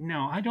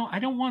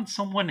don't want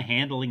someone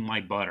handling my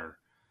butter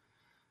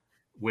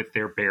with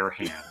their bare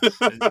hands.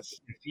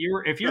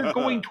 If you're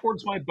going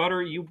towards my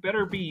butter, you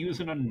better be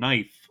using a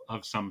knife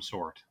of some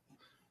sort.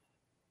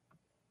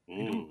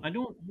 I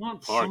don't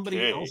want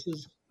somebody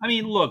else's. I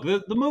mean, look,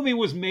 the movie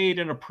was made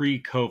in a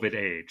pre-COVID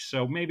age,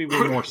 so maybe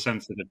we're more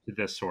sensitive to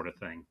this sort of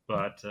thing.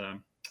 But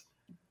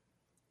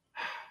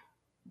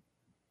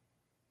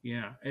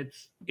yeah,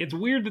 it's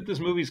weird that this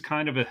movie's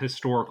kind of a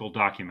historical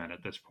document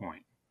at this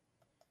point.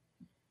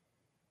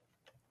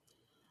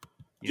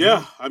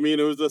 Yeah, I mean,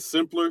 it was a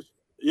simpler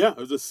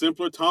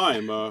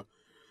time.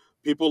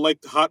 People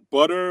liked hot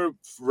butter.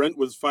 Rent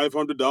was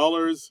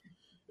 $500.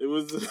 It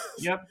was.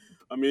 Yep.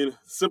 I mean,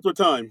 simpler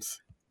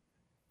times.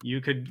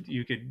 You could.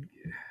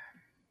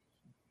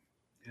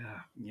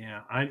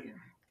 Yeah.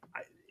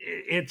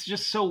 It's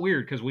just so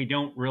weird because we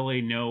don't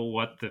really know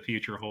what the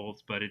future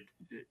holds, but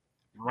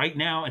right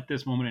now at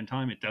this moment in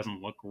time, it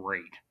doesn't look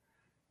great.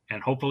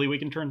 And hopefully we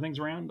can turn things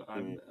around.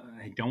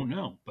 I don't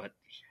know, but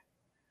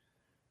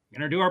we're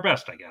gonna do our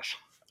best, I guess.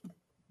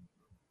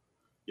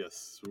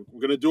 Yes,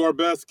 we're gonna do our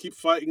best. Keep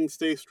fighting,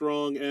 stay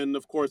strong, and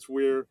of course,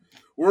 we're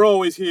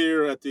always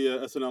here at the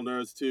SNL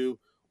Nerds to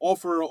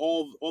offer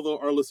all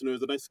our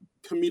listeners a nice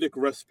comedic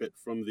respite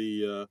from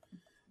the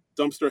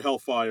dumpster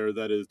hellfire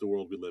that is the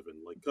world we live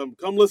in. Like,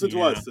 come listen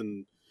to us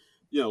and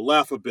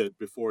laugh a bit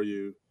before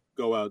you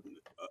go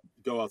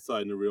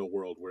outside in the real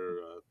world where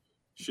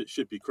shit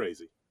should be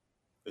crazy,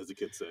 as the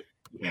kids say.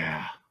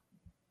 Yeah.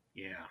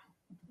 Yeah.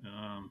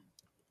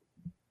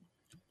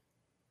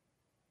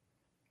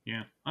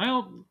 I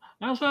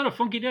also had a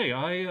funky day.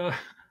 I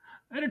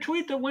had a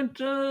tweet that went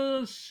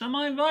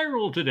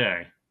semi-viral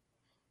today,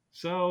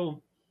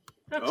 so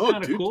that's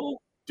kind of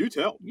cool. Do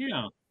tell.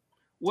 Yeah.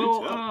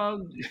 Well,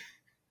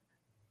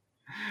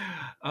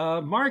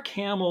 Mark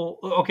Hamill.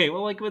 Okay.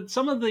 Well, like with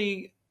some of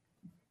the.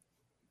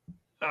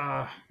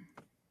 Are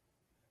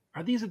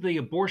these the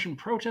abortion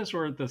protests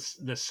or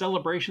the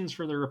celebrations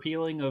for the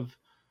repealing of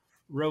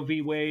Roe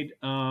v. Wade?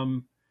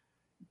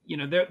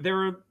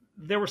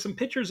 There were some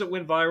pictures that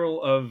went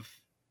viral of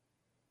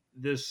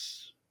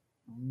this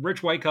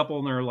rich white couple,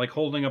 and they're like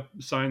holding up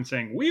signs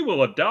saying, "We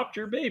will adopt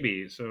your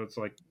baby." So it's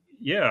like,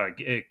 yeah,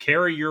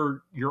 carry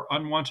your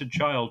unwanted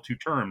child to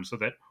term so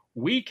that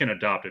we can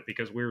adopt it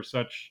because we're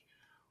such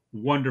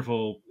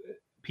wonderful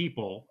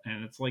people.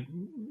 And it's like,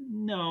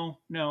 no,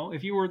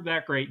 if you were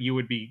that great, you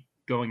would be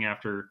going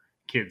after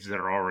kids that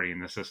are already in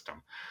the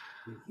system.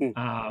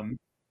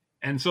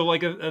 And so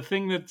like a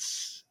thing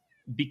that's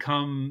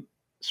become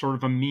sort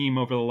of a meme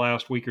over the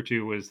last week or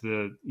two was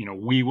the,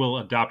 "We will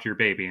adopt your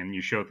baby," and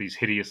you show these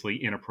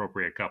hideously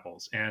inappropriate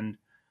couples. And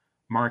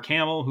Mark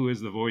Hamill, who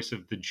is the voice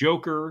of the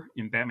Joker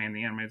in Batman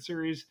the Animated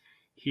Series,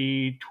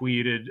 he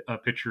tweeted a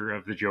picture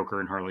of the Joker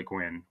and Harley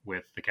Quinn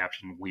with the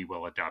caption, "We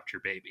will adopt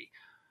your baby."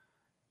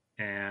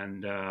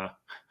 And I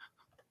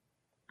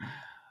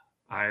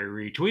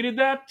retweeted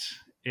that.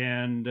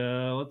 And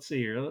let's see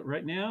here.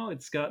 Right now,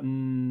 it's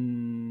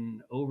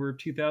gotten over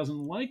 2,000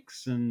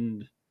 likes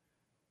and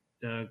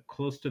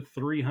close to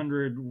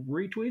 300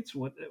 retweets,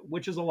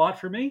 which is a lot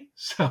for me.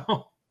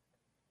 So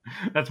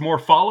that's more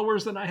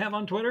followers than I have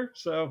on Twitter.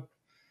 So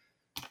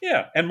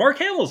yeah, and Mark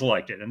Hamill's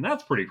liked it, and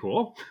that's pretty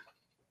cool.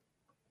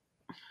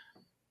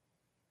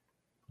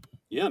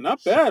 Yeah,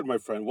 not bad, my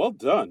friend. Well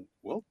done.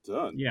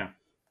 Yeah.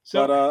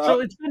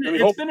 So it's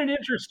been an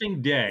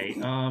interesting day.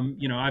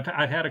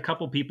 I've had a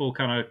couple people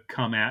kind of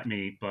come at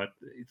me, but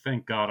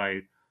thank God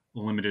I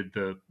limited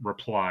the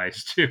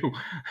replies to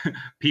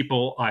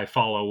people I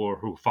follow or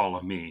who follow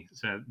me.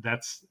 So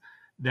that's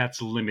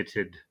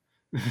limited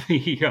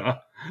the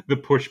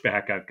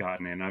pushback I've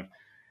gotten in.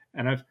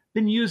 I've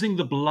been using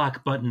the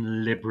block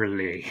button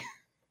liberally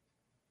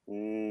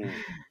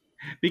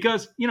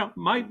because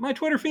my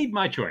Twitter feed,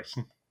 my choice.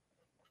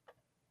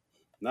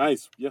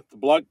 Nice. Yeah, the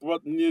block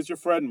button is your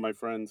friend, my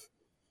friends.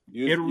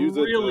 It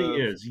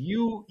really is.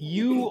 You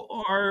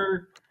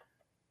are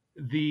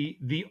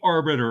the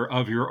arbiter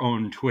of your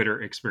own Twitter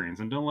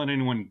experience, and don't let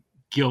anyone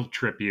guilt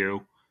trip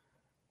you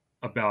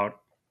about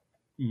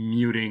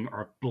muting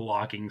or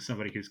blocking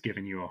somebody who's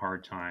giving you a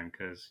hard time,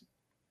 because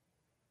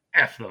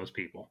F those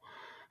people.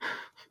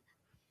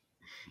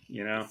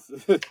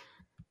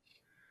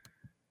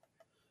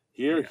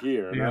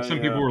 Here. Some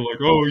people are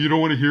like, "Oh, you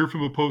don't want to hear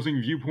from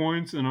opposing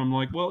viewpoints," and I'm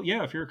like, "Well,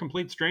 yeah, if you're a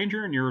complete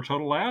stranger and you're a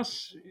total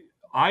ass,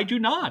 I do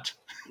not.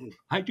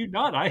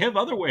 I have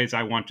other ways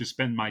I want to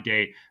spend my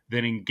day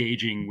than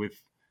engaging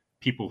with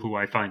people who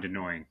I find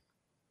annoying."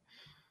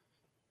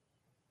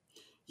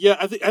 Yeah,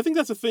 I think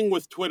that's the thing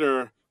with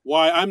Twitter.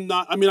 Why I'm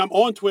not. I mean, I'm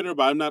on Twitter,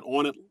 but I'm not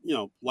on it,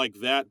 like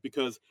that,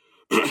 because,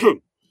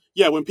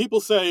 yeah, when people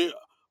say,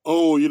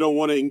 "Oh, you don't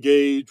want to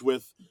engage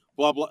with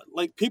blah blah,"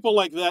 like people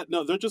like that,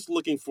 no, they're just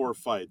looking for a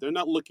fight. They're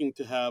not looking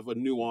to have a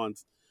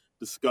nuanced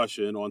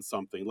discussion on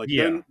something. Like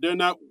they're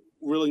not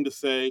willing to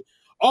say,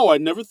 "Oh, I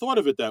never thought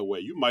of it that way.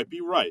 You might be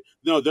right."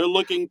 No, they're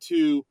looking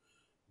to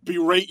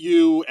berate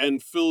you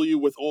and fill you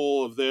with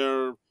all of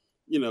their,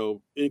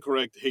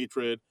 incorrect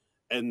hatred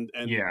and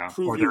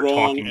prove you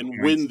wrong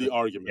and win the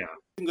argument. Yeah. I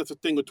think that's the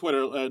thing with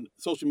Twitter and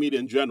social media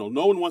in general.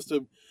 No one wants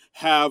to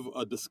have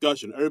a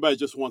discussion. Everybody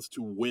just wants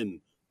to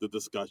win the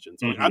discussion.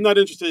 So I'm not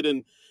interested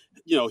in,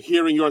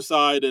 hearing your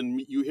side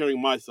and you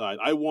hearing my side.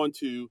 I want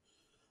to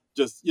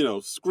just,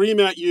 scream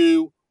at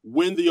you,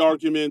 win the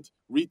argument,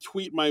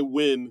 retweet my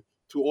win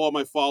to all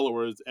my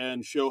followers,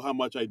 and show how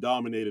much I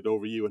dominated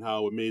over you and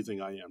how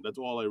amazing I am. That's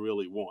all I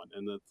really want.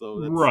 And that's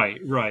right.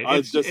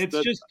 It's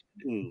just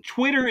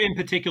Twitter in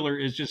particular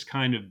is just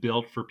kind of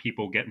built for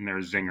people getting their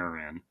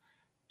zinger in.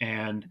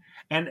 And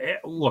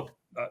look,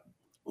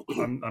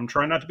 I'm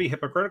trying not to be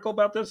hypocritical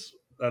about this.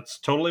 That's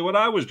totally what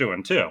I was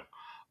doing too.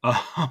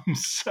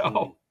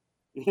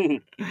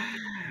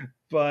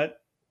 But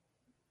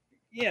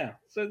yeah,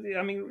 so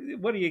I mean,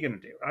 what are you going to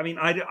do? I mean,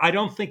 I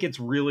don't think it's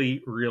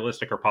really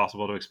realistic or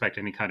possible to expect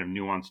any kind of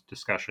nuanced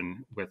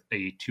discussion with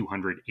a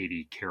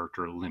 280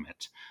 character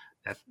limit.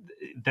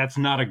 That's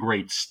not a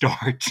great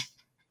start.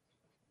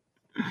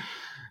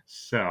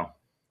 So,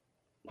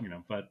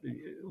 but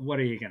what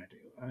are you going to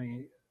do? I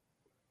mean,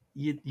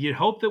 you'd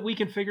hope that we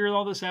can figure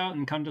all this out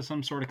and come to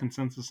some sort of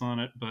consensus on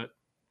it, but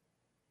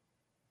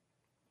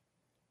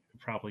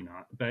probably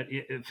not. But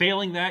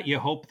failing that, you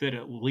hope that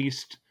at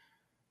least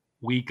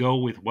we go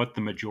with what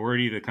the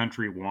majority of the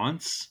country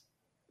wants.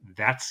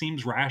 That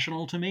seems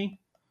rational to me.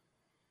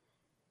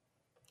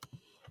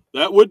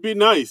 That would be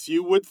nice.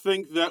 You would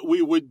think that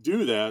we would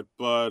do that,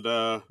 but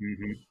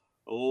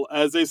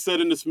as they said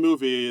in this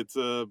movie,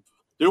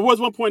 there was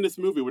one point in this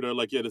movie where they're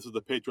like, "Yeah, this is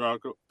the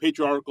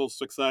patriarchal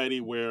society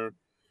where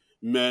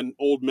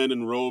old men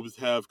in robes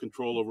have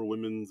control over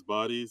women's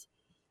bodies."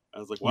 I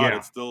was like, "Wow,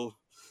 It's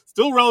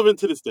still relevant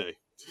to this day."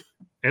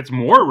 It's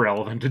more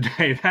relevant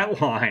today.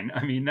 That line.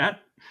 I mean,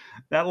 that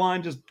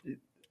line just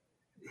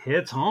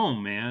hits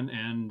home, man.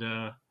 And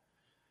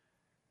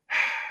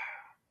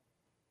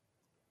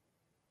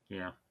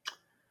yeah.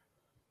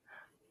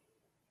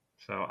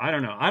 So I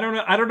don't know. I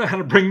don't know how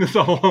to bring this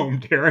all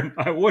home, Darren.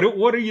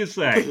 What do you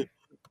say?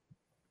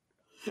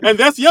 And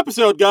that's the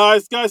episode,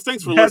 guys. Guys,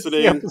 thanks for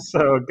listening. That's the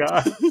episode,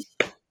 guys.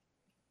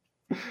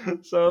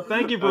 So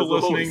thank you for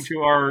listening to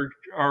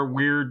our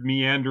weird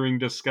meandering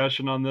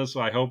discussion on this.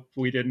 I hope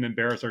we didn't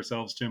embarrass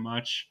ourselves too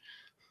much.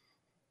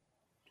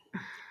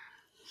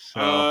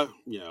 So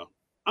yeah,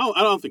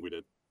 I don't think we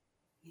did.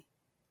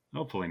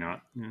 Hopefully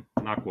not. Yeah,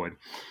 knock wood.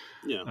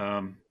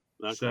 Yeah.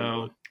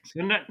 So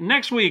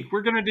next week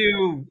we're gonna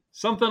do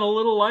something a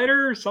little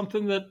lighter,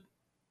 something that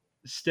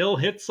still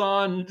hits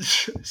on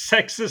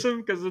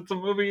sexism, because it's a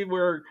movie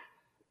where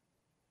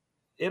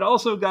it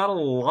also got a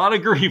lot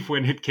of grief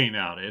when it came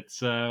out.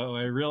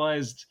 I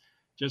realized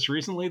just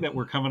recently that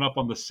we're coming up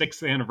on the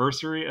 6th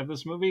anniversary of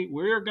this movie.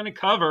 We're going to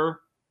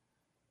cover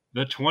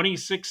the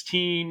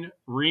 2016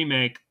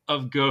 remake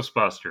of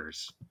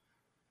Ghostbusters.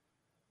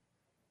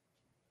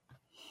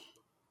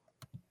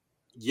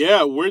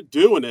 Yeah, we're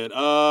doing it.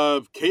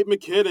 Kate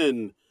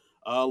McKinnon,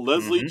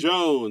 Leslie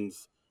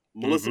Jones,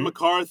 Melissa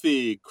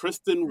McCarthy,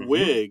 Kristen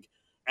Wiig,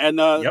 and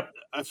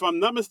if I'm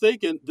not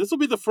mistaken, this will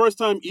be the first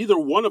time either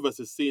one of us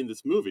has seen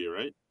this movie,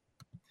 right?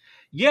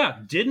 Yeah,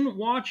 didn't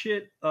watch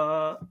it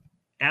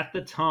at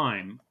the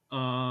time.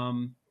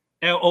 And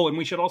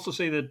we should also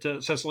say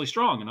that Cecily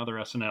Strong, another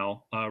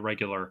SNL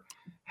regular,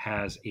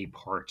 has a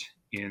part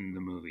in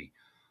the movie.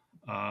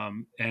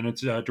 And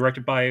it's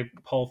directed by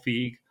Paul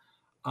Feig.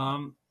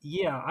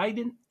 I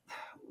didn't.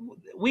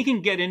 We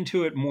can get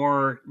into it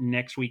more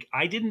next week.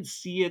 I didn't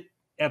see it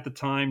at the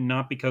time,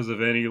 not because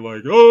of any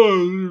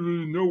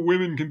no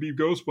women can be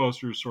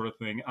Ghostbusters sort of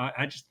thing.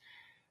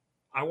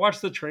 I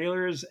watched the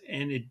trailers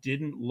and it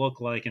didn't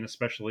look like an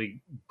especially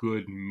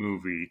good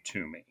movie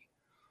to me.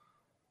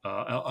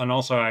 And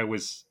also, I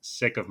was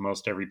sick of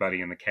most everybody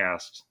in the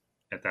cast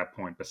at that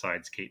point,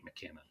 besides Kate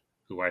McKinnon,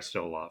 who I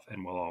still love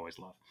and will always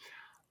love.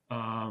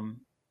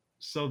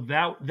 So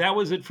that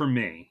was it for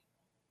me.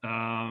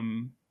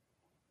 And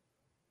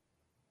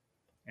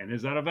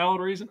is that a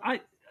valid reason?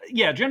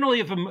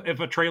 Generally, if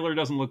a trailer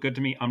doesn't look good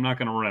to me, I'm not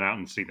going to run out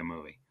and see the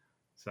movie.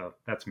 So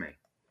that's me.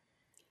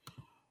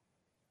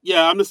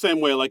 Yeah, I'm the same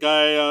way. Like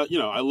I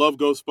love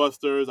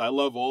Ghostbusters. I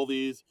love all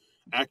these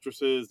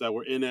actresses that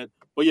were in it.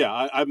 But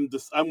yeah, I'm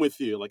with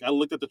you. Like I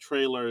looked at the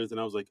trailers and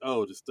I was like,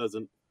 oh, this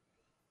doesn't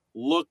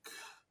look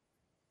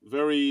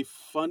very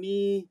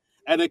funny,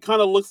 and it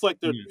kind of looks like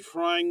they're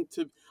trying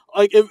to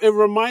it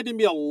reminded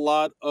me a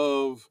lot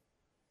of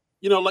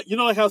like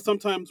how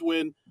sometimes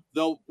when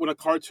a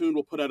cartoon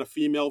will put out a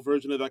female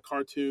version of that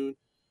cartoon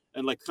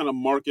and like kind of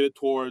market it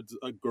towards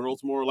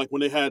girls more, like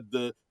when they had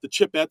the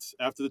Chipettes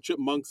after the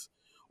Chipmunks,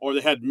 or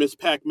they had Miss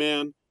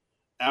Pac-Man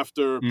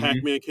after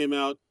Pac-Man came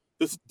out.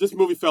 This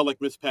movie felt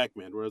like Miss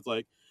Pac-Man, where it's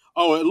like,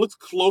 oh, it looks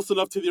close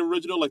enough to the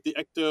original, like the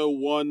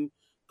Ecto-1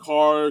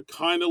 car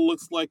kind of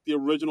looks like the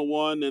original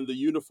one, and the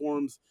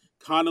uniforms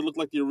kind of look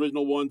like the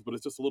original ones, but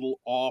it's just a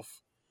little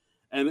off.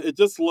 And it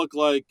just looked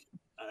like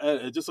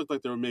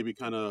they were maybe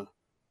kind of,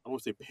 I don't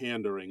want to say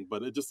pandering,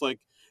 but it just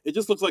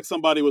looks like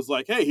somebody was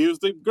like, hey, here's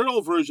the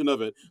girl version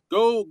of it.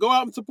 Go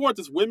out and support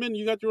this. Women,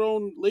 you got your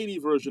own lady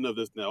version of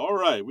this now. All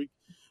right,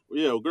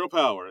 girl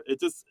power.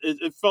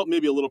 It felt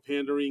maybe a little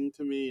pandering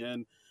to me,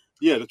 and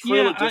the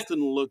trailer just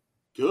didn't look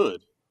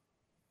good.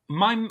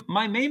 My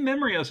main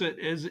memory of it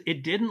is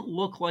it didn't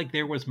look like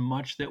there was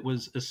much that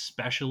was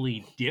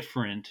especially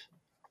different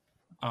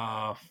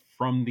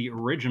from the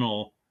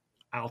original,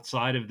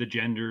 outside of the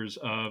genders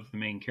of the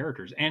main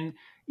characters. And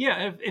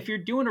if you're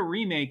doing a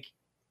remake,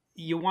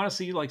 you want to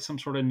see like some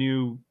sort of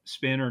new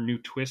spin or new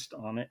twist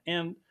on it.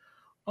 And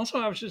also,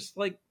 I was just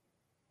like,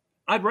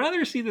 I'd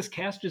rather see this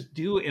cast just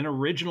do an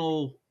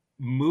original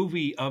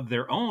movie of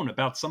their own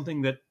about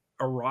something that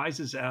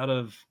arises out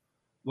of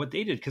what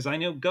they did. Because I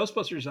know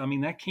Ghostbusters, I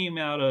mean, that came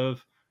out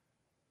of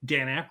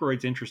Dan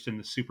Aykroyd's interest in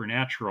the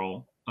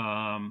supernatural.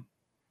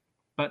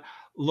 But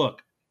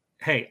look,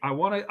 hey, I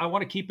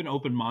want to keep an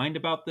open mind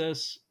about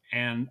this,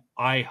 and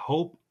I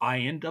hope I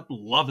end up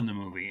loving the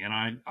movie, and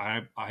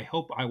I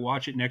hope I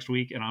watch it next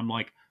week, and I'm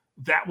like,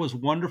 that was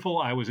wonderful.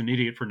 I was an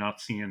idiot for not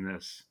seeing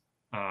this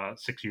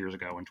 6 years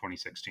ago in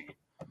 2016.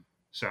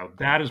 So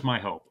that is my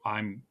hope.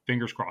 I'm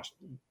fingers crossed.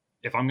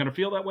 If I'm going to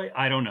feel that way,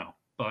 I don't know,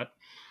 but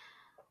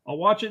I'll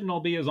watch it and I'll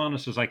be as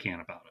honest as I can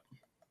about it.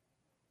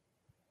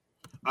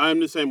 I'm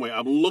the same way.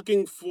 I'm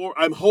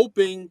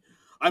hoping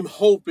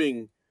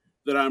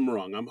that I'm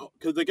wrong.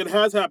 Because like it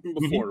has happened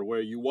before, where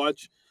you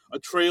watch a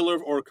trailer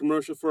or a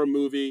commercial for a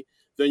movie,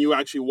 then you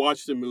actually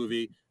watch the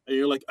movie, and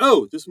you're like,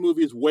 oh, this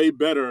movie is way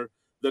better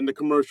than the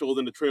commercial,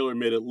 than the trailer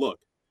made it look.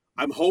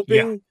 I'm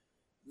hoping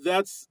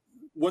that's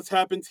what's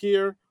happened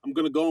here. I'm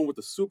going to go in with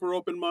a super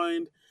open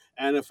mind,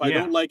 and if I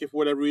don't like it for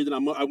whatever reason,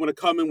 I'm going to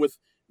come in with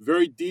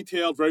very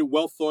detailed, very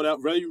well thought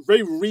out, very,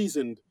 very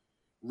reasoned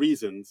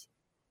reasons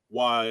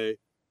why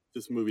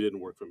this movie didn't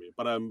work for me.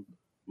 But I'm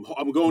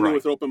going in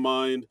with an open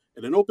mind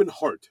and an open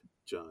heart,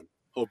 John,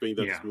 hoping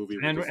that this movie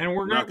and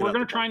we're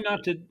gonna try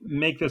not to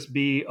make this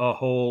be a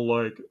whole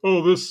like,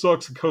 oh, this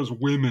sucks because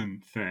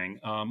women thing.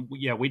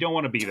 We don't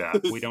want to be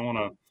that. We don't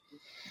want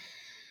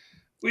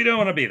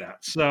to be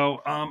that.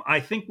 So I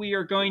think we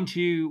are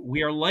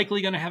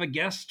likely going to have a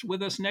guest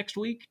with us next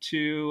week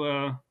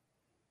to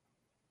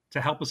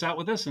help us out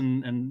with this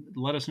and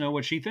let us know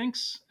what she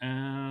thinks.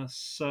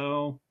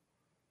 So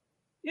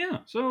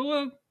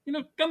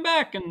come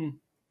back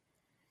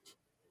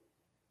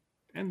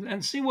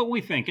and see what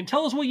we think, and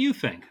tell us what you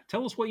think.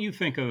 Tell us what you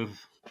think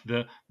of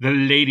the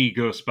Lady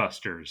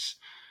Ghostbusters.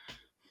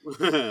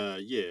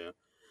 Yeah,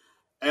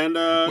 and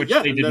which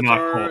they did not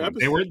call them.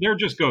 They're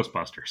just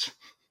Ghostbusters.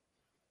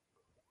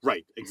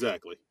 Right.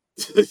 Exactly.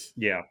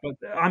 Yeah, but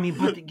I mean,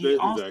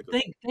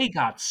 exactly. they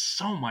got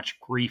so much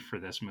grief for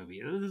this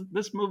movie.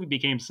 This movie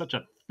became such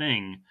a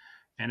thing,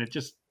 and it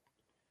just.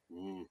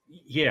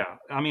 Yeah,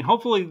 I mean,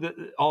 hopefully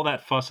all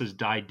that fuss has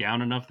died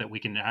down enough that we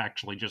can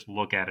actually just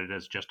look at it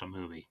as just a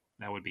movie.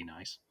 That would be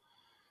nice.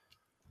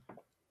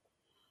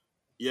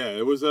 Yeah,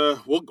 it was.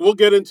 We'll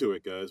get into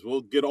it, guys.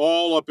 We'll get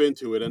all up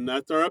into it, and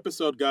that's our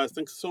episode, guys.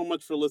 Thanks so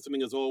much for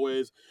listening, as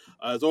always.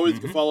 You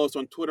can follow us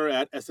on Twitter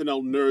at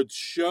SNL Nerds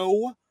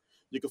Show.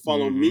 You can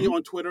follow me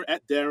on Twitter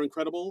at Darren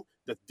Incredible.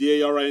 That's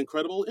DARI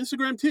Incredible.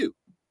 Instagram too.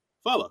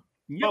 Follow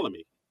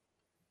me.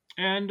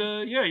 And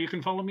you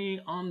can follow me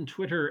on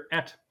Twitter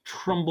at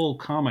Trumbull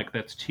Comic.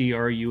 That's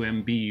TRUMBULL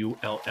and the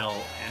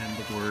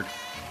word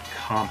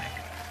comic.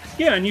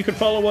 Yeah, and you can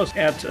follow us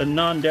at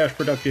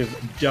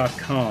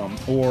non-productive.com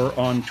or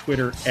on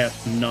Twitter at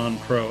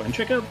nonpro. And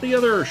check out the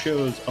other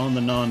shows on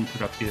the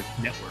Non-Productive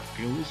Network,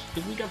 because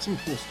we got some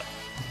cool stuff.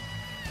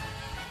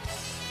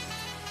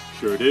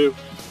 Sure do.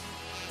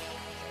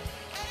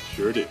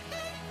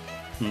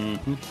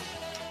 Mm-hmm.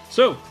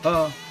 So,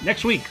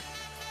 next week,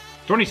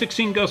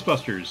 2016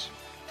 Ghostbusters.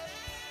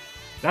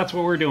 That's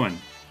what we're doing.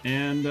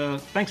 And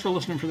thanks for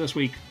listening for this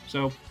week.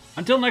 So,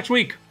 until next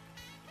week,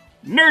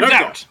 Nerds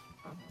out!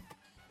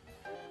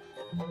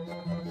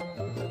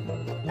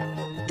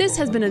 This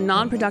has been a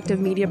non-productive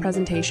media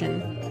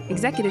presentation.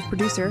 Executive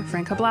producer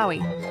Frank Hablawi.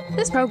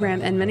 This program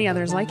and many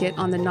others like it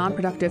on the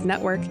Non-Productive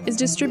Network is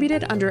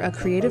distributed under a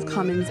Creative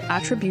Commons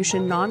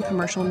Attribution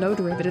Non-Commercial No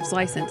Derivatives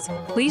license.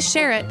 Please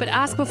share it, but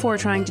ask before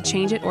trying to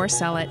change it or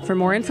sell it. For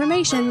more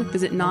information,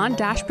 visit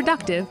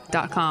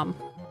non-productive.com.